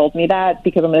Kaylee told me that,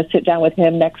 because I'm going to sit down with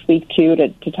him next week, too,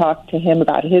 to talk to him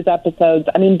about his episodes.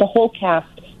 I mean, the whole cast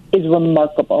is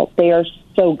remarkable. They are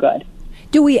so good.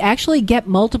 Do we actually get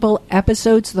multiple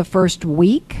episodes the first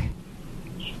week?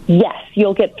 Yes,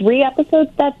 you'll get 3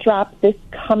 episodes that drop this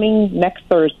coming next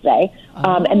Thursday,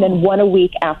 and then 1 a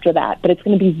week after that. But it's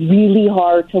going to be really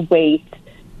hard to wait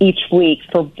each week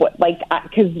for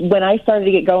because when I started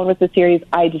to get going with the series,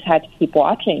 I just had to keep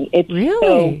watching. It's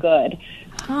so good.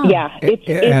 Huh. Yeah,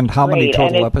 and how great. Many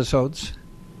total episodes?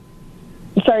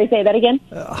 Sorry, say that again.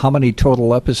 How many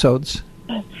total episodes?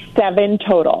 7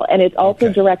 total, and it's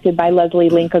also directed by Leslie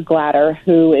Linka Glatter,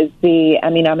 who is the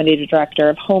Emmy-nominated director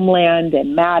of Homeland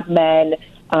and Mad Men.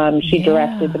 She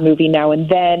directed the movie Now and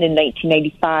Then in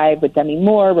 1995 with Demi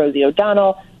Moore, Rosie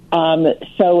O'Donnell.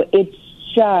 So it's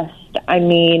just,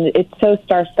 it's so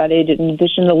star-studded. In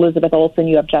addition to Elizabeth Olsen,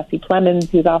 you have Jesse Plemons,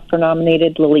 who's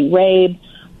Oscar-nominated, Lily Rabe,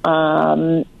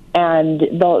 and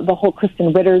the whole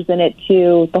Kristen Ritter's in it,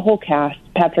 too. The whole cast,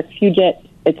 Patrick Fugit.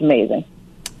 It's amazing.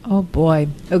 Oh, boy.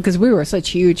 Because we were such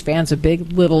huge fans of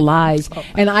Big Little Lies.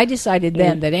 And I decided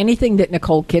then that anything that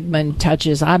Nicole Kidman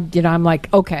touches, I'm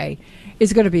like, okay,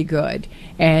 it's going to be good.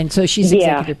 And so she's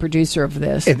executive producer of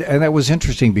this. And that was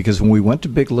interesting, because when we went to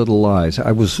Big Little Lies,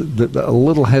 I was a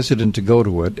little hesitant to go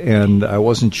to it, and I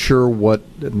wasn't sure what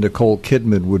Nicole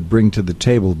Kidman would bring to the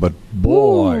table. But,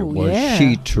 boy, was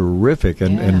she terrific.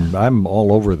 And I'm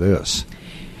all over this.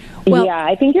 Well,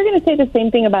 I think you're going to say the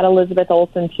same thing about Elizabeth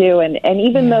Olsen, too. And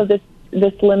even though this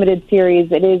limited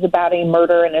series, it is about a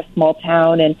murder in a small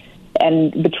town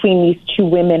and between these 2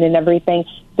 women and everything,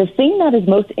 the thing that is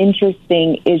most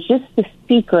interesting is just the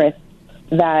secrets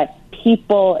that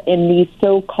people in these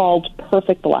so-called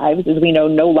perfect lives, as we know,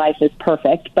 no life is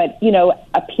perfect, but,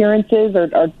 appearances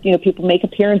or people make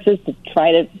appearances to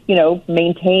try to,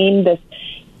 maintain this,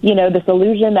 this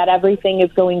illusion that everything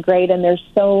is going great, and there's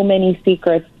so many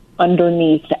secrets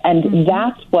underneath, and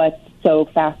that's what's so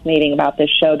fascinating about this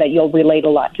show, that you'll relate a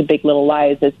lot to Big Little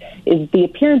Lies, is the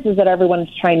appearances that everyone's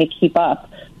trying to keep up,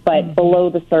 but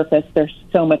below the surface there's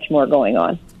so much more going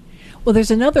on. Well, there's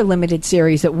another limited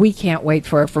series that we can't wait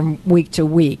for from week to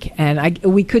week, and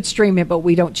we could stream it, but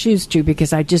we don't choose to,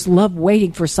 because I just love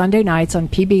waiting for Sunday nights on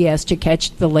PBS to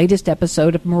catch the latest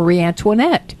episode of Marie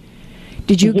Antoinette.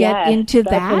 Did you get into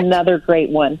that? That's another great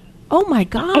one. Oh, my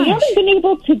gosh. I haven't been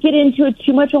able to get into it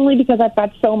too much, only because I've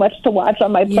got so much to watch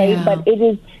on my plate. But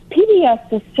PBS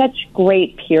does such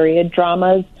great period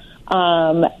dramas,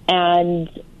 and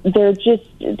they're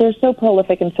so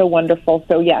prolific and so wonderful.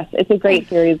 So, yes, it's a great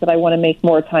series that I want to make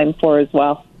more time for as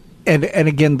well. And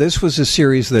again, this was a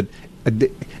series that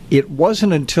it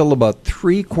wasn't until about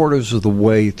 3/4 of the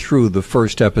way through the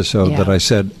first episode that I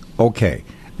said, okay,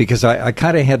 because I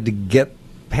kind of had to get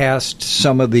past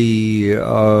some of the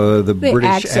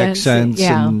British accents,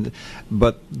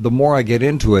 but the more I get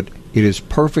into it, it is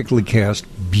perfectly cast,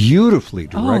 beautifully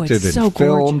directed and so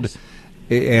filmed. Gorgeous.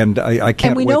 And I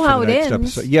can't wait for the next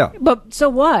episode. Yeah. But so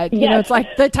what? You know, it's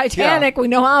like the Titanic. We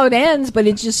know how it ends, but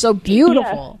it's just so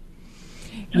beautiful.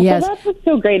 Yes. Well, that's what's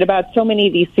so great about so many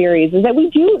of these series, is that we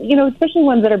do, especially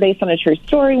ones that are based on a true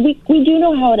story, we do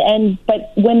know how it ends,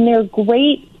 but when they're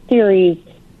great series,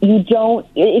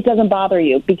 it doesn't bother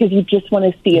you, because you just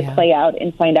want to see it play out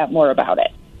and find out more about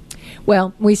it.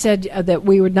 Well, we said that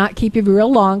we would not keep you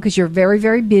real long because you're very,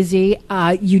 very busy.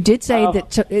 You did say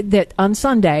that on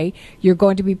Sunday you're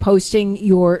going to be posting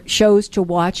your shows to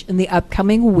watch in the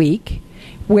upcoming week.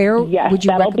 Where would you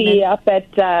that'll recommend? Be up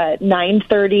at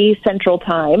 9:30 Central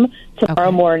Time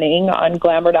tomorrow morning on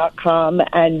Glamour.com,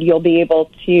 and you'll be able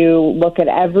to look at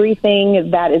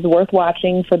everything that is worth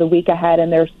watching for the week ahead,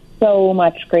 and there's so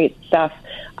much great stuff.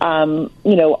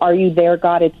 Are You There,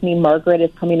 God? It's Me, Margaret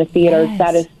is coming to theaters. Yes.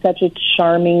 That is such a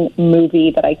charming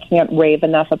movie that I can't rave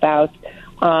enough about.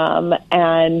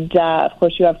 And of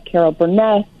course, you have Carol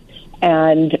Burnett,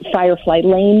 and Firefly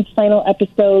Lane's final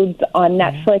episodes on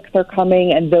Netflix are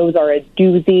coming, and those are a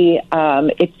doozy.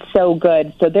 It's so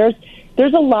good. So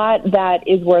there's a lot that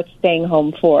is worth staying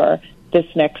home for this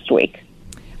next week.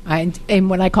 And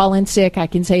when I call in sick, I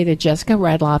can say that Jessica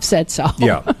Radloff said so.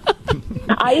 Yeah.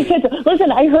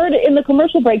 Listen, I heard in the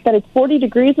commercial break that it's 40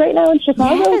 degrees right now in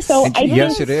Chicago. Yes, so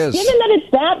yes, it is. Given that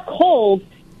it's that cold,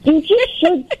 you just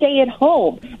should stay at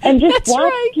home and just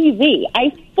watch TV.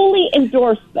 I fully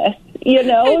endorse this. You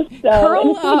know, so it's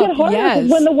going to get harder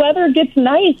when the weather gets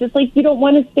nice. It's like you don't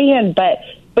want to stand, but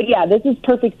yeah, this is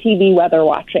perfect TV weather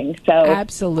watching. So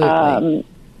absolutely,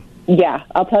 yeah,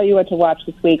 I'll tell you what to watch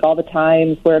this week, all the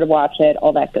times, where to watch it,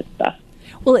 all that good stuff.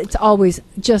 Well, it's always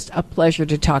just a pleasure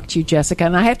to talk to you, Jessica.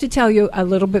 And I have to tell you a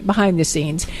little bit behind the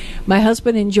scenes. My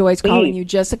husband enjoys calling you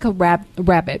Jessica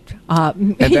Rabbit.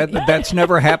 And that's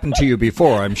never happened to you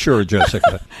before, I'm sure,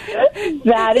 Jessica.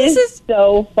 That is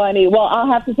so funny. Well,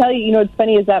 I'll have to tell you, what's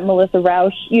funny is that Melissa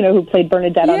Rauch, who played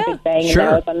Bernadette on Big Bang and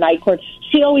now is on Night Court,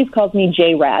 she always calls me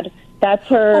J-Rad. That's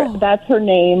her. That's her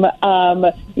name. So I'm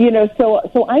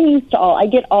used to I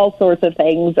get all sorts of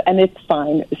things, and it's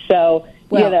fine. So,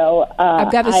 I've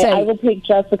got to say, I will take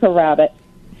Jessica Rabbit.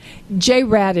 J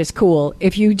Rad is cool.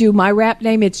 If you do my rap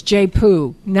name, it's J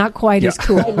Poo. Not quite as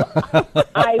cool.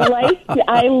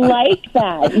 I like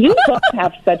that. You both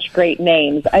have such great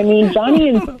names. I mean, Johnnie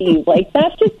and Steve,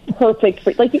 that's just perfect.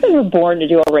 You guys were born to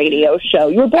do a radio show.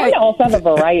 You were born to also have a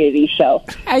variety show.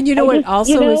 And you know what?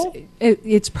 Also,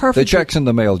 it's perfect. The check's in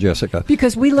the mail, Jessica.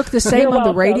 Because we look the same on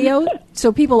the radio.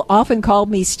 So people often call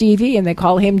me Stevie, and they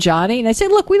call him Johnny. And I say,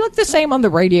 look, we look the same on the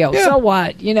radio. Yeah. So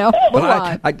what?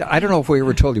 But I don't know if we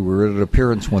ever told you. We were at an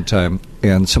appearance one time,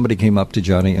 and somebody came up to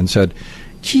Johnny and said,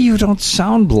 "Gee, you don't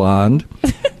sound blonde."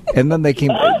 And then they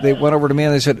went over to me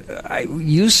and they said,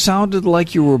 "You sounded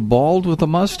like you were bald with a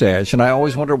mustache." And I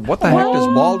always wondered, what the heck does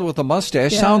bald with a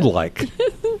mustache sound like?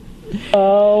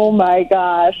 Oh my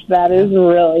gosh, that is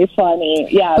really funny.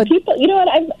 Yeah, but people, you know what?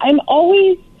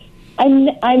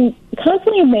 I'm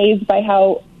constantly amazed by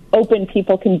how open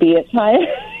people can be at times.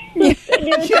 Yes.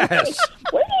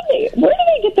 Where do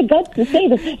they get the guts to say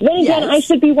this? Then again, I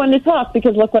should be one to talk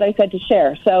because look what I said to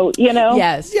share. So,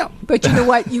 Yes. Yeah. But you know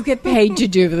what? You get paid to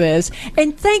do this.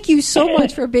 And thank you so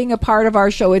much for being a part of our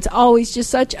show. It's always just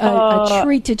such a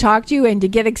treat to talk to you and to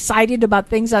get excited about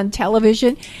things on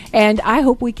television. And I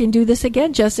hope we can do this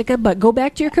again, Jessica. But go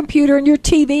back to your computer and your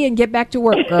TV and get back to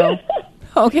work, girl.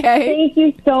 Okay. Thank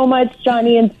you so much,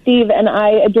 Johnnie and Steve, and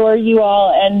I adore you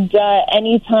all. And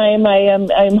anytime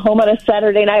I'm home on a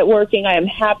Saturday night working, I am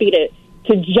happy to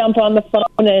jump on the phone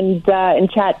and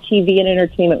chat TV and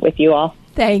entertainment with you all.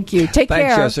 Thank you. Take care.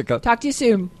 Thanks, Jessica. Talk to you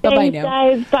soon. Bye-bye now.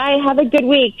 Guys. Bye. Have a good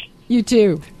week. You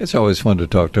too. It's always fun to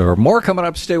talk to her. More coming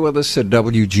up. Stay with us at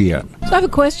WGN. So I have a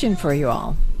question for you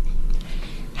all.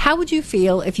 How would you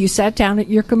feel if you sat down at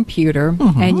your computer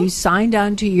and you signed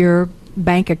on to your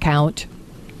bank account,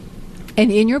 and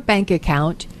in your bank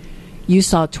account, you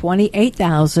saw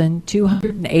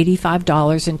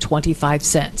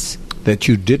 $28,285.25. That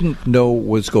you didn't know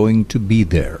was going to be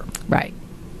there. Right.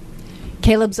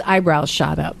 Caleb's eyebrows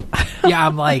shot up. Yeah,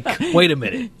 I'm like, wait a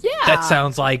minute. Yeah. That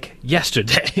sounds like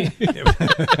yesterday.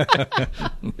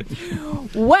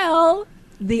 Well,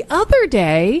 the other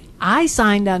day, I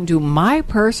signed onto my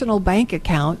personal bank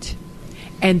account,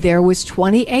 and there was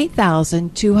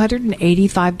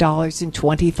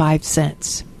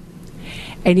 $28,285.25.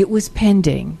 And it was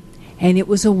pending. And it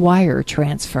was a wire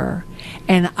transfer.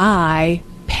 And I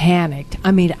panicked.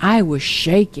 I mean, I was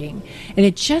shaking. And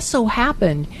it just so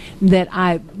happened that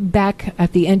back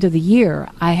at the end of the year,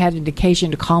 I had an occasion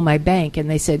to call my bank. And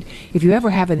they said, if you ever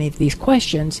have any of these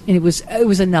questions, and it was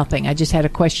a nothing. I just had a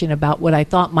question about what I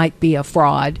thought might be a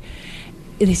fraud.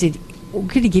 And they said, we're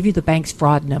going to give you the bank's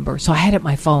fraud number. So I had it on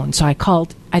my phone. So I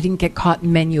called. I didn't get caught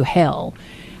in menu hell.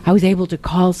 I was able to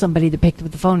call somebody that picked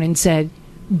up the phone and said,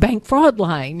 bank fraud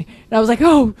line. And I was like,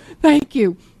 oh, thank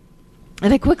you.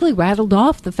 And I quickly rattled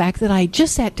off the fact that I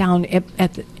just sat down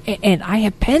and I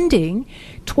have pending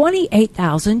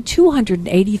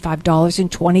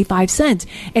 $28,285.25.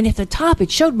 And at the top, it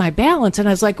showed my balance. And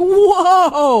I was like,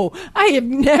 whoa, I have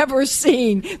never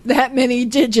seen that many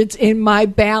digits in my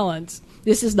balance.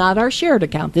 This is not our shared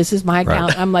account. This is my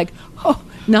account. Right. I'm like, oh,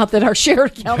 not that our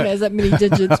shared account has that many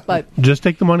digits, but... Just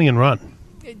take the money and run.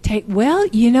 Well,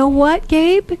 you know what,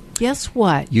 Gabe? Guess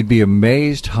what? You'd be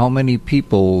amazed how many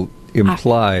people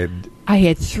implied... I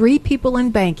had 3 people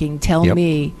in banking tell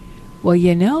me, well,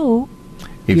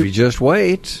 if you just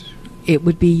wait... It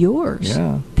would be yours.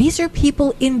 Yeah. These are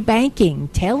people in banking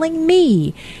telling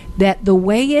me that the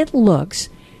way it looks...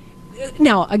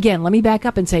 Now, again, let me back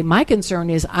up and say my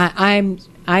concern is I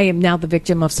am now the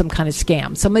victim of some kind of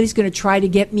scam. Somebody's going to try to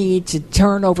get me to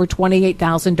turn over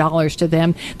 $28,000 to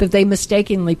them that they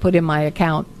mistakenly put in my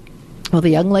account. Well,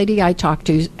 the young lady I talked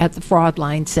to at the fraud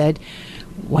line said,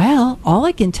 well, all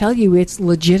I can tell you, it's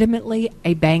legitimately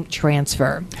a bank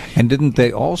transfer. And didn't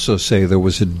they also say there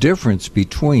was a difference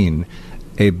between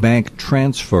a bank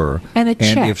transfer, and a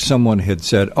check. And if someone had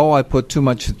said, "Oh, I put too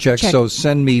much check, so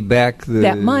send me back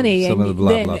that money," and then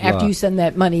blah, after you send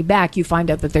that money back, you find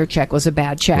out that their check was a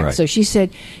bad check. Right. So she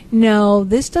said, "No,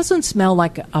 this doesn't smell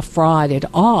like a fraud at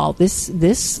all.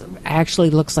 This actually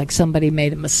looks like somebody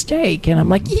made a mistake." And I'm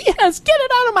like, "Yes, get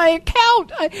it out of my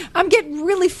account. I'm getting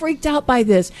really freaked out by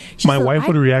this." My wife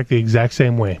would react the exact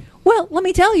same way. Well, let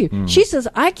me tell you. She says,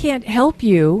 "I can't help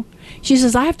you." She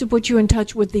says, "I have to put you in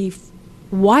touch with the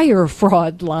wire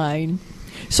fraud line."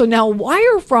 So now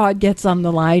wire fraud gets on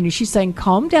the line, and she's saying,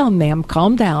 "Calm down, ma'am,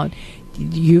 calm down.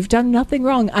 You've done nothing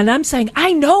wrong." And I'm saying,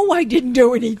 "I know I didn't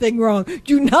do anything wrong.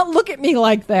 Do not look at me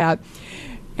like that."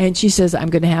 And she says, "I'm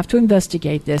going to have to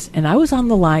investigate this." And I was on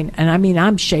the line, and I mean,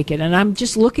 I'm shaking, and I'm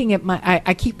just looking at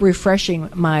I keep refreshing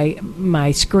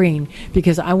my screen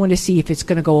because I want to see if it's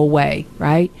going to go away,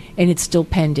 right? And it's still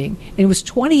pending. And it was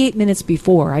 28 minutes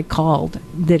before I called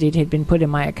that it had been put in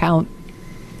my account.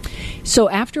 So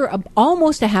after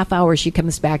almost a half hour, she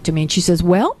comes back to me and she says,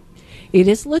 "Well, it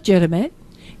is legitimate.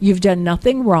 You've done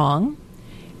nothing wrong."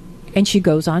 And she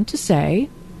goes on to say,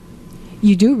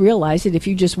 "You do realize that if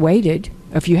you just waited,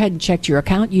 if you hadn't checked your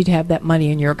account, you'd have that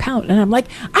money in your account." And I'm like,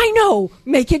 "I know,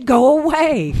 make it go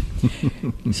away."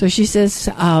 So she says,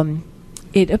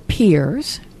 "It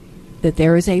appears that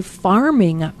there is a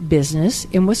farming business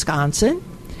in Wisconsin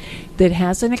that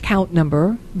has an account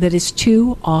number that is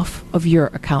 2 off of your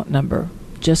account number,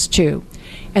 just 2.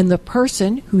 And the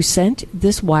person who sent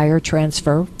this wire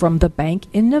transfer from the bank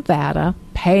in Nevada,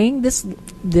 paying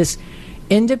this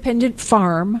independent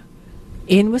farm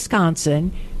in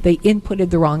Wisconsin, they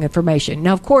inputted the wrong information."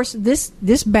 Now, of course,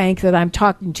 this bank that I'm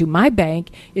talking to, my bank,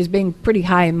 is being pretty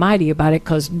high and mighty about it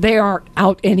because they aren't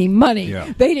out any money. Yeah.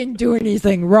 They didn't do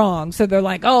anything wrong, so they're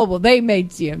like, "Oh, well, they made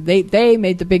they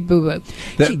made the big boo-boo."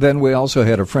 Then we also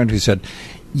had a friend who said,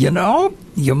 "You know,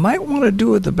 you might want to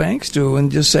do what the banks do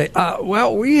and just say,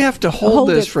 well, we have to hold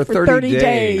this for 30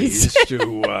 days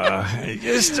to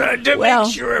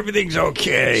make sure everything's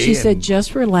okay." She said,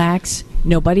 "Just relax.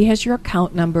 Nobody has your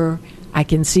account number. I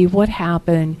can see what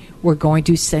happened. We're going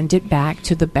to send it back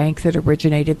to the bank that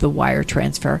originated the wire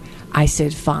transfer." I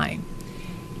said, "Fine."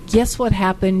 Guess what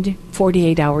happened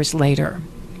 48 hours later?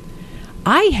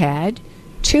 I had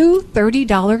 2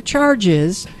 $30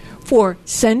 charges for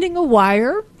sending a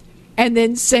wire and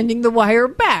then sending the wire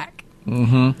back.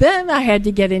 Mm-hmm. Then I had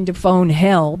to get into phone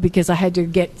hell because I had to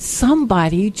get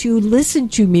somebody to listen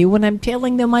to me when I'm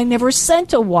telling them I never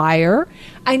sent a wire.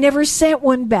 I never sent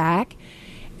one back.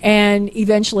 And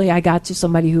eventually I got to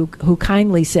somebody who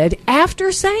kindly said,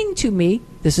 after saying to me,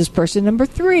 this is person number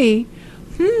 3,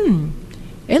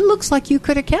 it looks like you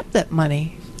could have kept that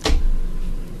money.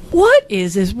 What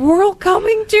is this world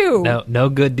coming to? No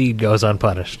good deed goes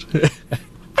unpunished.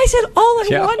 I said, all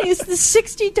I want is the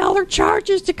 $60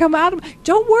 charges to come out of.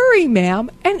 Don't worry,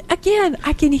 ma'am. And again,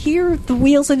 I can hear the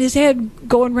wheels in his head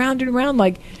going round and round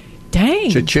like, dang.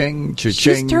 Cha-ching,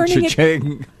 cha-ching,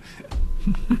 cha-ching.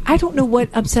 I don't know what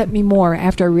upset me more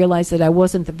after I realized that I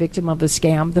wasn't the victim of a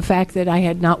scam. The fact that I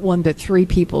had not one but 3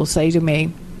 people say to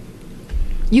me,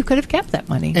 "You could have kept that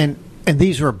money." And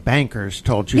these were bankers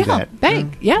told you that.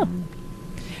 Bankers.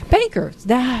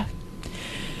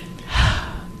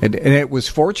 And it was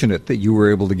fortunate that you were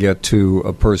able to get to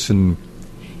a person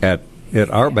at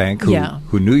our bank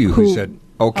who knew you, who said,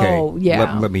 "Okay,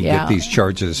 let me get these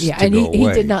charges to go away."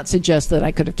 He did not suggest that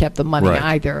I could have kept the money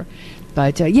either.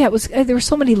 But it was. There were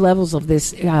so many levels of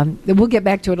this. We'll get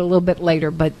back to it a little bit later,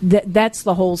 but that's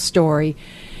the whole story.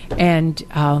 And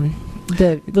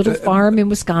the little farm in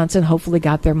Wisconsin hopefully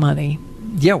got their money.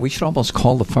 Yeah, we should almost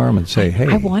call the farm and say, "Hey."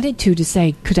 I wanted to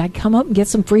say, could I come up and get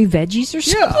some free veggies or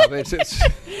something? Yeah, it's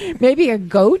maybe a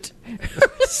goat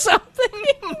or something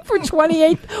for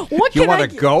 28. You want a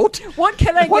goat? What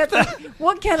can I get?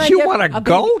 What can I get? You want a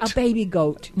goat? A baby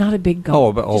goat, not a big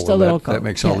goat. Just a little goat. That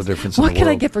makes all the difference. What in the can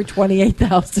world. I get for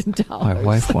 $28,000? My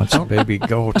wife wants a baby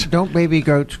goat. Don't baby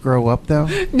goats grow up though?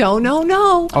 No.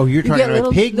 Oh, you're talking about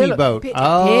a pygmy boat.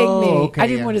 Pygmy. Okay, I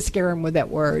didn't want to scare him with that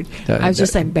word. I was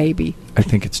just saying baby. I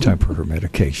think it's time for her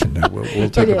medication. Now we'll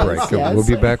take a break. Yes. We'll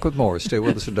be back with more. Stay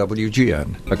with us at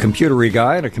WGN. A computery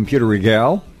guy and a computery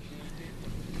gal.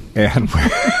 And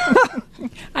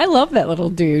I love that little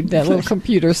dude, that little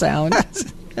computer sound.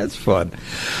 That's fun.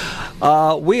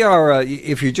 We are,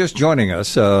 if you're just joining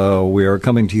us, we are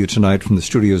coming to you tonight from the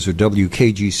studios of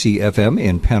WKGC-FM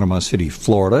in Panama City,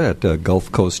 Florida at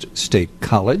Gulf Coast State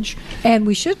College. And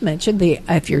we should mention,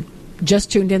 if you're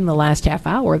just tuned in the last half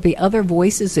hour, the other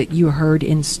voices that you heard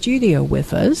in studio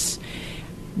with us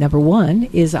Number one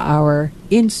is our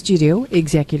in-studio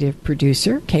executive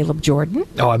producer, Caleb Jordan.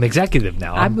 Oh, I'm executive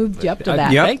now. I moved you up to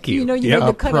that. Yep. Thank you. You know, you made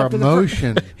the cut up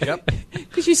promotion. Yep.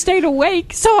 Because you stayed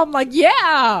awake. So I'm like,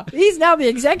 yeah, he's now the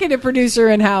executive producer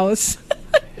in-house.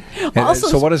 Also,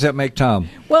 so what does that make Tom?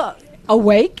 Well,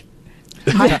 awake.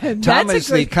 Tom is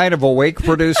the kind of awake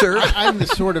producer. I'm the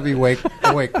sort of awake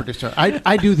producer.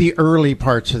 I do the early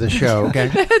parts of the show. Okay,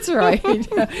 that's right.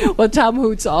 Well, Tom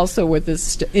Hoot's also with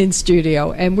us in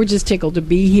studio, and we're just tickled to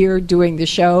be here doing the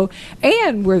show,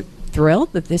 and we're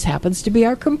thrilled that this happens to be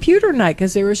our computer night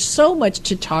because there is so much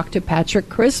to talk to Patrick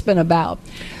Crispin about.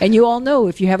 And you all know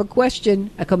if you have a question,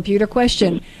 a computer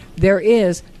question, there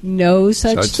is no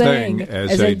such thing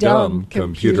as a dumb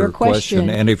computer question.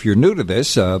 And if you're new to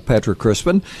this, Patrick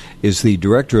Crispin is the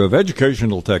Director of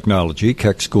Educational Technology,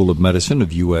 Keck School of Medicine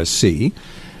of USC.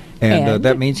 And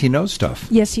that means he knows stuff.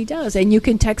 Yes, he does. And you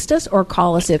can text us or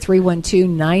call us at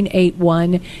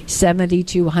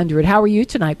 312-981-7200. How are you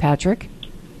tonight, Patrick?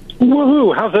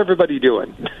 Woohoo! How's everybody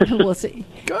doing? We'll see.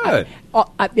 Good.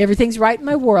 Everything's right in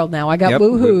my world now. I got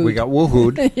woohooed. We got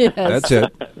woohooed. Yes. That's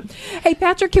it. Hey,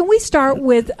 Patrick, can we start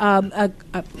with a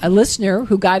listener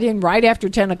who got in right after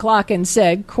 10 o'clock and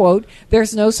said, quote,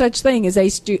 there's no such thing as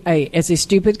a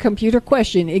stupid computer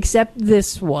question except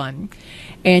this one.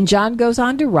 And John goes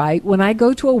on to write, when I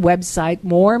go to a website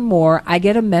more and more, I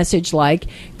get a message like,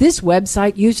 this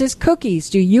website uses cookies.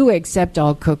 Do you accept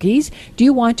all cookies? Do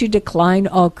you want to decline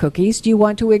all cookies? Do you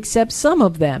want to accept some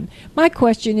of them? My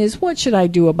question is, what should I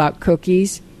do about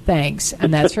cookies? Thanks.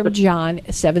 And that's from John,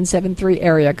 773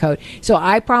 area code. So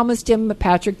I promised him,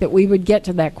 Patrick, that we would get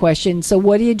to that question. So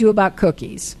what do you do about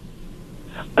cookies?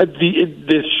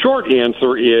 The short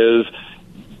answer is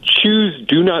choose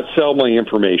do not sell my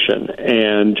information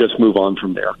and just move on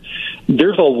from there.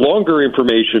 There's a longer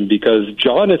information because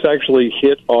John has actually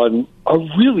hit on a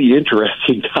really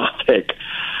interesting topic.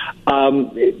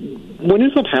 What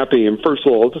ends up happening, and first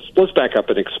of all, let's back up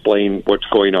and explain what's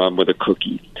going on with a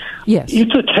cookie. Yes.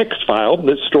 It's a text file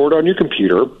that's stored on your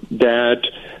computer that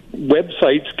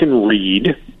websites can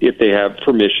read if they have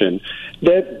permission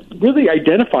that really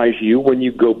identifies you when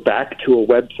you go back to a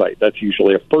website. That's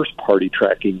usually a first-party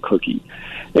tracking cookie.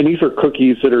 And these are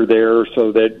cookies that are there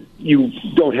so that you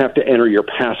don't have to enter your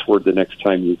password the next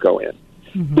time you go in.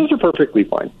 Mm-hmm. Those are perfectly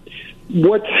fine.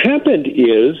 What's happened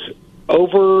is,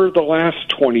 over the last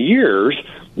 20 years,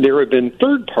 there have been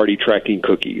third-party tracking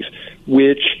cookies,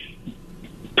 which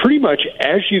pretty much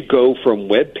as you go from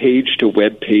web page to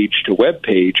web page to web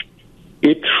page,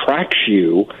 it tracks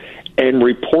you and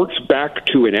reports back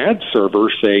to an ad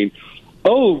server saying,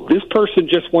 oh, this person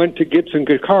just went to Gibson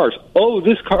Guitars. Oh,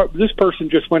 this person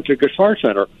just went to Guitar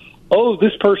Center. Oh,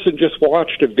 this person just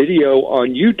watched a video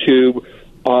on YouTube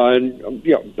on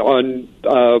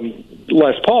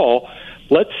Les Paul.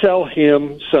 Let's sell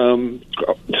him some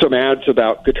ads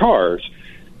about guitars.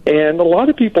 And a lot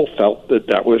of people felt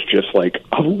that was just like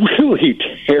a really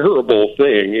terrible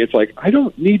thing. It's like, I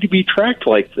don't need to be tracked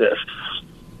like this.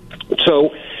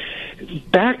 So in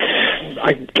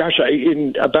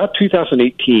about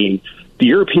 2018, the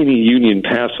European Union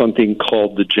passed something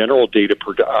called the General Data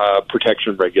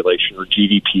Protection Regulation, or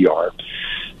GDPR.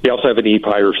 They also have an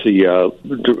e-privacy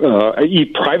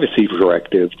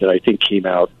directive that I think came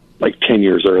out like 10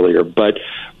 years earlier. But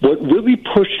what really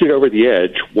pushed it over the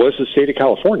edge was the state of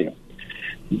California.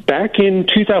 Back in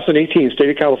 2018, the state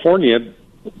of California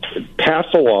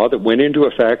passed a law that went into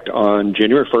effect on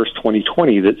January 1st,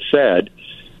 2020, that said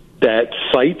that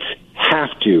sites have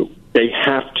to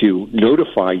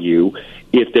notify you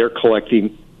if they're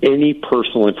collecting any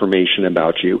personal information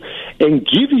about you and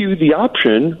give you the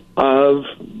option of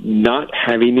not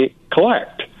having it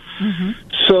collect. Mm-hmm.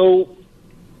 So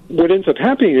what ends up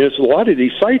happening is a lot of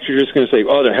these sites are just going to say,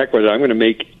 oh, the heck with it, I'm going to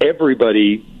make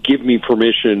everybody give me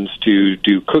permissions to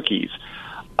do cookies.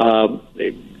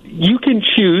 You can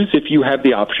choose, if you have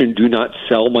the option, do not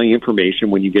sell my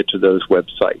information when you get to those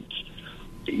websites.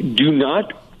 Do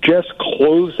not just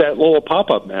close that little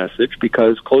pop-up message,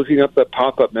 because closing up that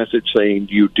pop-up message saying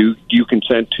do you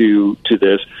consent to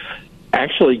this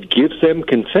actually gives them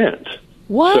consent.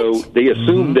 What? So they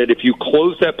assume that if you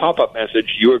close that pop-up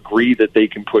message, you agree that they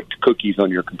can put cookies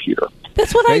on your computer.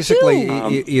 That's what Basically, I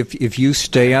do. If you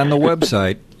stay on the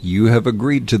website, you have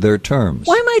agreed to their terms.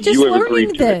 Why am I just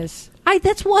learning this?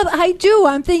 That's what I do.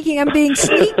 I'm thinking I'm being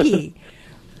sneaky.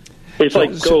 It's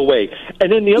like, go away.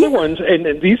 And then the other ones,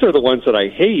 and these are the ones that I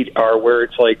hate, are where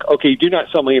it's like, okay, do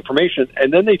not sell my information.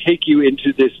 And then they take you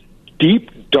into this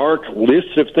deep, dark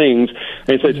list of things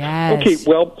and says, okay,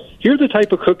 well, here are the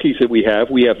type of cookies that we have.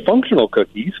 We have functional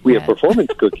cookies, we have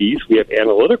performance cookies, we have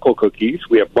analytical cookies,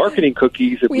 we have marketing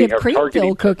cookies, and we have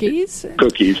cream-filled cookies.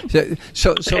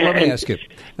 So let me ask you,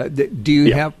 do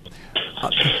you have...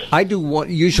 I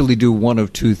usually do one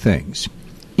of two things.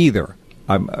 Either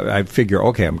I figure,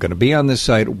 okay, I'm going to be on this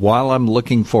site while I'm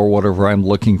looking for whatever I'm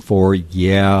looking for.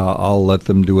 Yeah, I'll let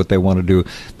them do what they want to do.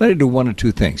 Then I do one of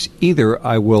two things. Either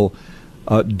I will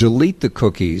delete the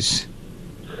cookies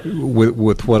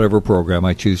with whatever program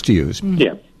I choose to use,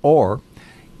 or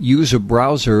use a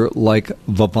browser like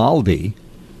Vivaldi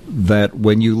that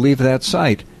when you leave that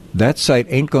site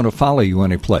ain't going to follow you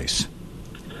anyplace.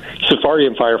 Safari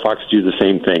and Firefox do the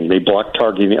same thing. They block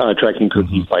tracking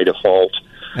cookies by default.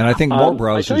 And I think more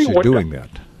browsers are doing that.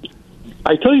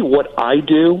 I tell you what I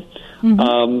do,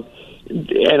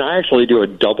 and I actually do a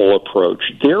double approach.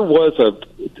 There was a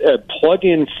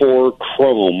plugin for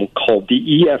Chrome called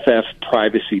the EFF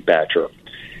Privacy Badger.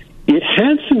 It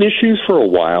had some issues for a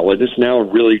while. It is now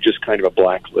really just kind of a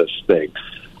blacklist thing.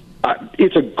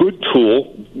 It's a good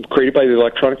tool created by the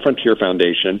Electronic Frontier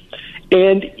Foundation.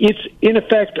 And it's, in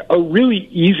effect, a really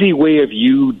easy way of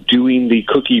you doing the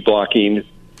cookie blocking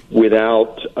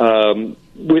without having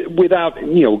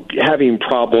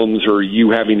problems or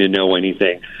you having to know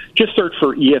anything. Just search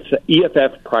for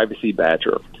EFF Privacy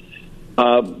Badger.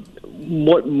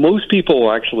 What most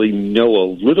people actually know a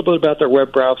little bit about their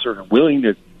web browser and are willing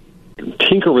to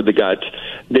tinker with the guts,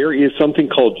 there is something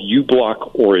called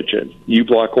uBlock Origin.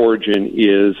 uBlock Origin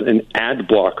is an ad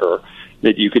blocker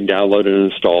that you can download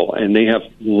and install, and they have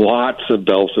lots of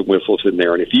bells and whistles in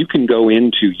there. And if you can go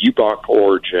into uBlock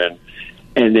Origin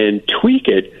and then tweak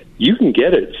it, you can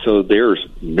get it so there's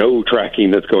no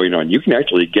tracking that's going on. You can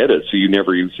actually get it so you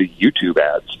never use the YouTube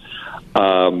ads.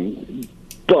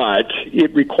 But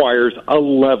it requires a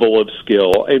level of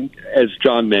skill. And as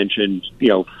John mentioned,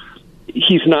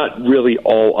 he's not really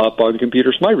all up on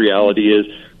computers. My reality is,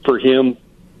 for him,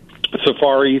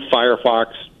 Safari,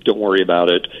 Firefox, don't worry about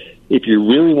it. If you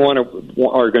really are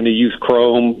going to use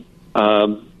Chrome,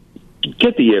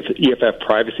 get the EFF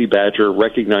Privacy Badger.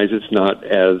 Recognize it's not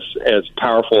as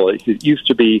powerful as it used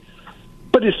to be,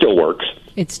 but it still works.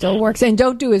 It still works. And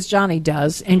don't do as Johnny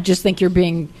does and just think you're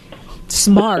being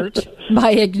smart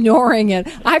by ignoring it.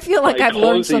 I feel like I've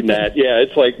learned something. That. Yeah,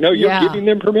 it's like, no, you're giving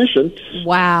them permission.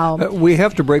 Wow. We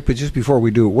have to break, but just before we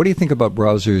do, what do you think about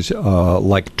browsers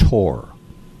like Tor?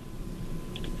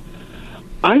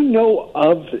 I know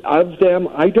of them.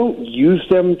 I don't use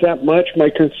them that much.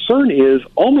 My concern is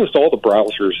almost all the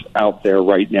browsers out there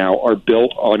right now are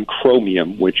built on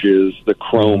Chromium, which is the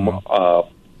Chrome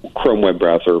web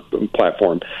browser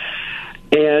platform.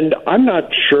 And I'm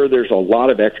not sure there's a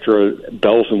lot of extra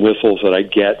bells and whistles that I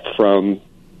get from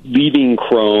leaving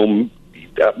Chrome.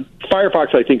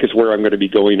 Firefox, I think, is where I'm going to be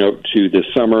going out to this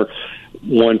summer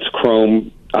once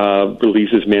Chrome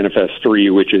releases Manifest 3,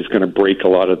 which is going to break a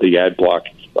lot of the ad block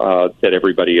that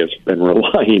everybody has been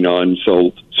relying on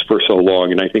for so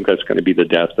long. And I think that's going to be the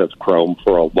death of Chrome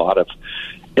for a lot of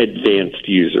advanced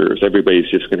users. Everybody's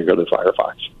just going to go to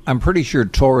Firefox. I'm pretty sure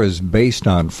Tor is based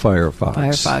on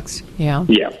Firefox. Yeah.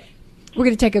 Yeah. We're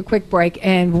going to take a quick break,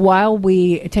 and while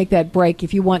we take that break,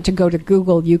 if you want to go to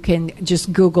Google, you can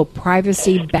just Google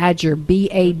Privacy Badger,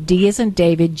 B-A-D as in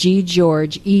David, G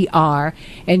George, E-R,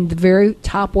 and the very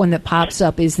top one that pops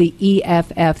up is the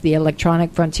EFF, the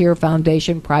Electronic Frontier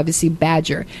Foundation Privacy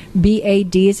Badger,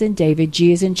 B-A-D as in David,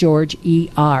 G as in George,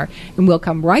 E-R. And we'll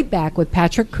come right back with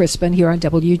Patrick Crispin here on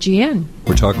WGN.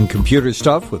 We're talking computer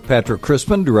stuff with Patrick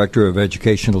Crispin, Director of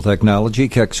Educational Technology,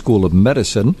 Keck School of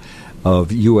Medicine of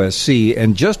USC.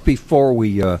 And just before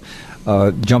we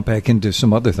jump back into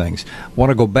some other things, I want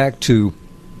to go back to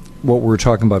what we were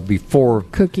talking about before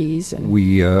cookies and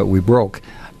we broke.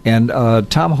 And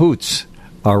Tom Hoots,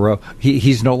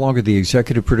 he's no longer the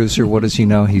executive producer. What is he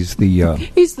now? He's the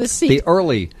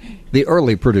the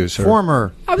early producer.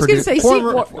 Former. I was going to say seat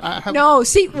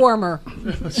warmer.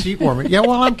 Seat warmer. Yeah,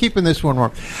 well, I'm keeping this one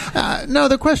warm. No,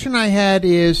 the question I had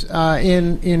is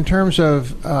in terms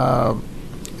of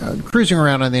cruising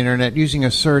around on the internet using a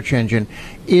search engine,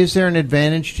 is there an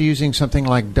advantage to using something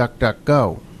like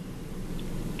DuckDuckGo?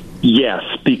 Yes,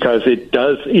 because it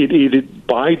does. It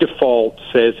by default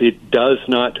says it does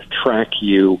not track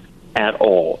you at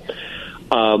all.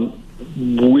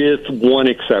 With one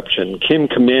exception, Kim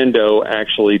Commando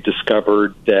actually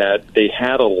discovered that they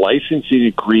had a licensing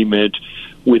agreement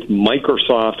with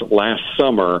Microsoft last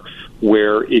summer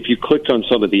where if you clicked on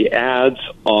some of the ads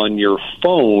on your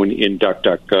phone in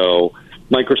DuckDuckGo,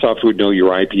 Microsoft would know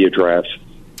your IP address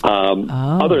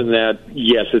Other than that,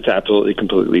 yes, it's absolutely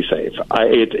completely safe.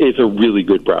 It's a really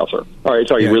good browser. All right,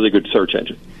 sorry, really good search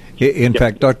engine. In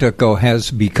fact, DuckDuckGo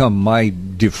has become my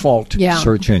default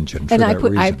search engine for that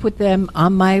reason. I put them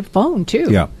on my phone, too.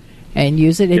 Yeah. And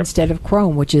use it instead of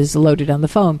Chrome, which is loaded on the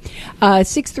phone.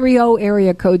 630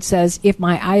 area code says, if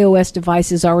my iOS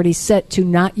device is already set to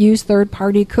not use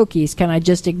third-party cookies, can I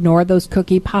just ignore those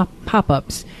cookie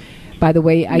pop-ups? By the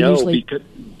way,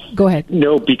 Go ahead.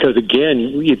 No, because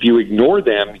again, if you ignore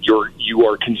them, you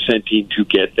are consenting to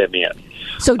get them in.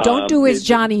 So don't do as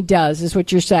Johnnie does, is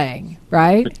what you're saying,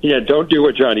 right? Yeah, don't do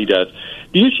what Johnnie does.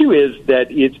 The issue is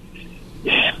that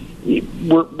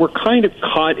we're kind of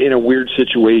caught in a weird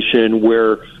situation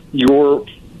where your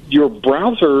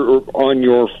browser on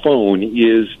your phone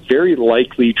is very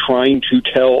likely trying to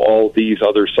tell all these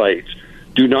other sites,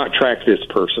 do not track this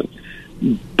person.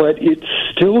 But it's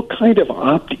still kind of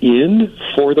opt-in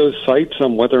for those sites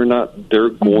on whether or not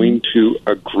they're going to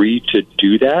agree to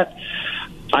do that.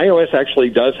 iOS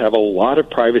actually does have a lot of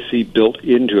privacy built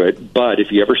into it, but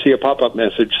if you ever see a pop-up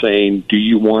message saying, do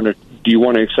you want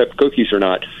to accept cookies or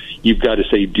not, you've got to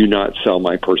say, do not sell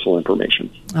my personal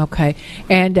information. Okay.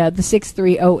 And the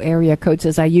 630 area code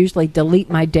says, I usually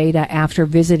delete my data after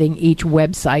visiting each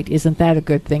website. Isn't that a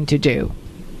good thing to do?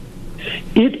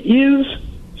 It is.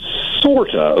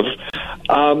 Sort of.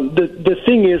 The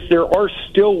thing is, there are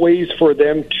still ways for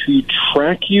them to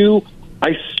track you.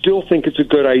 I still think it's a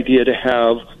good idea to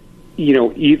have,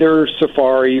 either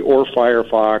Safari or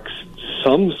Firefox,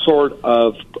 some sort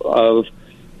of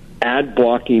ad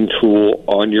blocking tool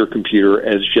on your computer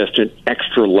as just an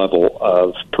extra level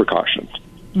of precaution.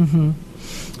 Mm-hmm.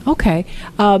 Okay.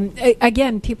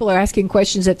 Again, people are asking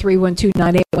questions at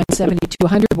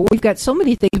 312-981-7200, but we've got so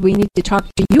many things we need to talk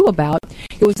to you about.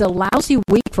 It was a lousy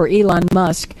week for Elon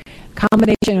Musk.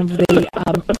 Combination of the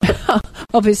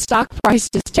of his stock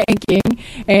prices tanking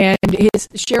and his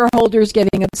shareholders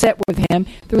getting upset with him.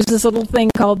 There was this little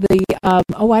thing called the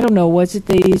was it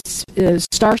the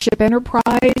Starship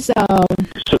Enterprise?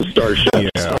 Starship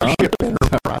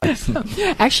Enterprise.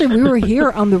 Actually, we were here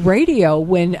on the radio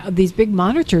when these big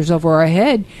monitors over our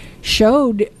head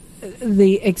showed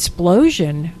the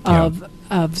explosion of.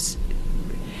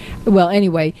 Well,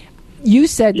 anyway. You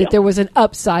said that there was an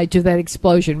upside to that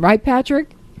explosion, right, Patrick?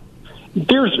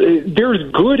 There's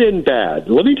good and bad.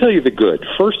 Let me tell you the good.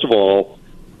 First of all,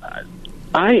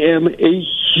 I am a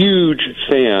huge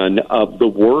fan of the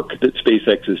work that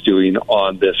SpaceX is doing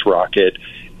on this rocket,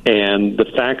 and the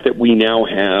fact that we now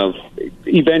have,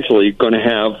 eventually, going to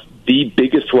have the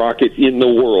biggest rocket in the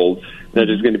world that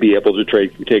is going to be able to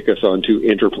take us onto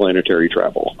interplanetary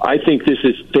travel. I think this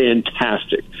is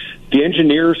fantastic. The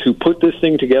engineers who put this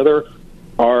thing together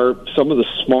are some of the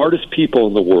smartest people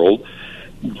in the world.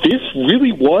 This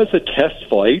really was a test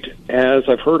flight. As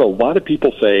I've heard a lot of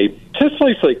people say, test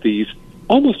flights like these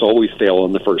almost always fail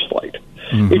on the first flight.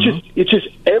 Mm-hmm. It's just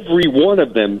every one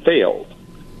of them failed.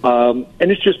 And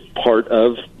it's just part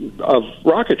of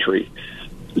rocketry.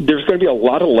 There's going to be a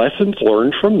lot of lessons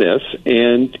learned from this,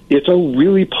 and it's a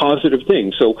really positive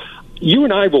thing. So you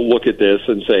and I will look at this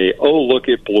and say, oh, look,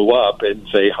 it blew up, and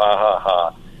say, ha, ha,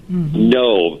 ha. Mm-hmm.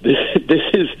 No,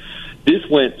 this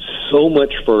went so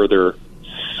much further,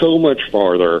 so much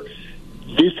farther.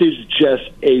 This is just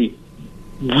a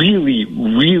really,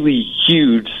 really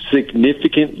huge,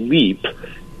 significant leap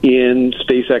in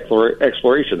space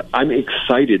exploration. I'm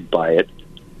excited by it.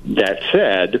 That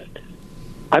said,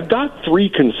 I've got three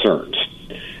concerns,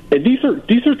 and these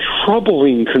are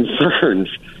troubling concerns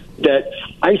that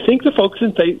I think the folks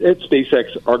at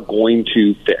SpaceX are going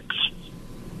to fix.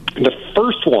 The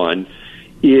first one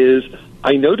is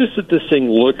I noticed that this thing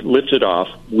lifted off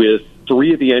with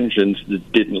three of the engines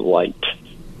that didn't light.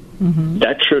 Mm-hmm.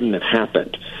 That shouldn't have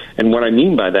happened. And what I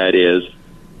mean by that is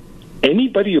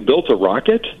anybody who built a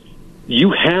rocket,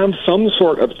 you have some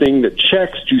sort of thing that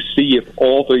checks to see if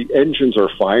all the engines are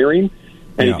firing.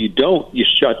 And if you don't, you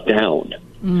shut down.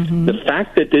 Mm-hmm. The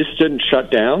fact that this didn't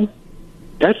shut down,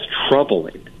 that's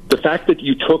troubling. The fact that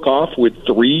you took off with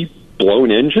three blown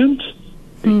engines,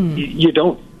 you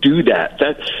don't do that.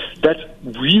 That's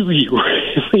really,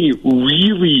 really,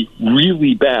 really,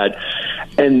 really bad.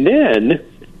 And then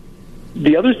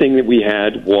the other thing that we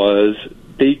had was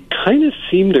they kind of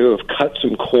seem to have cut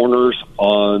some corners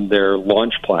on their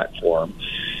launch platform.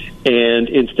 And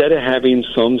instead of having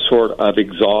some sort of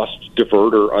exhaust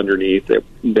diverter underneath it,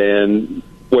 then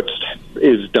what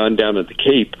is done down at the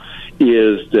Cape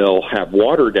is they'll have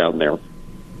water down there,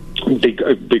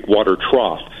 big water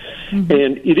trough. Mm-hmm.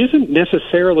 And it isn't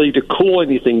necessarily to cool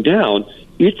anything down.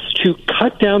 It's to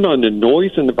cut down on the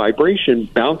noise and the vibration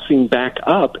bouncing back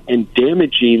up and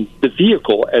damaging the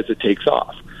vehicle as it takes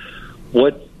off.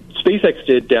 What SpaceX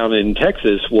did down in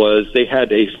Texas was they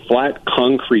had a flat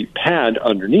concrete pad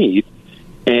underneath,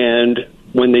 and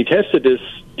when they tested this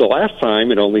the last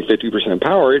time at only 50%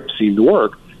 power, it seemed to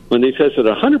work. When they tested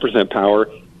 100% power,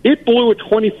 it blew a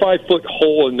 25-foot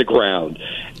hole in the ground,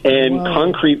 and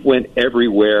concrete went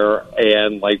everywhere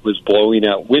and like was blowing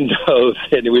out windows,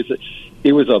 and it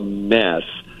was a mess.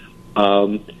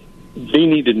 They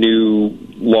need a new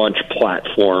launch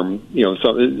platform,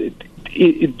 so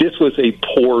this was a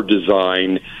poor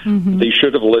design. Mm-hmm. They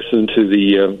should have listened to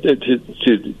the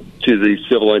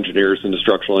civil engineers and the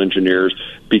structural engineers,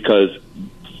 because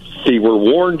they were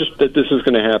warned that this was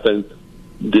going to happen.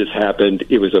 This happened.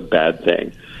 It was a bad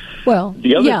thing. Well,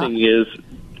 the other thing is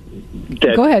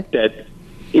that Go ahead. that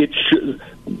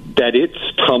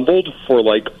it's tumbled for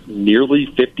like nearly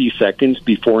 50 seconds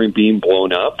before being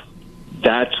blown up.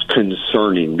 That's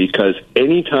concerning, because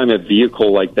anytime a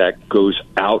vehicle like that goes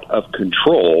out of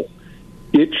control,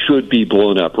 it should be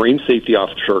blown up. Range safety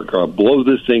officer blow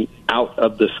this thing out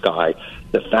of the sky.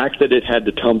 The fact that it had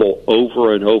to tumble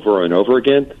over and over and over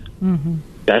again,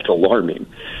 that's alarming.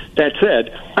 That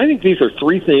said, I think these are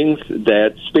three things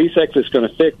that SpaceX is going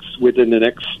to fix within the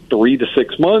next 3 to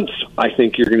 6 months. I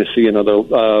think you're going to see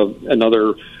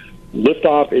another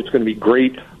liftoff. It's going to be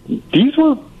great. These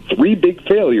were three big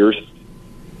failures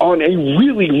on a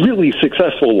really, really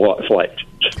successful flight.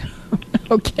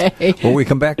 Okay. When we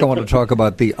come back, I want to talk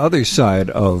about the other side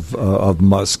of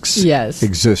Musk's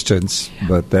existence,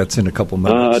 but that's in a couple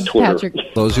minutes. Twitter.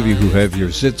 Those of you who have your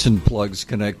zits and plugs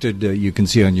connected, you can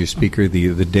see on your speaker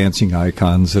the dancing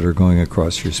icons that are going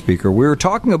across your speaker. We were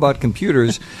talking about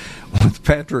computers with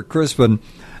Patrick Crispin,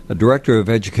 a director of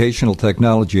educational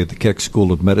technology at the Keck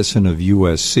School of Medicine of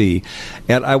USC,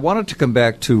 and I wanted to come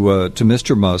back to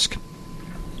Mr. Musk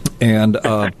and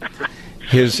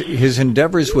his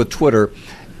endeavors with Twitter.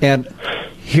 And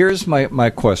here's my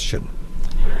question.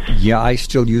 Yeah, I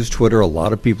still use Twitter. A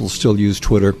lot of people still use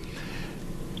Twitter.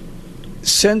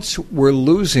 Since we're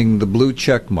losing the blue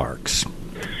check marks,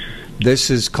 this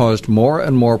has caused more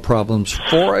and more problems.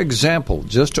 For example,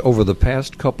 just over the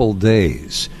past couple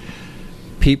days,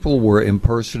 people were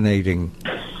impersonating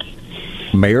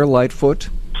Mayor Lightfoot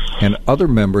and other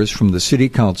members from the city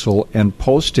council and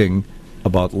posting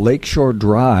about Lakeshore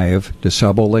Drive,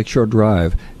 DeSabo Lakeshore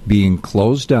Drive, being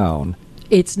closed down.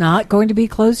 It's not going to be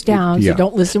closed down, so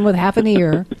don't listen with half an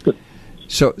ear.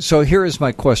 So here is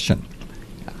my question.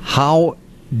 How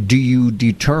do you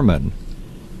determine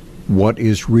what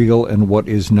is real and what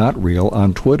is not real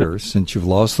on Twitter, since you've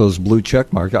lost those blue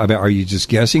check marks? I mean, are you just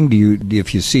guessing?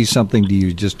 If you see something, do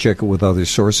you just check it with other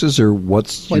sources, or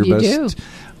what's your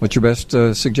best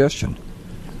suggestion?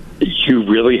 You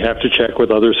really have to check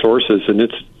with other sources, and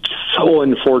it's so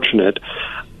unfortunate.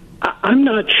 I'm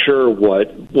not sure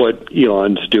what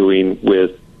Elon's doing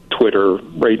with Twitter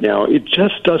right now. It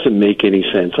just doesn't make any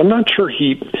sense. I'm not sure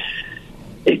he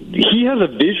has a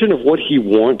vision of what he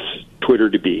wants Twitter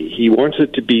to be. He wants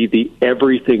it to be the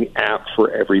everything app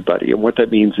for everybody, and what that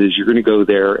means is you're going to go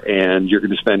there and you're going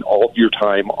to spend all of your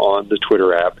time on the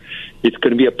Twitter app. It's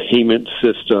going to be a payment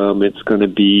system. It's going to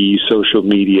be social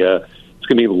media. It's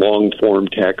going to be long-form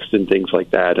text and things like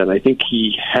that. And I think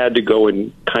he had to go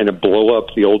and kind of blow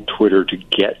up the old Twitter to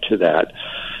get to that.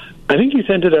 I think he's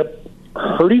ended up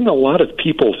hurting a lot of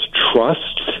people's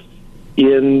trust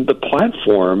in the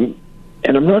platform,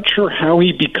 and I'm not sure how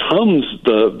he becomes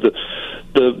the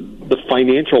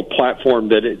financial platform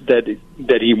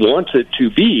that he wants it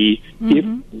to be if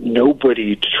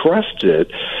nobody trusts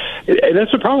it. And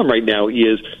that's the problem right now.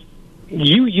 Is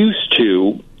you used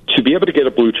to be able to get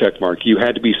a blue check mark, you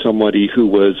had to be somebody who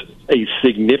was a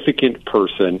significant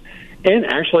person and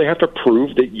actually have to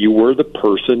prove that you were the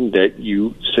person that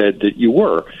you said that you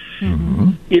were.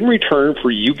 Mm-hmm. In return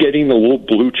for you getting the little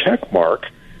blue check mark,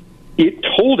 it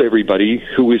told everybody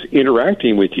who was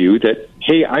interacting with you that,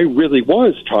 hey, I really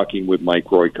was talking with Mike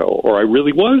Royko, or I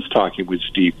really was talking with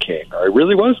Steve King, or I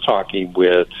really was talking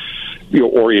with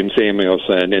Orion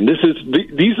Samuelson, and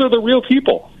these are the real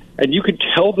people. And you could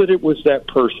tell that it was that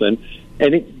person,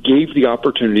 and it gave the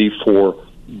opportunity for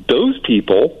those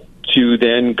people to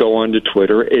then go onto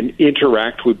Twitter and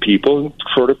interact with people and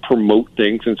sort of promote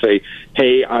things and say,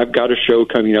 hey, I've got a show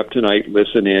coming up tonight,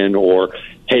 listen in, or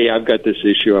hey, I've got this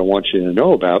issue I want you to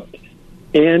know about.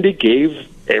 And it gave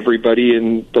everybody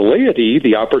in the laity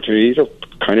the opportunity to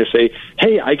kind of say,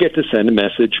 hey, I get to send a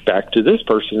message back to this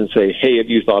person and say, hey, have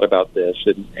you thought about this?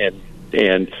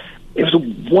 And it was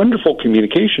a wonderful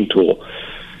communication tool.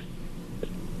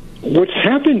 What's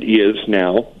happened is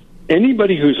now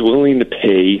anybody who's willing to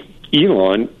pay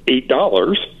Elon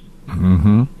 $8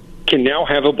 can now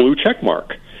have a blue check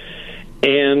mark.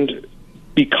 And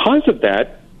because of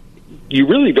that, you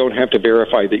really don't have to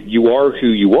verify that you are who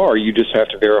you are. You just have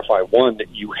to verify, one,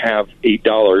 that you have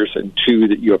 $8, and two,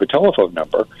 that you have a telephone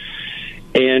number.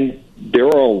 And there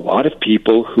are a lot of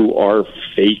people who are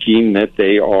faking that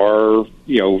they are,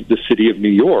 the city of New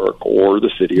York or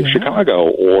the city of Chicago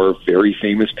or very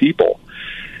famous people.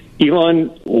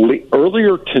 Elon,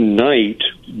 earlier tonight,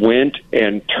 went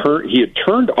and he had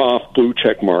turned off blue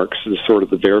check marks as sort of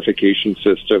the verification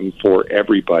system for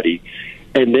everybody,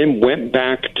 and then went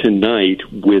back tonight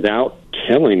without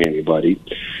telling anybody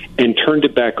and turned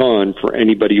it back on for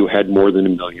anybody who had more than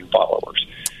 1 million followers.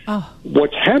 Oh.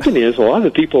 What's happened is a lot of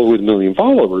the people with 1 million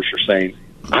followers are saying,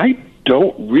 I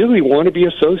don't really want to be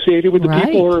associated with the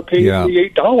people who are paying me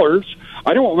 $8.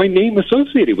 I don't want my name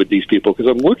associated with these people, because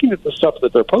I'm looking at the stuff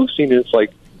that they're posting, and it's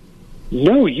like,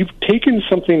 no, you've taken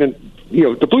something that,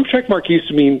 the blue check mark used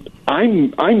to mean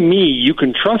I'm me, you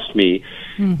can trust me,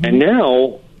 and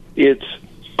now it's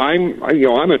I'm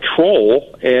a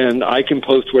troll and I can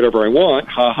post whatever I want.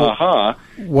 Ha ha ha.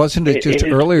 Wasn't it just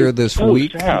earlier this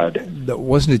week?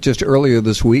 Wasn't it just earlier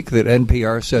this week that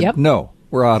NPR said no,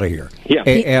 we're out of here? Yeah,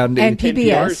 and PBS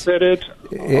NPR said it.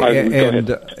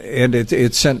 And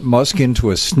it sent Musk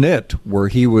into a snit where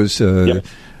he was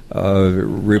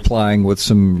replying with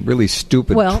some really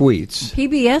stupid tweets.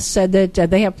 PBS said that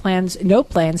they have no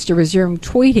plans to resume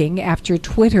tweeting after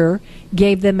Twitter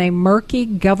gave them a murky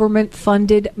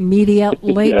government-funded media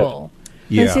label.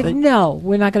 They said, no,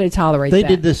 we're not going to tolerate that. They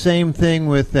did the same thing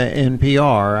with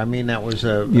NPR. I mean, that was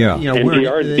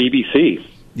NPR and BBC.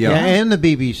 Yeah, and the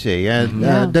BBC,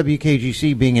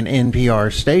 WKGC being an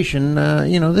NPR station.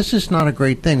 This is not a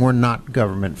great thing. We're not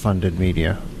government-funded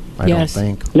media, I don't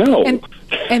think. No.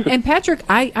 And Patrick,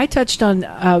 I touched on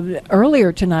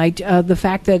earlier tonight the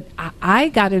fact that I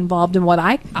got involved in what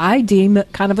I deem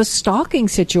kind of a stalking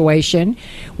situation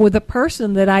with a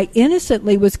person that I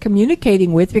innocently was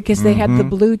communicating with because they had the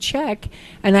blue check,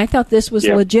 and I thought this was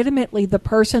legitimately the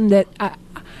person that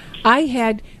I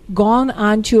had gone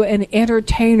onto an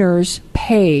entertainer's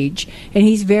page, and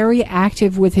he's very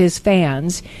active with his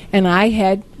fans, and I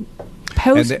had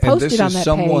posted on that page. And this is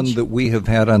someone that we have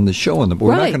had on the show, but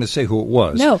we're not going to say who it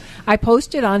was. No, I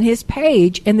posted on his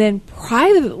page, and then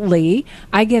privately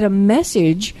I get a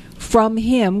message from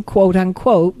him, quote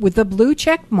unquote, with the blue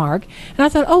check mark, and I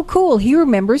thought, oh, cool, he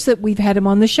remembers that we've had him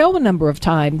on the show a number of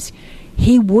times.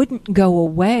 He wouldn't go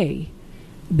away.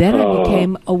 Then I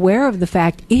became aware of the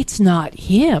fact it's not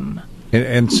him.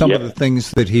 And some of the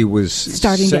things that he was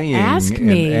starting saying to ask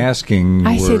me, and asking,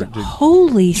 I said,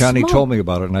 "Holy Johnny smoke. told me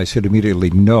about it, and I said immediately,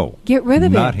 no, get rid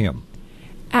of not it. him."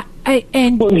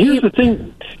 And here's the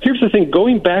thing. Here's the thing.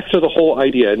 Going back to the whole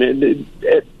idea, and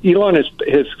Elon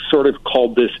has sort of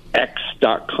called this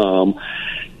X.com,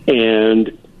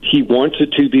 and he wants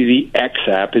it to be the X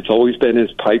app. It's always been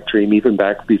his pipe dream, even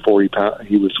back before he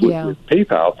was with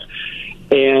PayPal.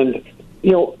 And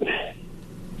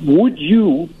would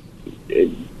you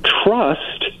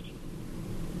trust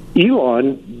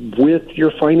Elon with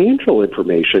your financial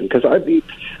information? Because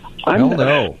hell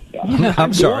no.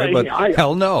 I'm sorry, but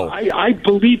hell no. I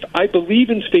believe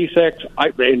in SpaceX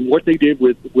and what they did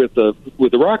with the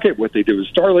rocket, what they did with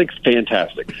Starlink,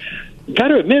 fantastic. Got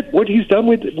to admit, what he's done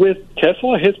with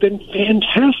Tesla has been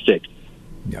fantastic.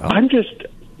 Yeah.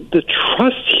 The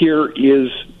trust here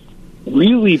is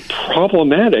really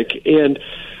problematic, and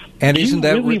isn't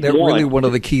that really one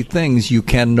of the key things? You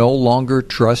can no longer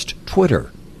trust Twitter.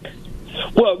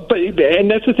 Well, and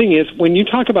that's the thing is, when you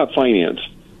talk about finance,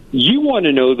 you want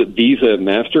to know that Visa and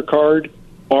MasterCard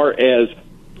are as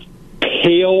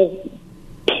pale,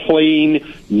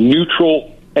 plain,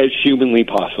 neutral as humanly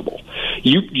possible.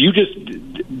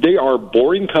 They are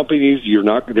boring companies. They're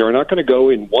not going to go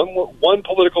in one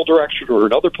political direction or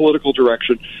another political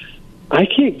direction. I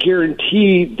can't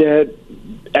guarantee that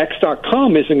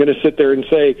X.com isn't going to sit there and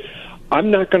say,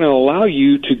 I'm not going to allow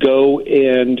you to go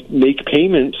and make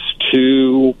payments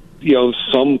to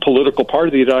some political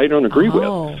party that I don't agree with,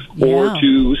 or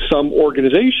to some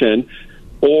organization,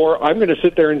 or I'm going to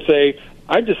sit there and say,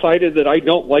 I've decided that I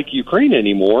don't like Ukraine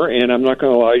anymore, and I'm not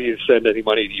going to allow you to send any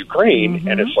money to Ukraine.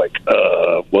 And it's like,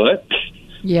 what?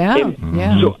 Yeah,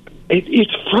 So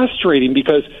it's frustrating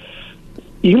because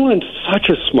Elon's such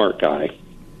a smart guy.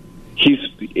 He's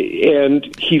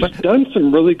done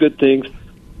some really good things.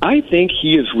 I think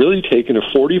he has really taken a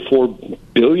 $44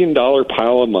 billion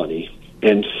pile of money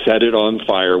and set it on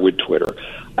fire with Twitter.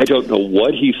 I don't know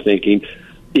what he's thinking.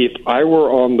 If I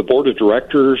were on the board of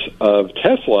directors of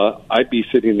Tesla, I'd be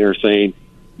sitting there saying,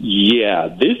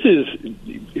 yeah, this is,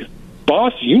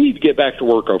 boss, you need to get back to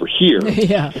work over here.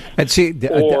 Yeah. And see,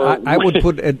 I would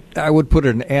put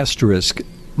an asterisk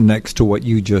next to what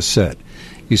you just said.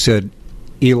 You said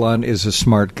Elon is a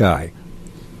smart guy.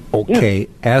 Okay,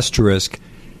 asterisk,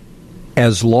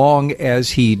 as long as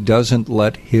he doesn't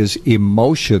let his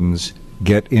emotions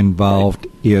get involved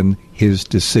in his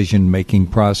decision-making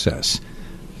process.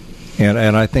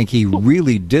 And I think he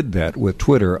really did that with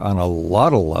Twitter on a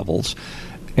lot of levels.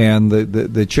 And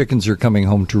the chickens are coming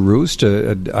home to roost.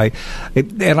 And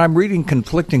I'm reading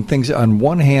conflicting things. On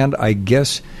one hand, I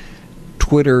guess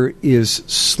Twitter is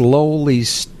slowly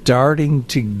starting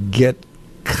to get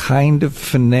kind of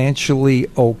financially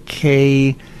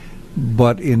okay,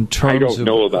 but in terms I don't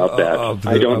know about that.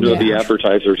 I don't know the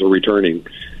advertisers are returning.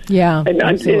 Yeah, and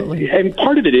absolutely. And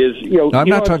part of it is, I'm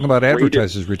not talking about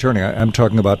advertisers returning. I'm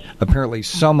talking about apparently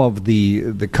some of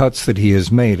the cuts that he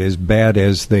has made, as bad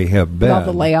as they have been. All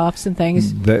the layoffs and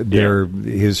things.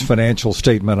 His financial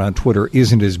statement on Twitter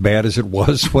isn't as bad as it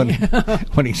was when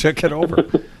when he took it over,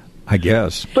 I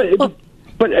guess.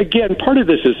 But again, part of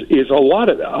this is a lot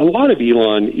of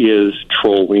Elon is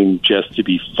trolling just to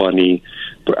be funny.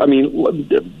 I mean,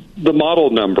 the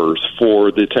model numbers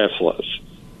for the Teslas,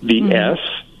 the S,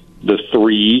 the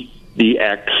 3, the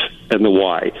X, and the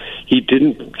Y. He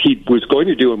was going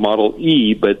to do a Model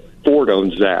E, but Ford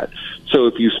owns that. So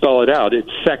if you spell it out,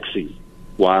 it's sexy.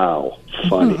 Wow,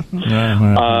 funny.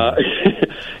 Well,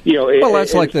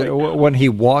 that's like when he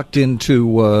walked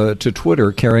into to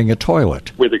Twitter carrying a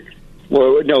toilet. Well,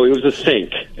 no, it was a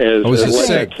sink. It was a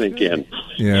sink in.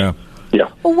 Yeah. Yeah.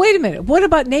 Well, wait a minute. What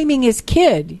about naming his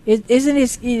kid? Isn't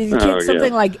his kid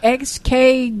something like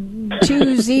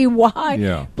XK2ZY?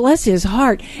 Yeah. Bless his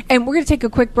heart. And we're going to take a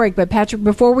quick break. But, Patrick,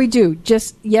 before we do,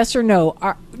 just yes or no,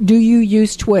 do you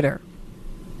use Twitter?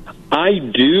 I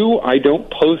do. I don't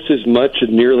post as much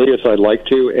nearly as I'd like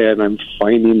to, and I'm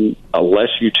finding a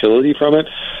less utility from it.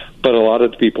 But a lot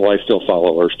of the people I still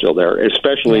follow are still there,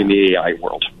 especially in the AI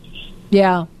world.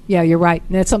 Yeah, you're right.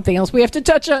 And that's something else we have to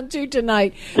touch on, too,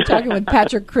 tonight. Talking with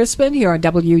Patrick Crispin here on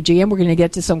WGN. We're going to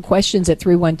get to some questions at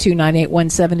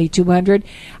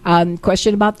 312-981-7200.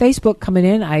 Question about Facebook coming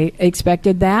in. I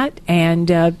expected that.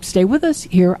 And stay with us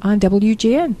here on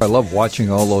WGN. I love watching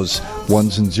all those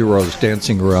ones and zeros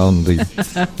dancing around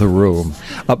the room.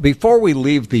 Before we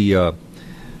leave the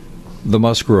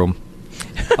Musk room,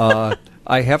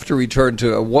 I have to return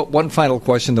to one final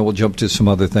question, then we'll jump to some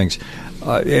other things.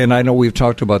 And I know we've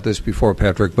talked about this before,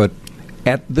 Patrick, but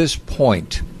at this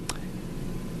point,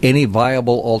 any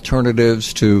viable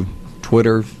alternatives to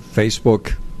Twitter,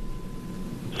 Facebook?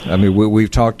 I mean,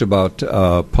 we've talked about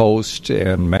Post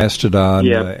and Mastodon.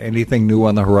 Yeah. Anything new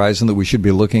on the horizon that we should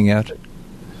be looking at?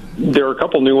 There are a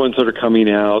couple new ones that are coming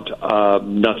out.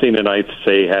 Nothing that I'd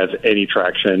say has any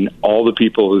traction. All the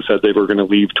people who said they were going to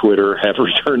leave Twitter have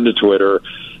returned to Twitter.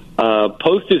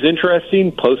 Post is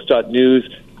interesting, post.news.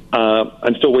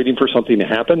 I'm still waiting for something to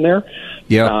happen there.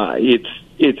 Yeah. It's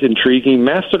intriguing.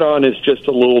 Mastodon is just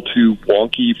a little too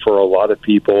wonky for a lot of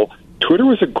people. Twitter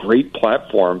was a great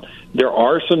platform. There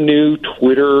are some new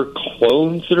Twitter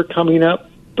clones that are coming up,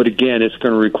 but again, it's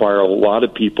going to require a lot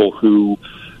of people who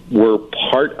were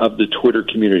part of the Twitter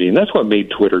community, and that's what made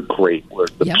Twitter great, were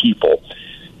the people.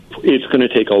 It's going to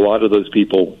take a lot of those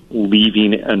people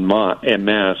leaving en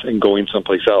masse and going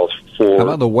someplace else for how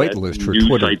about the wait list for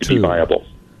Twitter to be viable.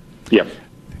 Yeah.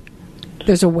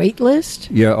 There's a wait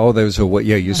list? Yeah, there's a wait.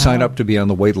 Yeah, you sign up to be on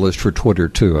the wait list for Twitter,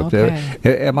 too. Okay.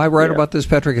 Am I right about this,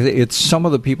 Patrick? It's some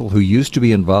of the people who used to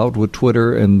be involved with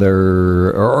Twitter, and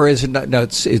or is it not? No,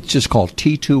 it's just called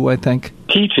T2, I think.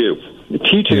 T2,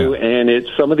 and it's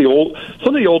some of the old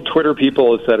Twitter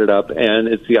people have set it up, and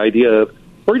it's the idea of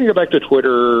we're going to go back to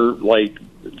Twitter like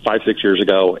 5-6 years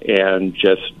ago and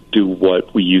just do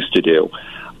what we used to do.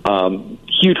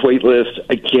 Huge wait list.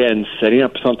 Again, setting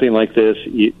up something like this,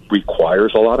 it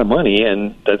requires a lot of money,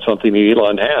 and that's something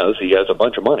Elon has. He has a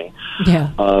bunch of money.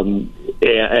 Yeah. And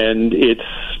it's,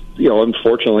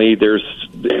 unfortunately, there's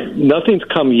nothing's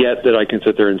come yet that I can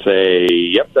sit there and say,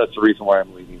 yep, that's the reason why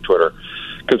I'm leaving Twitter.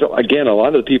 Because, again, a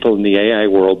lot of the people in the AI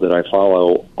world that I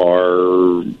follow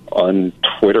are on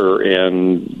Twitter,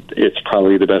 and it's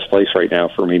probably the best place right now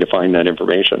for me to find that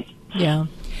information. Yeah.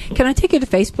 Can I take you to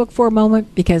Facebook for a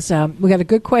moment? Because we got a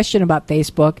good question about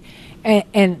Facebook.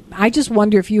 And I just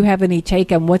wonder if you have any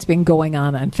take on what's been going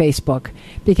on Facebook.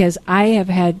 Because I have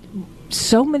had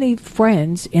so many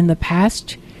friends in the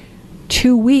past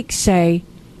 2 weeks say,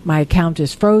 my account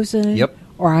is frozen. Yep.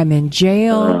 Or I'm in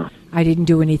jail. I didn't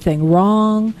do anything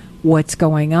wrong. What's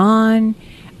going on?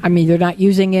 I mean, they're not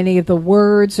using any of the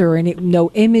words or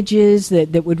no images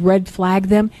that would red flag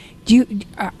them.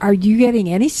 Are you getting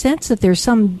any sense that there's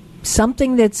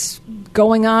something that's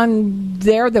going on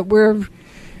there that we're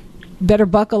better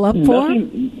buckle up for?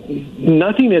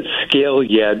 Nothing at scale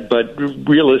yet, but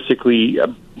realistically,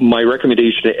 my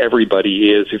recommendation to everybody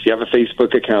is if you have a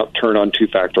Facebook account, turn on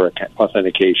two-factor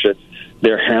authentication.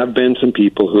 There have been some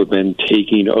people who have been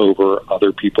taking over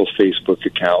other people's Facebook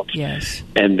accounts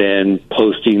and then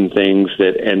posting things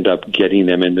that end up getting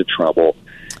them into trouble.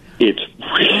 It's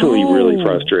really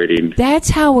frustrating. That's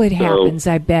how it happens,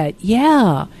 I bet.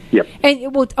 Yeah. Yep.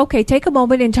 And take a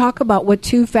moment and talk about what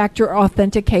two-factor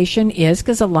authentication is,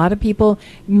 because a lot of people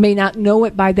may not know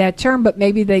it by that term, but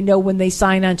maybe they know when they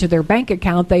sign onto their bank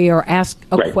account, they are asked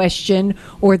a question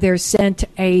or they're sent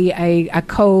a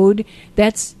code.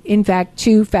 That's, in fact,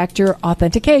 two-factor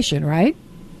authentication, right?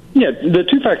 Yeah, the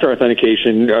two-factor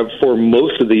authentication for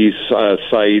most of these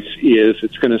sites is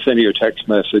it's going to send you a text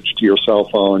message to your cell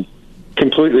phone,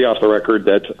 completely off the record.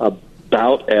 That's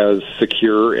about as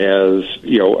secure as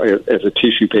as a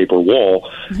tissue paper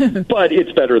wall, but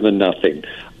it's better than nothing.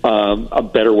 A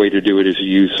better way to do it is to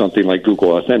use something like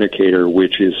Google Authenticator,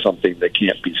 which is something that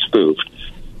can't be spoofed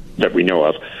that we know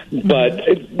of.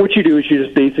 But what you do is you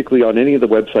just basically on any of the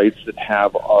websites that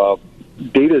have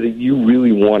data that you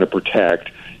really want to protect.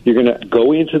 You're going to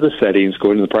go into the settings, go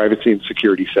into the privacy and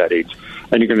security settings,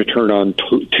 and you're going to turn on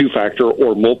two-factor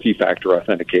or multi-factor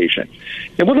authentication.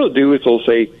 And what it'll do is it'll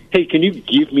say, hey, can you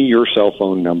give me your cell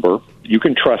phone number? You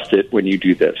can trust it when you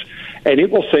do this. And it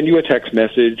will send you a text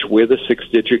message with a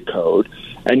 6-digit code,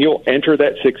 and you'll enter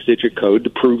that 6-digit code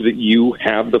to prove that you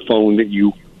have the phone that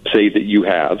you say that you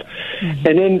have. Mm-hmm.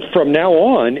 And then from now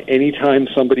on, anytime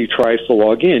somebody tries to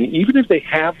log in, even if they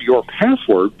have your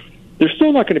password, they're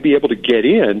still not going to be able to get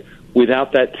in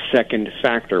without that second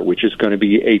factor, which is going to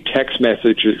be a text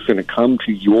message that's going to come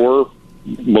to your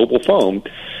mobile phone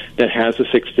that has a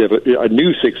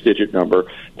new 6-digit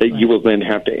number that you will then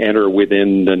have to enter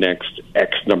within the next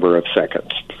X number of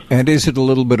seconds. And is it a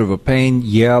little bit of a pain?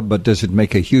 Yeah, but does it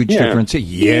make a huge difference?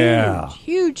 Yeah.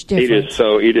 Huge difference.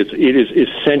 It is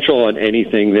essential on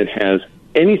anything that has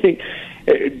anything.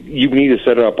 You need to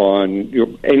set it up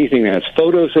on anything that has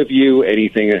photos of you,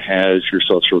 anything that has your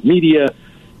social media,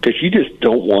 because you just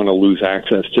don't want to lose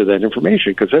access to that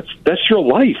information because that's your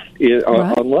life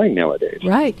online nowadays.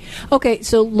 Right. Okay,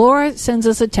 so Laura sends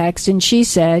us a text, and she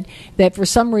said that for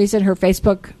some reason her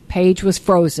Facebook page was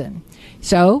frozen.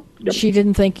 So she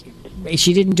didn't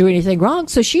do anything wrong,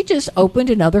 so she just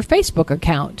opened another Facebook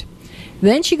account.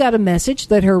 Then she got a message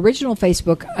that her original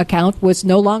Facebook account was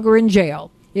no longer in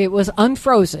jail. It was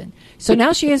unfrozen. So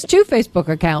now she has 2 Facebook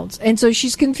accounts. And so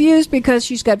she's confused because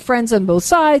she's got friends on both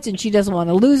sides and she doesn't want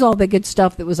to lose all the good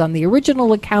stuff that was on the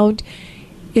original account.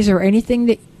 Is there anything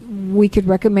that we could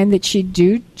recommend that she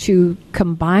do to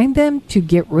combine them, to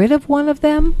get rid of one of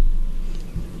them?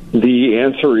 The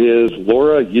answer is,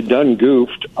 Laura, you done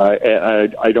goofed.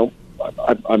 I'm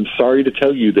sorry to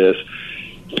tell you this.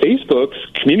 Facebook's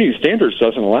community standards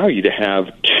doesn't allow you to have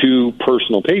 2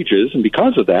 personal pages, and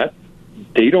because of that,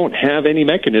 they don't have any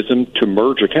mechanism to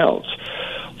merge accounts.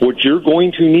 What you're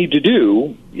going to need to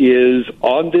do is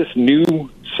on this new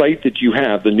site that you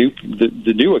have, the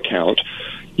new account,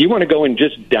 you want to go and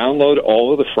just download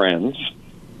all of the friends,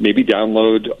 maybe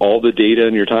download all the data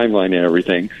in your timeline and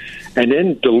everything, and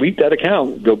then delete that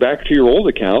account, go back to your old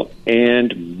account,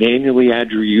 and manually add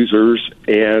your users,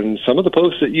 and some of the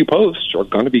posts that you post are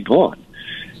going to be gone.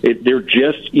 There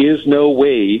just is no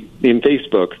way in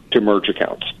Facebook to merge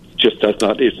accounts.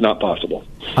 It's not possible.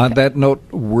 On that note,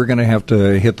 we're going to have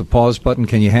to hit the pause button.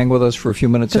 Can you hang with us for a few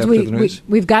minutes after the news?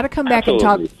 We've got to come back and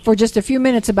talk for just a few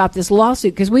minutes about this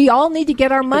lawsuit, because we all need to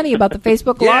get our money about the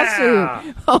Facebook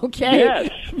lawsuit.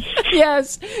 Okay.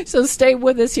 Yes. So stay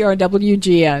with us here on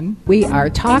WGN. We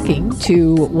are talking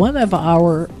to one of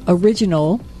our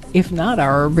original, if not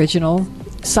our original,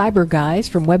 cyber guys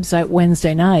from Website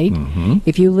Wednesday Night. Mm-hmm.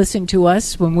 If you listened to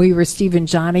us when we were Steve and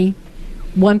Johnnie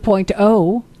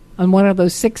 1.0, on one of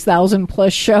those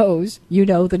 6,000-plus shows, you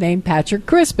know the name Patrick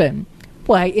Crispin.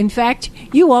 Why, in fact,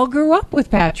 you all grew up with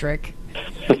Patrick.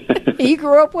 He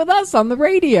grew up with us on the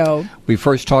radio. We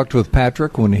first talked with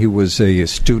Patrick when he was a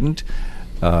student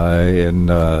in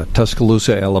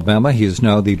Tuscaloosa, Alabama. He is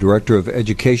now the Director of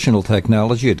Educational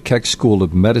Technology at Keck School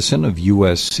of Medicine of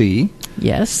USC.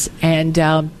 Yes, and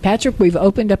Patrick, we've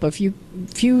opened up a few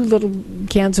little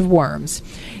cans of worms.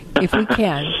 If we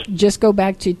can, just go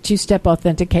back to two-step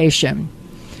authentication.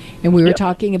 And we were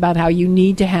talking about how you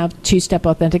need to have two-step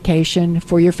authentication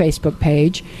for your Facebook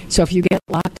page. So if you get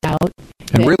locked out,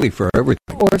 and really for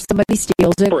everything, or if somebody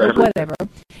steals it, or whatever.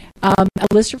 A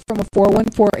listener from a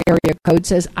 414 area code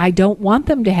says, I don't want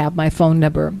them to have my phone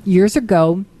number. Years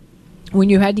ago, when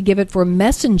you had to give it for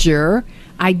Messenger,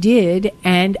 I did,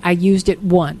 and I used it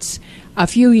once. A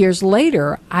few years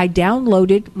later, I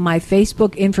downloaded my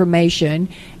Facebook information,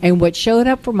 and what showed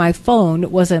up for my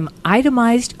phone was an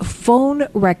itemized phone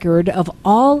record of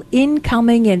all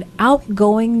incoming and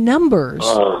outgoing numbers.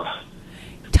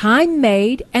 Time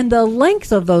made, and the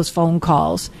length of those phone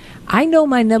calls. I know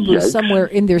my number is somewhere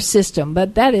in their system,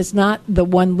 but that is not the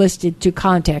one listed to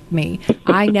contact me.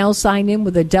 I now sign in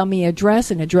with a dummy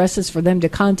address and addresses for them to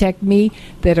contact me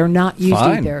that are not used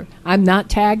either. I'm not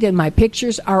tagged, and my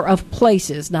pictures are of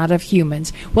places, not of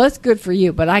humans. Well, that's good for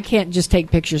you, but I can't just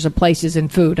take pictures of places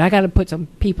and food. I got to put some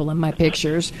people in my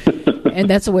pictures, and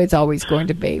that's the way it's always going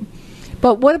to be.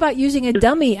 But what about using a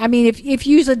dummy? I mean, if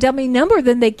you use a dummy number,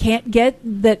 then they can't get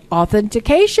that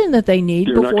authentication that they need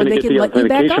before they can let you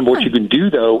back on. What you can do,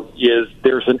 though, is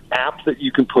there's an app that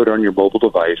you can put on your mobile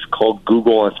device called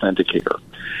Google Authenticator.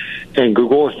 And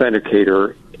Google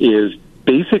Authenticator is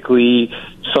basically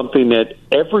something that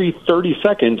every 30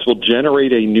 seconds will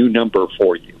generate a new number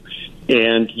for you.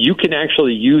 And you can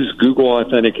actually use Google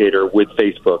Authenticator with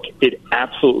Facebook. It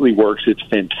absolutely works. It's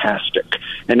fantastic.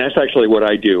 And that's actually what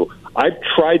I do. I've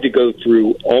tried to go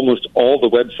through almost all the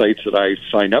websites that I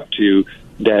sign up to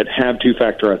that have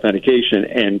two-factor authentication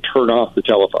and turn off the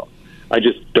telephone. I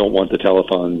just don't want the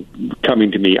telephone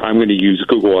coming to me. I'm going to use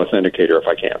Google Authenticator if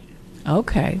I can.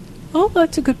 Okay. Oh,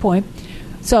 that's a good point.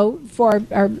 So for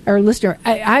our listener,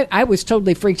 I was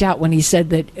totally freaked out when he said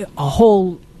that a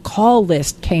whole call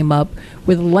list came up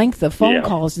with length of phone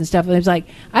calls and stuff. And I was like,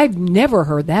 I've never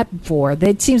heard that before.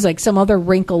 That seems like some other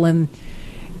wrinkle in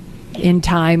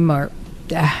time, or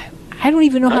I don't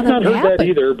even know how that would happen. I've not heard that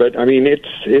either, but I mean,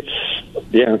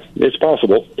 it's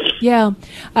possible. Yeah.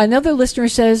 Another listener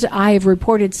says, I have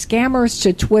reported scammers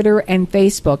to Twitter and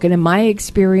Facebook, and in my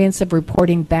experience of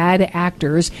reporting bad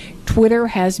actors, Twitter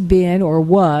has been or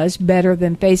was better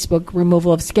than Facebook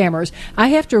removal of scammers. I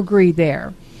have to agree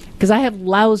there, because I have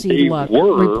lousy luck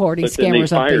reporting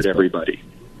scammers on Facebook. Fired everybody.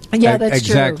 Yeah, that's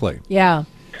exactly. True. Yeah.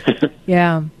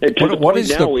 Yeah. And to the point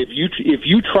now, if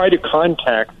you try to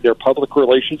contact their public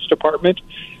relations department,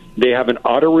 they have an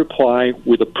auto reply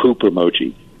with a poop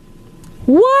emoji.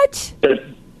 What?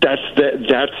 That's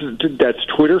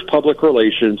Twitter's public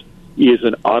relations is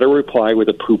an auto reply with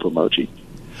a poop emoji.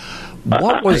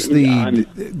 What was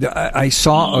I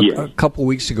saw a couple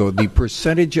weeks ago the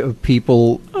percentage of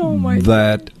people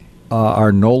that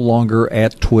are no longer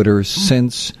at Twitter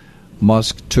since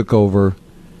Musk took over.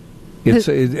 It's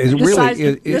the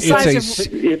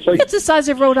size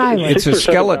of Rhode Island. It's a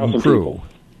skeleton crew.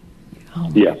 Oh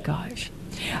my gosh.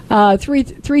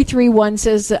 331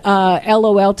 says,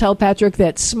 LOL, tell Patrick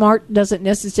that smart doesn't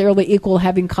necessarily equal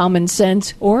having common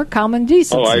sense or common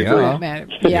decency. Oh, I agree.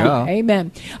 Yeah.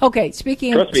 Amen. Okay,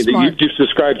 speaking of smart. You've just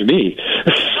described me.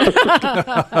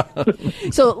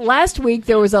 So last week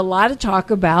there was a lot of talk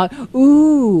about,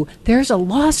 there's a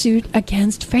lawsuit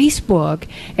against Facebook.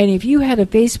 And if you had a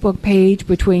Facebook page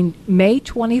between May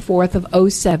 24th of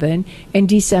 2007 and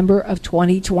December of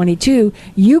 2022,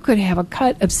 you could have a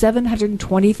cut of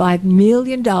 $725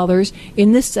 million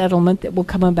in the settlement that will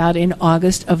come about in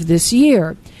August of this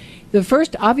year. The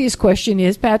first obvious question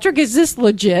is, Patrick, is this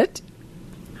legit?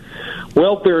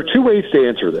 Well, there are two ways to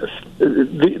answer this.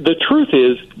 The truth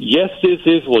is, yes, this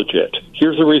is legit.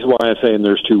 Here's the reason why I'm saying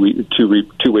there's two ways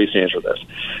to answer this.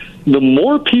 The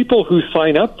more people who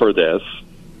sign up for this,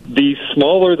 the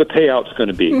smaller the payout's going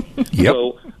to be.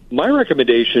 So my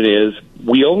recommendation is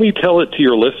we only tell it to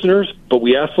your listeners, but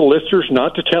we ask the listeners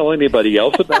not to tell anybody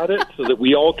else about it so that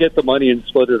we all get the money and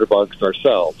split it amongst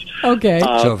ourselves. Okay.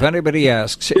 So if anybody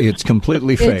asks, it's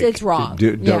completely fake. It's wrong.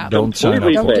 Don't sign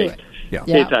up. Don't do it. Yeah.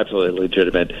 It's absolutely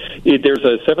legitimate. There's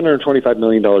a $725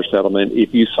 million settlement.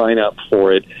 If you sign up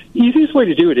for it, the easiest way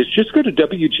to do it is just go to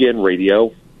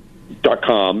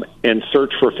WGNradio.com and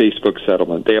search for Facebook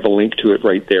settlement. They have a link to it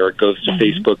right there. It goes to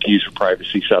Facebook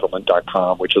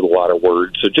userprivacysettlement.com, which is a lot of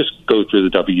words. So just go through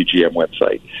the WGN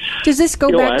website. Does this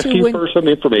go back to when... for some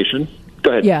information.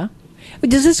 Go ahead. Yeah.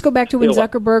 Does this go back to when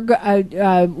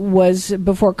Zuckerberg was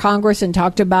before Congress and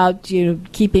talked about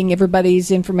keeping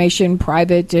everybody's information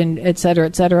private and et cetera,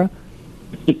 et cetera?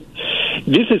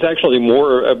 This is actually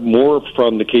more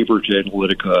from the Cambridge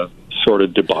Analytica sort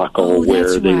of debacle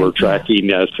where they were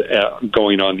tracking us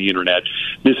going on the Internet.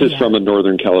 This is from a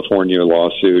Northern California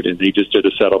lawsuit, and they just did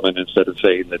a settlement instead of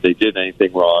saying that they did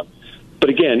anything wrong. But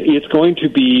again, it's going to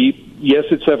be, yes,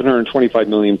 it's $725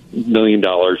 million.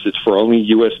 It's for only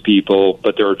U.S. people,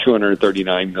 but there are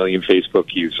 239 million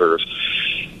Facebook users.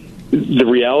 The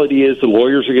reality is the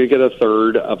lawyers are going to get a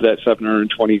third of that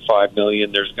 $725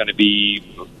 million. There's going to be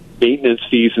maintenance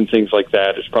fees and things like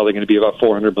that. It's probably going to be about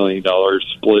 $400 million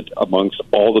split amongst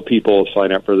all the people who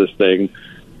sign up for this thing.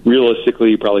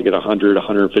 Realistically, you probably get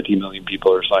 150 million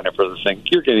people who sign up for this thing.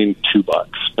 You're getting $2.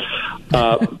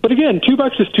 But again,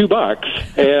 $2 is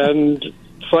 $2, and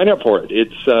sign up for it.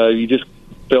 It's you just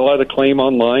fill out a claim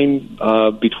online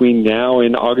between now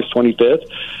and August 25th.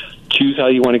 Choose how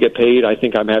you want to get paid. I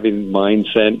think I'm having mine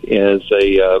sent as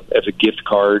a gift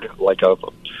card, like a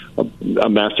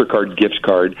MasterCard gift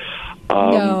card.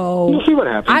 No, we'll see what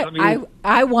happens.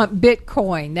 I want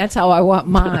Bitcoin. That's how I want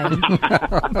mine.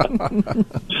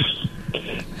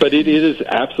 But it is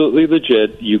absolutely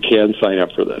legit. You can sign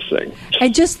up for this thing.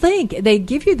 And just think, they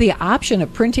give you the option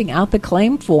of printing out the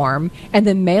claim form and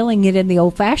then mailing it in the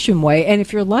old-fashioned way. And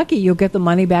if you're lucky, you'll get the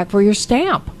money back for your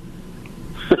stamp.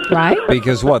 Right?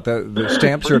 Because what? The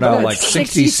stamps are now like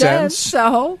 60 cents?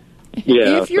 So,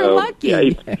 yeah, if you're lucky.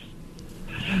 Yeah,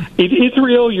 it's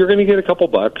real. You're going to get a couple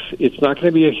bucks. It's not going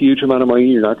to be a huge amount of money.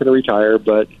 You're not going to retire,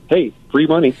 but hey, free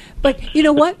money. But you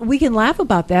know what? We can laugh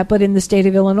about that, but in the state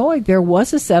of Illinois, there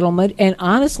was a settlement, and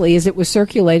honestly, as it was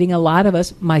circulating, a lot of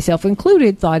us, myself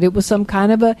included, thought it was some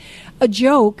kind of a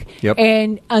joke. Yep.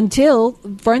 And until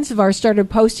friends of ours started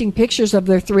posting pictures of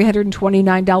their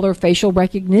 $329 facial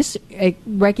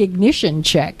recognition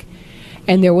check.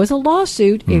 And there was a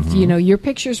lawsuit if your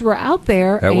pictures were out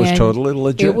there. That was totally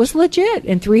legit. It was legit,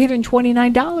 and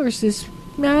 $329 is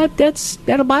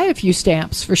that'll buy a few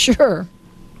stamps for sure.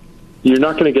 You're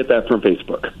not going to get that from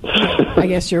Facebook. I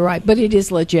guess you're right, but it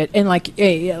is legit. And like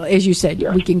as you said,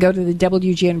 we can go to the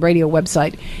WGN Radio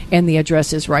website, and the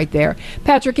address is right there.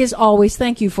 Patrick, as always,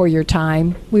 thank you for your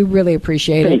time. We really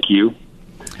appreciate it. Thank you.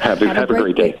 Have a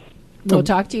great day. We'll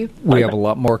talk to you. We have a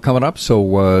lot more coming up,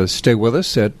 so stay with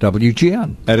us at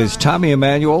WGN. That is Tommy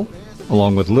Emmanuel,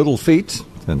 along with Little Feat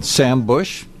and Sam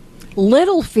Bush.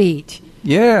 Little Feat.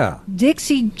 Yeah.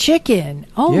 Dixie Chicken.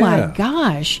 Oh, yeah. My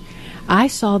gosh. I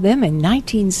saw them in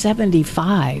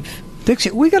 1975. Dixie,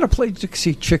 we got to play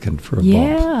Dixie Chicken for a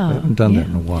moment. I haven't done that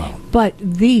in a while. But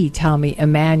the Tommy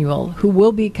Emmanuel, who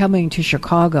will be coming to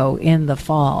Chicago in the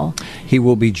fall. He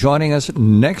will be joining us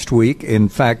next week. In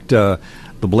fact, the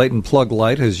Blatant Plug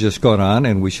Light has just gone on,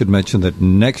 and we should mention that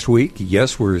next week,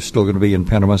 yes, we're still going to be in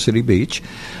Panama City Beach,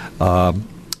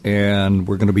 and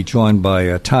we're going to be joined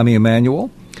by Tommy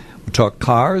Emmanuel. We'll talk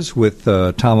cars with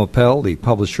Tom Appel, the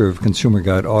publisher of Consumer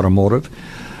Guide Automotive.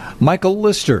 Michael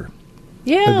Lister,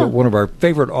 one of our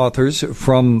favorite authors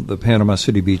from the Panama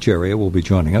City Beach area, will be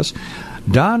joining us.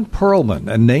 Don Perlman,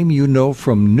 a name you know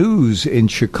from news in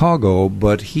Chicago,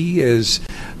 but he has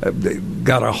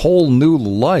got a whole new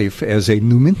life as a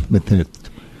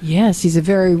numismatist. Yes, he's a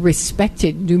very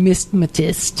respected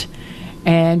numismatist.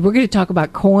 And we're going to talk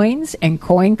about coins and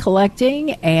coin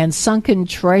collecting and sunken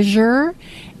treasure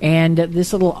and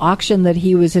this little auction that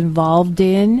he was involved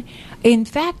in. In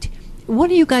fact,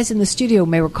 one of you guys in the studio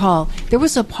may recall there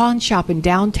was a pawn shop in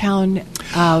downtown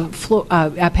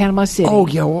Panama City. Oh,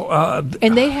 yeah.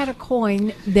 And they had a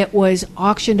coin that was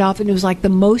auctioned off, and it was like the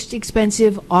most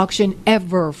expensive auction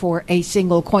ever for a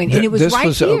single coin. And it was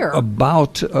right here.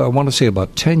 About, I want to say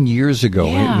about 10 years ago.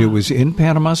 Yeah. It was in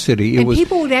Panama City. It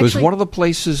was one of the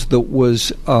places that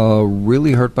was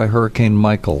really hurt by Hurricane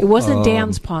Michael. It wasn't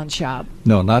Dan's pawn shop.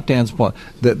 No, not Dan's pawn.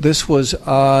 This was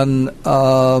on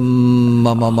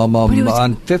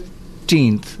on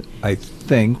 15th, I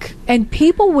think. And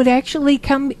people would actually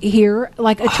come here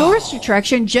like a tourist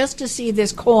attraction just to see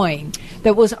this coin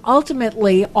that was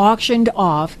ultimately auctioned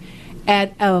off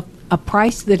at a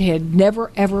price that had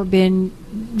never, ever been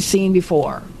seen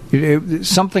before.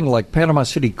 Something like Panama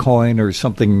City coin or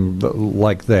something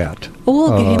like that. Well,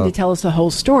 we'll get him to tell us the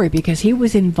whole story because he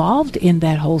was involved in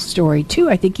that whole story, too.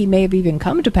 I think he may have even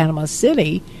come to Panama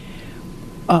City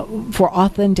for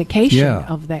authentication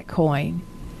of that coin.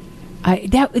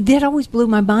 That always blew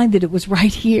my mind that it was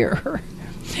right here.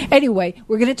 Anyway,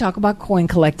 we're going to talk about coin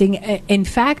collecting. In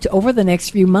fact, over the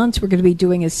next few months, we're going to be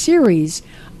doing a series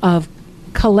of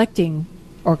collecting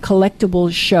or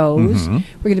collectible shows. Mm-hmm.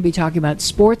 We're going to be talking about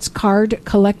sports card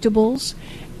collectibles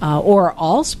or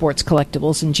all sports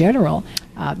collectibles in general,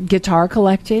 guitar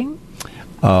collecting.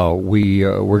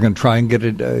 We're going to try and get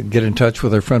in touch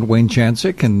with our friend Wayne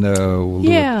Chancic and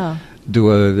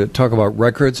we'll talk about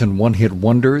records and one-hit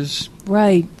wonders.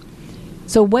 Right.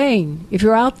 So, Wayne, if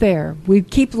you're out there, we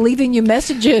keep leaving you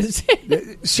messages.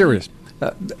 Serious.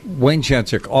 Wayne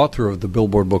Chancic, author of the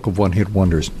Billboard Book of One-Hit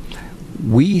Wonders.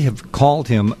 We have called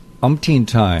him umpteen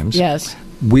times. Yes.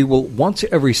 We will, once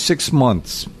every 6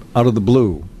 months, out of the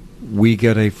blue, we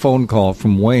get a phone call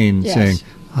from Wayne saying,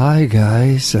 "Hi,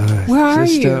 guys. Where are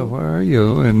you? Where are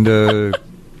you?" And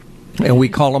and we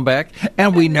call him back,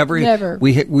 and we never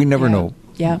know.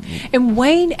 Yeah, and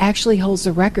Wayne actually holds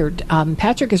the record.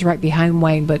 Patrick is right behind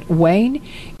Wayne, but Wayne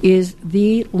is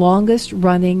the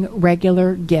longest-running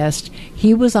regular guest.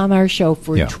 He was on our show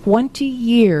for 20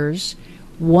 years,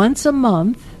 once a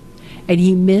month, and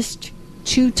he missed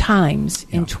 2 times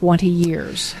in 20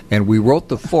 years. And we wrote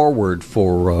the foreword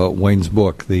for Wayne's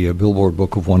book, the Billboard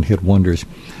Book of One-Hit Wonders.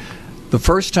 The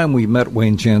first time we met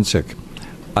Wayne Jancic,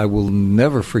 I will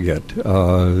never forget.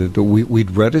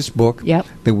 We'd read his book. Yep.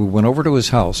 Then we went over to his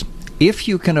house. If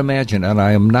you can imagine, and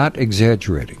I am not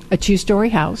exaggerating. A 2-story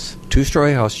house.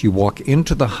 2-story house. You walk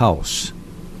into the house.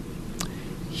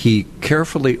 He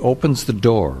carefully opens the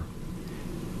door,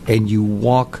 and you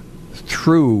walk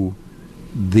through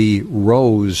the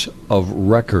rows of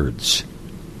records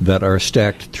that are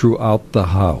stacked throughout the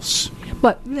house.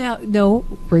 But now, no,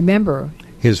 remember,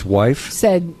 his wife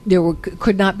said there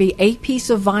could not be a piece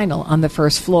of vinyl on the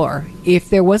first floor. If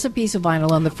there was a piece of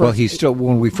vinyl on the first... Well,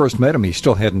 when we first met him, he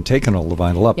still hadn't taken all the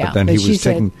vinyl up, but then he was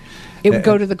taking... It would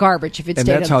go to the garbage if it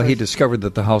stayed. And that's how he discovered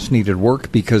that the house needed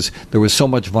work, because there was so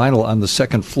much vinyl on the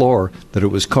second floor that it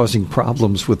was causing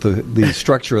problems with the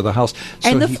structure of the house. So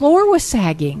and the floor was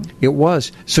sagging. It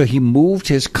was. So he moved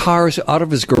his cars out of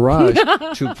his garage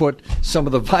to put some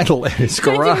of the vinyl in his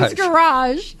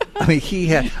garage. I mean, he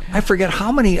had, I forget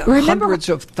how many hundreds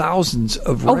of thousands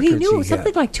of records he knew. It was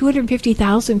something like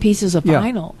 250,000 pieces of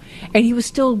vinyl. And he was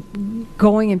still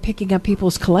going and picking up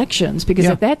people's collections, because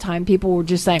at that time people were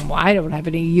just saying, well, I don't have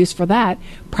any use for that.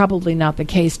 Probably not the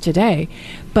case today.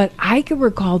 But I can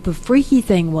recall the freaky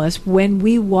thing was when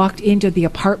we walked into the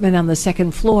apartment on the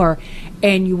second floor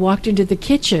and you walked into the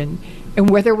kitchen, and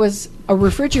where there was a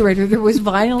refrigerator, there was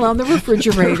vinyl on the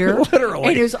refrigerator. Literally.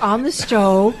 And it was on the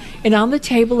stove and on the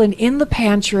table and in the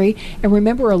pantry. And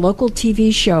remember, a local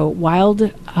TV show,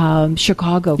 Wild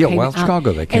Chicago, came Wild out,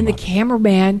 Chicago, they came and the out.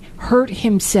 cameraman hurt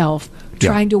himself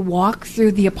trying to walk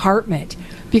through the apartment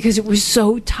because it was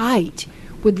so tight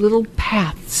with little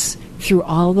paths through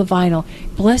all the vinyl.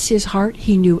 Bless his heart,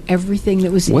 he knew everything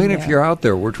that was in there. Wayne, if you're out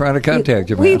there, we're trying to contact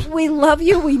you, man. We love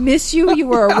you. We miss you. You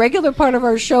were a regular part of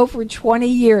our show for 20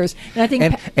 years. And I think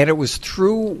and it was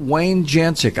through Wayne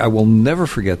Jancic. I will never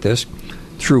forget this.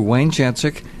 Through Wayne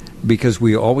Jancic, because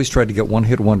we always tried to get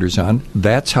one-hit wonders on.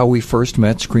 That's how we first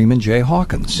met Screamin' Jay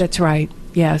Hawkins. That's right.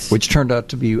 Yes. Which turned out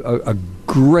to be a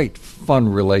great, fun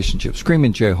relationship.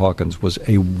 Screamin' Jay Hawkins was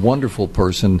a wonderful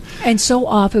person. And so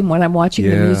often when I'm watching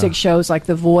the music shows like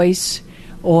The Voice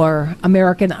or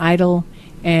American Idol,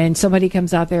 and somebody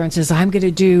comes out there and says, I'm going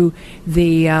to do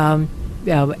the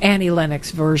Annie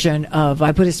Lennox version of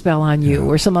I Put a Spell on You,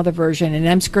 or some other version, and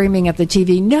I'm screaming at the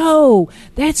TV, no,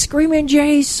 that's Screamin'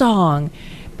 Jay's song.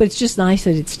 But it's just nice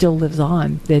that it still lives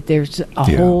on, that there's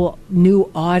a whole new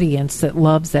audience that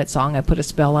loves that song, I Put a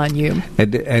Spell on You.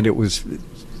 And it was,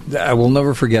 I will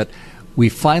never forget, we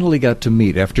finally got to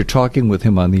meet, after talking with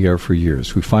him on the air for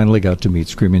years, we finally got to meet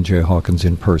Screamin' Jay Hawkins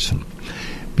in person,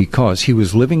 because he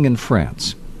was living in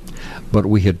France. But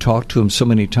we had talked to him so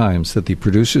many times that the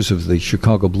producers of the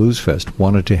Chicago Blues Fest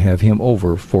wanted to have him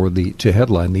over to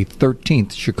headline the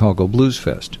 13th Chicago Blues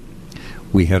Fest.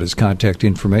 We had his contact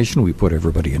information. We put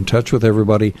everybody in touch with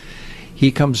everybody.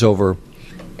 He comes over,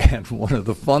 and one of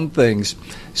the fun things,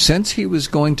 since he was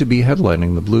going to be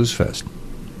headlining the Blues Fest,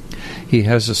 he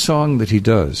has a song that he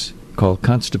does called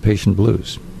Constipation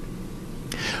Blues.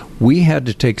 We had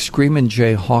to take Screamin'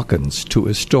 Jay Hawkins to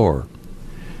a store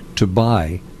to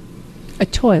buy a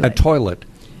toilet.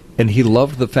 And he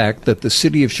loved the fact that the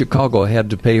city of Chicago had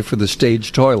to pay for the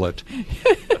stage toilet.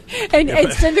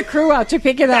 and send a crew out to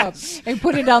pick it up and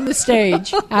put it on the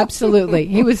stage. Absolutely.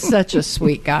 He was such a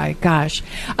sweet guy. Gosh.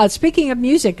 Speaking of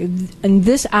music, in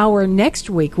this hour next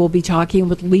week, we'll be talking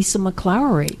with Lisa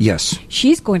McClowery. Yes.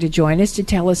 She's going to join us to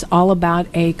tell us all about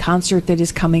a concert that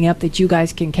is coming up that you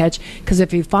guys can catch. Because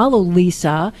if you follow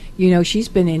Lisa, you know she's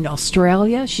been in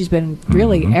Australia. She's been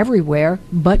really everywhere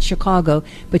but Chicago.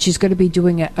 But she's going to be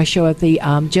doing a show at the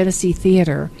Genesee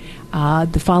Theater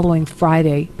the following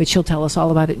Friday, but she'll tell us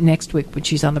all about it next week when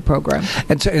she's on the program.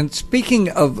 And speaking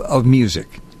of music.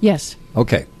 Yes.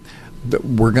 Okay.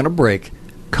 We're going to break.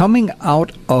 Coming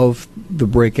out of the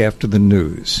break after the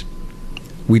news,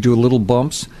 we do a little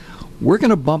bumps. We're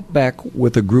going to bump back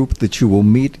with a group that you will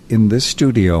meet in this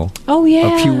studio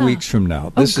a few weeks from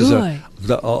now. This is a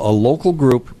local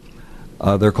group.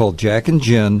 They're called Jack and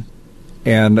Gin,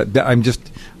 and I'm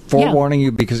just forewarning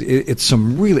you because it's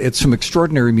some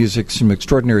extraordinary music, some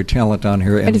extraordinary talent on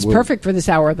here, and it's perfect for this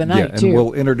hour of the night too. And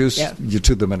we'll introduce you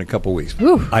to them in a couple weeks.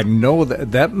 Ooh. I know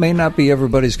that may not be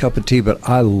everybody's cup of tea, but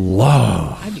I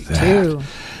love that. Too.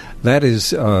 That is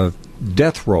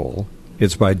Death Roll.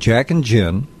 It's by Jack and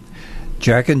Gin.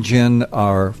 Jack and Gin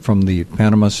are from the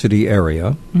Panama City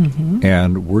area,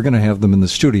 and we're going to have them in the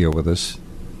studio with us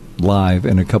live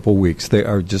in a couple weeks. They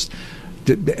are just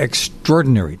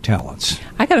extraordinary talents.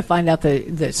 I got to find out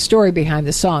the story behind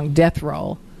the song Death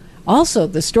Roll. Also,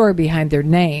 the story behind their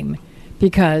name,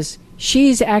 because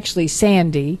she's actually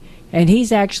Sandy and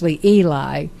he's actually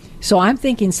Eli. So I'm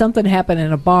thinking something happened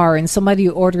in a bar and somebody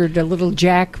ordered a little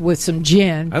Jack with some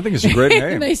gin. I think it's a great name.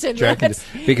 And they said, Jack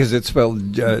because it's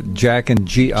spelled Jack and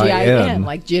G-I-N. G-I-N,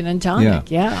 like gin and tonic,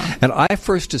 yeah. And I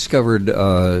first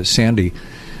discovered Sandy,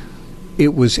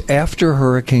 it was after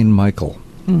Hurricane Michael.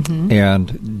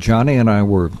 And Johnnie and I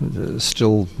were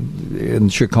still in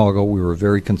Chicago. We were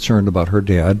very concerned about her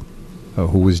dad,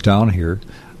 who was down here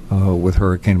with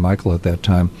Hurricane Michael at that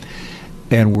time.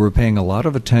 And we were paying a lot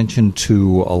of attention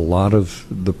to a lot of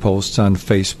the posts on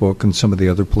Facebook and some of the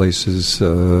other places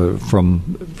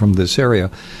from this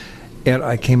area. And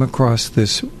I came across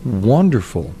this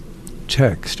wonderful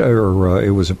text, or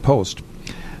it was a post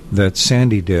that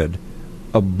Sandy did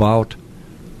about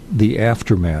the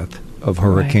aftermath of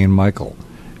Hurricane Michael.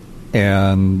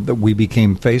 And we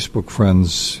became Facebook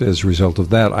friends as a result of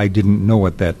that. I didn't know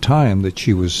at that time that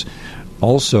she was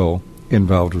also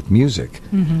involved with music.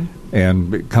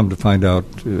 And come to find out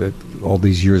all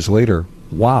these years later,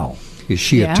 wow, is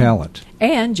she a talent.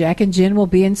 And Jack and Jen will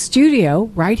be in studio,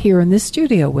 right here in this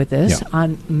studio with us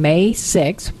on May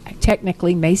 6th,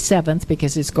 technically May 7th,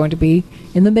 because it's going to be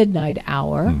in the midnight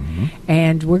hour.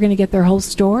 And we're going to get their whole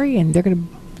story, and they're going to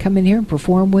come in here and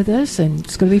perform with us, and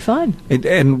it's going to be fun.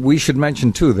 And we should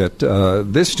mention, too, that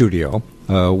this studio,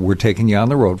 we're taking you on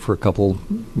the road for a couple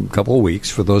of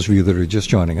weeks, for those of you that are just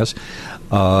joining us.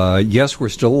 Yes, we're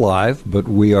still live, but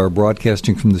we are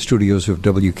broadcasting from the studios of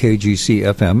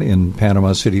WKGC-FM in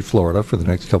Panama City, Florida, for the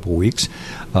next couple of weeks.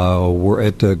 We're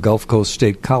at Gulf Coast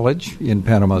State College in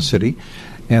Panama City.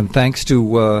 And thanks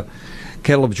to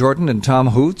Caleb Jordan and Tom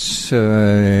Hoots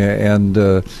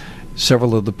and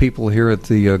several of the people here at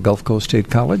the Gulf Coast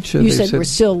State College. You said we're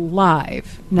still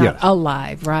live, not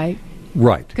alive, right?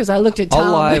 Right. Because I looked at Tom.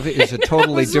 Alive is a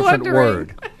totally different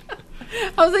word.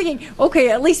 I was thinking, okay,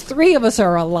 at least 3 of us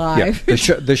are alive.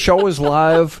 Yeah. The show is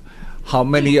live. How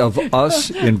many of us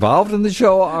involved in the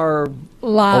show are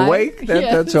live? Awake?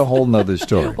 That's a whole nother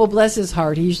story. Well, bless his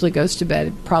heart. He usually goes to bed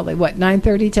at probably,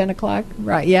 9:30, 10 o'clock?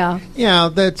 Right, yeah. Yeah,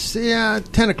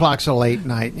 10 o'clock's a late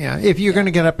night. Yeah, if you're going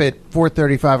to get up at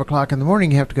 4:30, 5 o'clock in the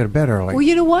morning, you have to go to bed early. Well,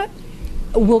 you know what?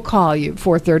 We'll call you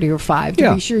 4:30 or 5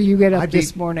 to be sure you get up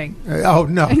this morning. Oh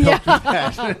no! Don't do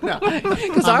that.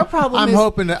 Because our problem is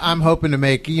I'm hoping to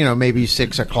make maybe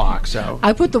 6 o'clock. So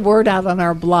I put the word out on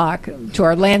our block to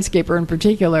our landscaper in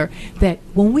particular that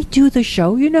when we do the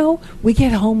show, we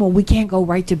get home and we can't go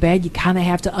right to bed. You kind of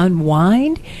have to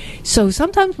unwind. So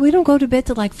sometimes we don't go to bed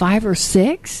till like 5 or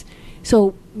 6.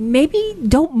 So maybe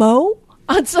don't mow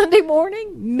on Sunday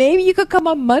morning. Maybe you could come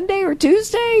on Monday or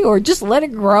Tuesday, or just let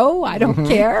it grow. I don't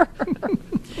care.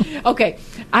 Okay,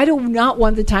 I do not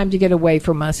want the time to get away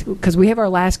from us, because we have our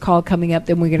last call coming up,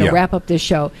 then we're going to wrap up this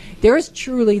show. There is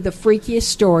truly the freakiest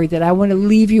story that I want to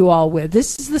leave you all with.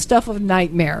 This is the stuff of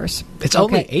nightmares. It's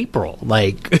only April.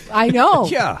 I know.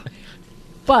 Yeah.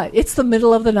 But it's the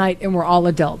middle of the night, and we're all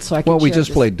adults, so I can we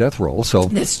just played Death Roll, so...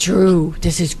 That's true.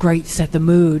 This is great to set the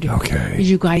mood. Okay. Did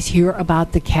you guys hear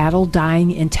about the cattle dying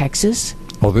in Texas?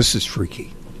 Oh, this is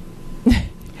freaky.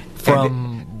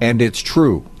 And it's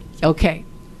true. Okay.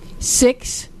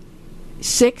 6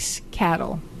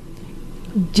 cattle,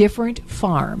 different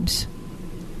farms,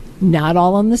 not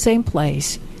all in the same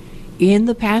place, in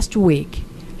the past week,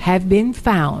 have been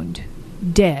found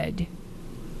dead.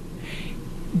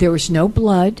 There was no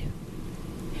blood.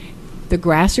 The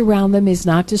grass around them is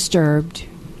not disturbed.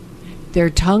 Their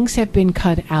tongues have been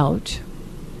cut out.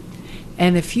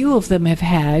 And a few of them have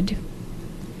had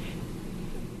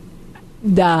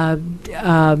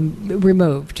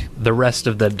removed. The rest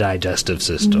of the digestive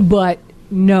system. But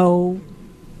no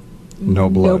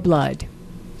blood. No blood.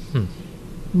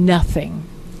 Nothing.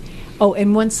 Oh,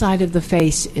 and one side of the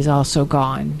face is also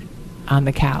gone on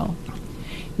the cow.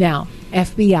 Now,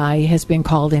 FBI has been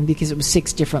called in because it was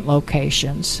 6 different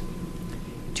locations.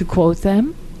 To quote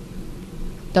them,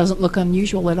 doesn't look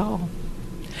unusual at all.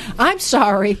 I'm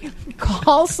sorry.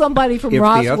 Call somebody from if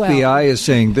Roswell. The FBI is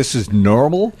saying this is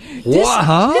normal?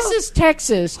 This is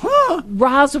Texas.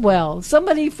 Roswell.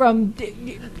 Somebody's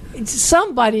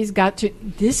got to...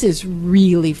 This is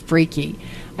really freaky.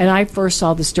 And I first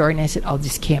saw the story, and I said,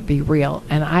 this can't be real.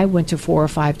 And I went to 4 or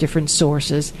 5 different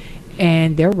sources,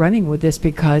 and they're running with this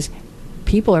because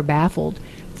people are baffled.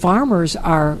 Farmers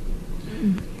are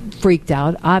freaked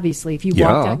out. Obviously, if you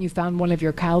walked out and you found one of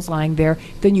your cows lying there,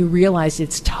 then you realized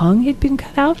its tongue had been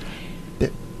cut out.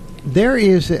 There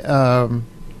is an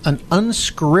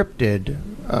unscripted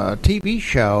TV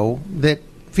show that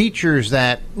features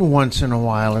that once in a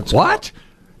while. It's what?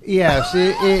 Yes.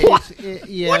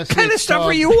 Yes. What kind of stuff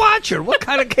are you watching? What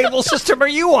kind of cable system are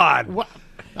you on?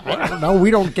 I don't know.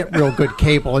 We don't get real good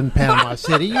cable in Panama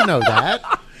City. You know that.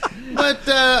 But,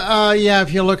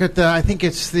 if you look at I think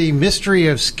it's The Mystery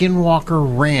of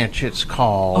Skinwalker Ranch, it's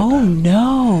called. Oh,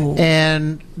 no.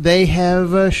 And they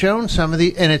have shown some of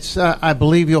and it's, I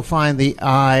believe you'll find the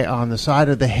eye on the side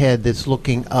of the head that's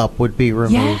looking up would be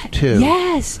removed, too.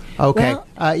 Yes. Okay.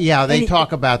 Well, they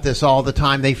talk about this all the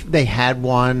time. They had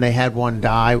one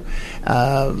die.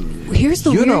 Here's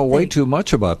the You weird know way thing. too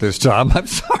much about this, Tom. I'm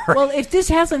sorry. Well, if this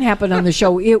hasn't happened on the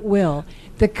show, it will.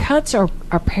 The cuts are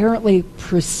apparently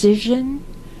precision,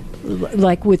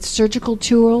 like with surgical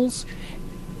tools.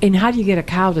 And how do you get a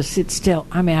cow to sit still?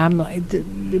 I mean,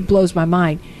 it blows my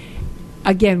mind.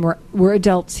 Again, we're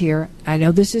adults here. I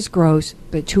know this is gross,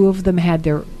 but 2 of them had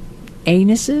their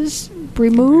anuses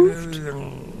removed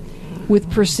with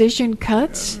precision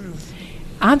cuts.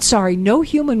 I'm sorry, no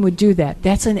human would do that.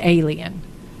 That's an alien.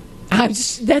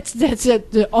 That's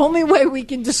it. The only way we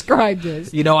can describe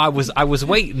this. You know, I was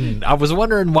waiting. I was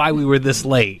wondering why we were this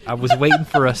late. I was waiting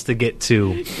for us to get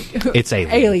to it's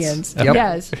aliens. Yep.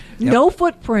 Yes. Yep. No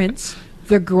footprints.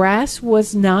 The grass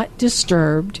was not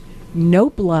disturbed. No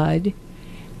blood.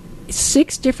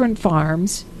 6 different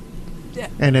farms.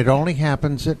 And it only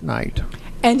happens at night.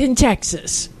 And in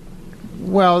Texas.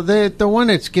 Well, the one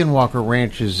at Skinwalker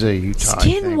Ranch is Utah.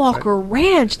 Skinwalker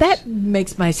Ranch, that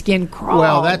makes my skin crawl.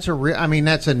 Well, that's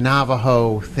a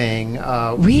Navajo thing.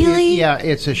 Really?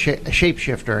 It's a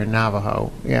shapeshifter in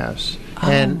Navajo. Yes,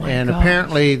 and gosh.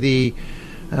 Apparently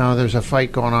there's a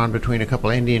fight going on between a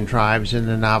couple Indian tribes, and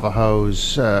the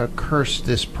Navajos cursed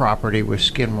this property with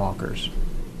skinwalkers.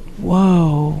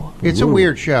 Whoa! It's a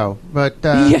weird show, but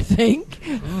you think?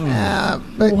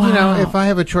 But wow. If I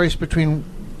have a choice between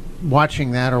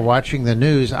watching that or watching the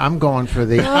news, I'm going for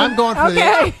the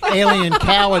the alien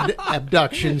cow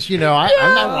abductions. I'm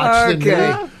not watching the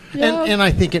news. Yeah. And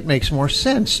I think it makes more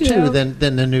sense too than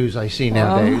the news I see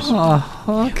nowadays.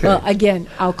 Okay. Well, again,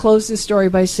 I'll close this story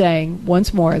by saying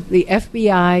once more, the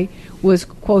FBI was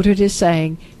quoted as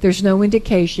saying there's no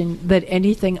indication that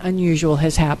anything unusual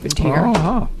has happened here.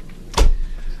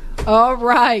 All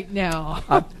right, now.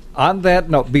 On that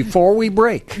note, before we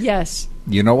break, yes,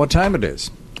 you know what time it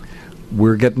is.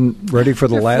 We're getting ready for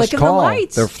the last call.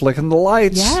 They're flicking the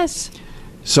lights. Yes.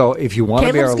 So if you want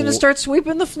to be Caleb's going to start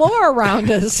sweeping the floor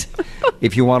around us.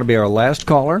 If you want to be our last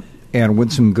caller and win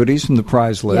some goodies from the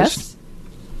prize list,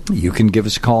 you can give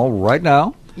us a call right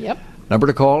now. Yep. Number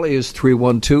to call is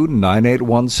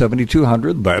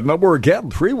 312-981-7200. That number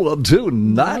again,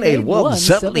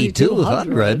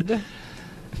 312-981-7200.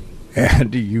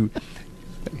 And you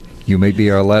may be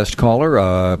our last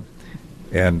caller,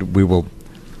 and we will...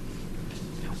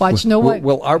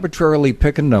 We'll arbitrarily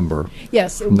pick a number.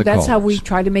 Yes, that's how we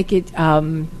try to make it.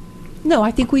 No, I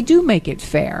think we do make it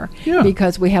fair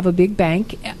because we have a big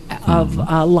bank of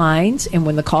lines, and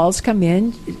when the calls come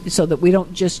in, so that we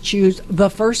don't just choose the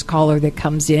first caller that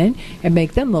comes in and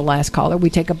make them the last caller,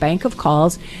 we take a bank of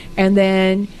calls, and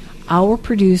then our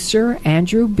producer,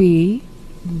 Andrew B.,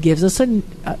 gives us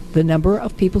the number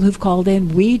of people who've called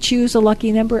in. We choose a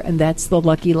lucky number, and that's the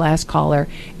lucky last caller.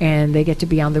 And they get to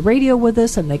be on the radio with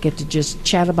us, and they get to just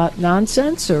chat about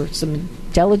nonsense or some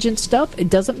intelligent stuff. It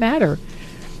doesn't matter.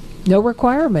 No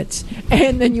requirements.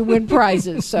 And then you win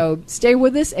prizes. So stay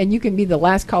with us, and you can be the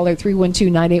last caller,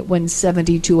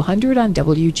 312-981-7200 on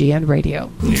WGN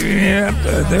Radio. Yeah,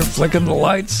 they're flicking the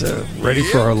lights. Ready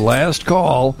for our last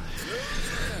call.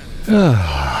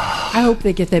 I hope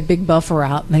they get that big buffer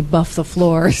out and they buff the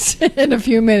floors in a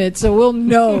few minutes, so we'll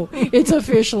know it's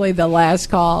officially the last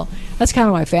call. That's kind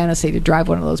of my fantasy, to drive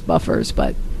one of those buffers,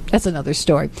 but that's another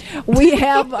story. We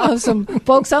have some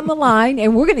folks on the line,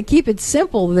 and we're going to keep it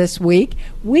simple this week.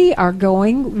 We are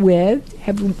going with,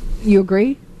 have you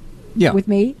agree with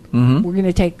me? Mm-hmm. We're going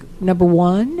to take number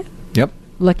 1. Yep.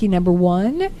 Lucky number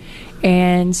 1.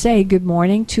 And say good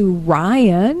morning to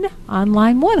Ryan on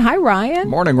line 1. Hi, Ryan.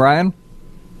 Morning, Ryan.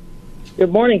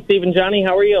 Good morning, Steve and Johnny.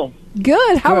 How are you?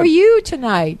 Good. How are you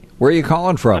tonight? Where are you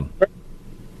calling from?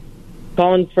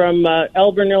 Calling from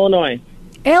Elburn, Illinois.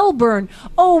 Elburn.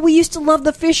 Oh, we used to love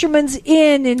the Fisherman's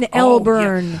Inn in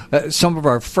Elburn. Yeah. Some of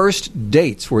our first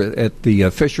dates were at the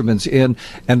Fisherman's Inn,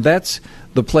 and that's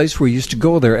the place where we used to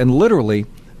go there. And literally,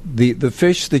 the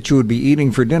fish that you would be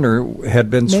eating for dinner had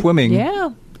been swimming. Yeah.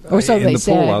 Or so in they the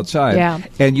said. pool outside. Yeah.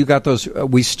 And you got those.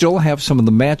 We still have some of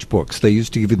the matchbooks. They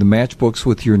used to give you the matchbooks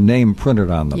with your name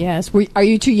printed on them. Yes. Are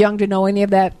you too young to know any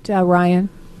of that, Ryan?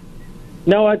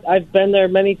 No, I've been there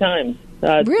many times.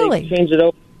 Really? They changed it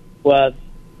over to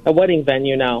a wedding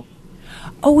venue now.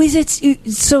 Oh, is it?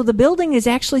 So the building is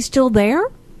actually still there?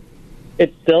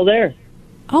 It's still there.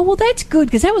 Oh, well, that's good,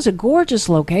 because that was a gorgeous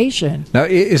location. Now,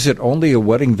 is it only a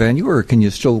wedding venue, or can you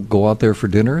still go out there for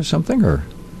dinner or something? Or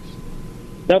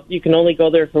nope, you can only go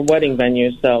there for wedding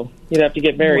venues, so you'd have to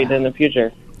get married in the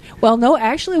future. Well, no,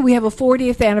 actually, we have a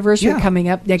 40th anniversary coming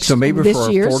up next year. So maybe for our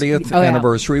 40th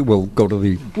anniversary, we'll go to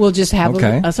the... We'll just have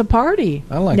us a party.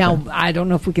 I like now, that. I don't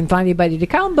know if we can find anybody to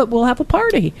come, but we'll have a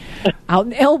party out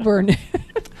in Elburn.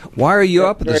 Why are you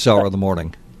up at this hour of the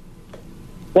morning?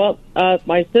 Well,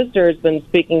 my sister has been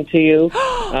speaking to you,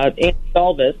 Aunt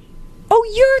Dalvis. Oh,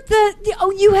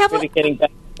 you have a... getting back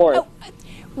and forth.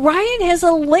 Ryan has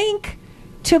a link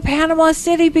to Panama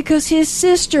City because his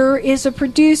sister is a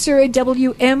producer at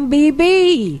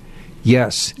WMBB.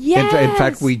 Yes. Yes. In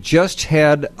fact, we just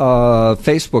had a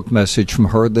Facebook message from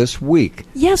her this week.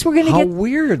 Yes, we're going to How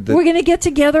weird. We're going to get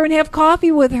together and have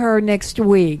coffee with her next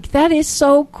week. That is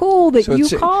so cool that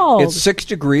you called. It's 6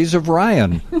 degrees of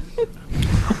Ryan.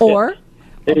 Or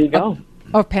there you go.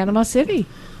 Or Panama City.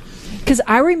 Because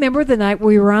I remember the night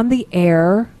we were on the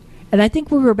air, and I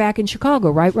think we were back in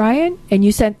Chicago, right, Ryan? And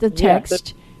you sent the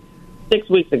text. 6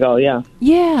 weeks ago, yeah.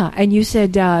 Yeah, and you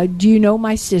said, do you know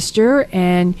my sister?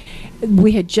 And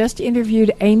we had just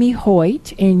interviewed Amy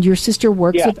Hoyt, and your sister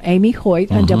works with Amy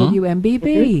Hoyt on WMBB.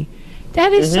 Mm-hmm.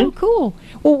 That is so cool.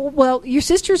 Well, your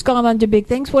sister's gone on to big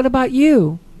things. What about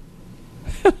you?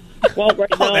 Well, right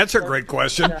now, that's a great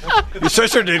question. Your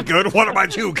sister did good. What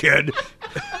about you, kid?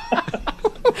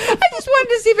 I just wanted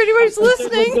to see if anybody's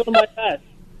listening. I'm doing my best.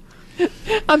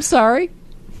 I'm sorry?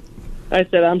 I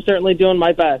said I'm certainly doing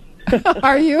my best.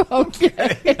 Are you?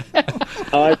 Okay.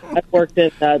 I've worked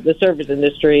in the service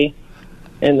industry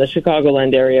in the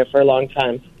Chicagoland area for a long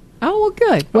time. Oh, well,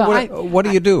 good. Well, what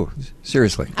do you do?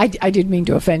 Seriously. I didn't mean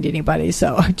to offend anybody,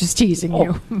 so I'm just teasing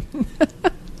you.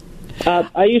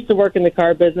 I used to work in the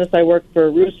car business. I worked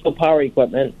for Russo Power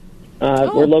Equipment.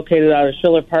 We're located out of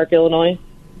Schiller Park, Illinois.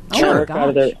 Oh, I work out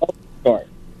of their store.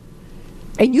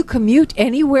 And you commute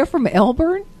anywhere from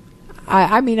Elburn?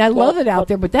 I mean, I love it out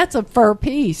there, but that's a fur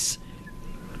piece.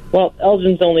 Well,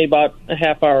 Elgin's only about a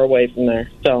half hour away from there,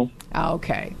 so...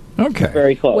 Okay.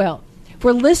 Very close. Well,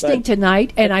 we're listening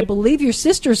tonight, and I believe your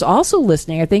sister's also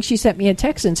listening. I think she sent me a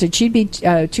text and said she'd be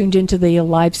tuned into the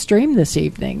live stream this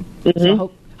evening. Mm-hmm.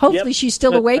 So hopefully she's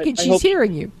still awake and she's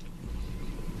hearing you.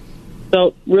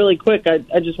 So, really quick,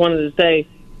 I just wanted to say,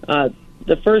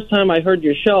 the first time I heard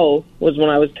your show was when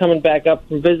I was coming back up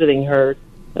from visiting her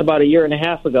about a year and a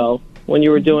half ago, when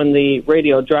you were doing the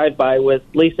radio drive-by with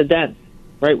Lisa Dent,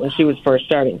 right when she was first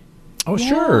starting. Oh,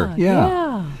 sure.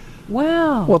 Yeah.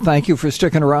 Wow. Well, thank you for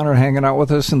sticking around and hanging out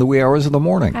with us in the wee hours of the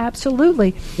morning.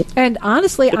 Absolutely. And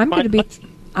honestly, I'm going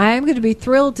to be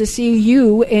thrilled to see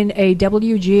you in a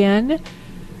WGN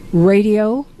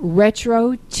Radio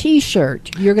Retro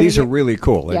T-shirt. These are really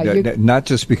cool. Yeah, not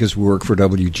just because we work for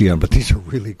WGN, but these are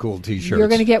really cool T-shirts. You're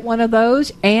going to get one of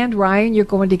those. And, Ryan, you're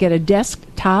going to get a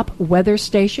desktop weather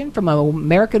station from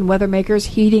American Weathermakers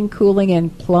Heating, Cooling,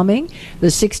 and Plumbing. The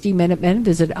 60-Minute Men.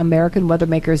 Visit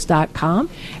AmericanWeathermakers.com.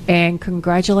 And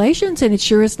congratulations. And it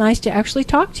sure is nice to actually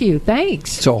talk to you.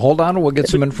 Thanks. So hold on and we'll get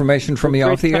some information from you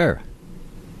off the air.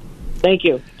 Thank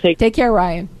you. Take care,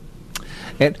 Ryan.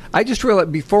 And I just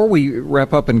realized, before we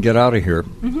wrap up and get out of here,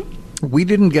 we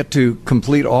didn't get to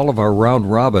complete all of our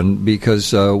round robin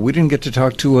because we didn't get to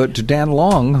talk to Dan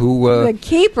Long, who... the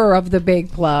keeper of the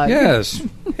Big Plug. Yes.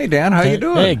 Hey, Dan, how you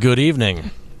doing? Hey, good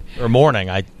evening. Or morning,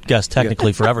 I guess,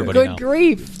 technically for everybody Good now.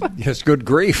 grief. Yes, good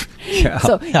grief. Yeah.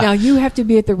 So now you have to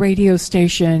be at the radio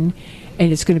station,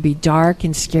 and it's going to be dark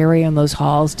and scary on those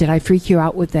halls. Did I freak you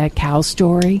out with that cow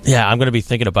story? Yeah, I'm going to be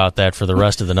thinking about that for the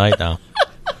rest of the night now.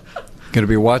 Going to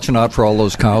be watching out for all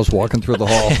those cows walking through the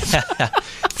hall.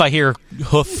 If I hear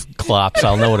hoof clops,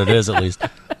 I'll know what it is at least.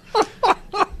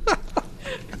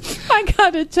 I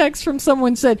got a text from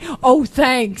someone said, "Oh,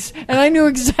 thanks," and I knew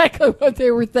exactly what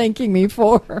they were thanking me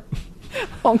for.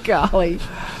 Oh, golly.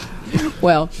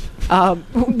 Well,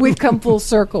 we've come full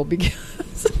circle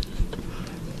because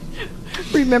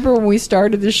remember when we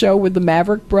started the show with the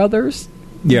Maverick brothers?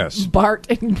 Yes. Bart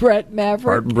and Brett Maverick.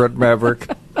 Bart and Brett Maverick.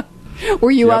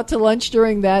 Were you out to lunch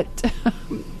during that?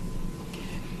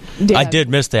 I did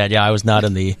miss that. Yeah, I was not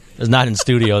in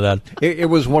studio then. It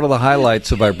was one of the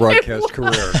highlights of my broadcast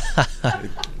career.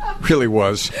 It really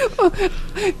was.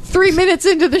 3 minutes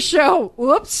into the show.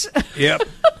 Whoops. Yep.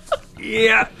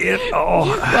 Yeah.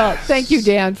 Well, thank you,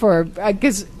 Dan, for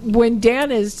because when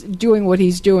Dan is doing what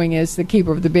he's doing as the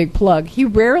keeper of the big plug, he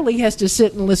rarely has to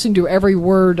sit and listen to every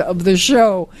word of the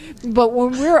show. But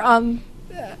when we're on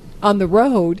the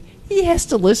road, he has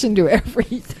to listen to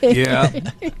everything.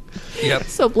 Yeah. Yep.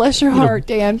 So bless your heart,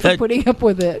 Dan, for putting up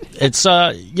with it. It's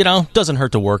doesn't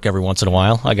hurt to work every once in a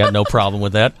while. I got no problem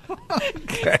with that.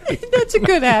 Okay. That's a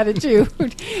good attitude.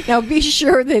 Now be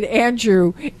sure that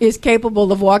Andrew is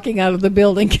capable of walking out of the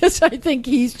building, because I think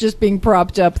he's just being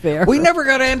propped up there. We never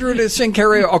got Andrew to sing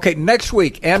karaoke. Okay, next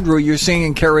week, Andrew, you're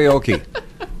singing karaoke.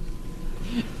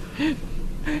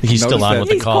 He's still on with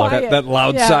the call. That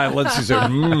loud silence. He said,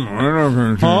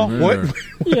 what?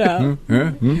 Yeah.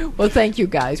 Well, thank you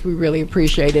guys. We really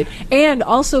appreciate it. And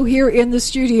also here in the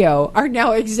studio, our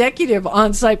now executive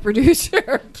on-site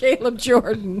producer, Caleb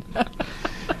Jordan.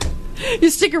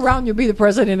 You stick around, you'll be the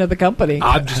president of the company.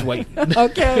 I'm just waiting.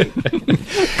 Okay.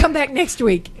 Come back next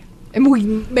week. And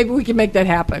maybe we can make that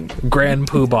happen. Grand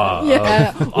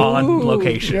Poobah on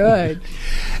location. Good.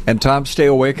 And Tom, stay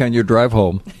awake on your drive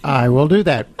home. I will do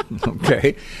that.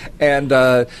 Okay. And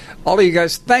all of you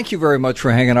guys, thank you very much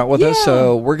for hanging out with us.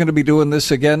 We're going to be doing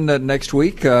this again next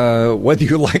week. Whether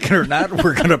you like it or not,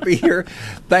 we're going to be here.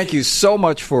 Thank you so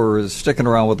much for sticking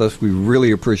around with us. We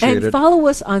really appreciate it. And follow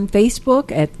us on Facebook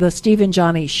at The Steve and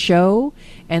Johnnie Show.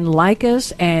 And like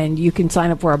us, and you can sign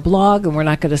up for our blog, and we're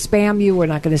not going to spam you. We're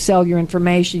not going to sell your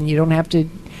information. You don't have to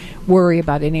worry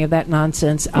about any of that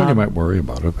nonsense. Well, you might worry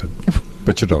about it,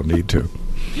 but you don't need to.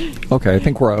 Okay, I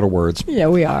think we're out of words. Yeah,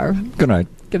 we are. Good night.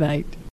 Good night.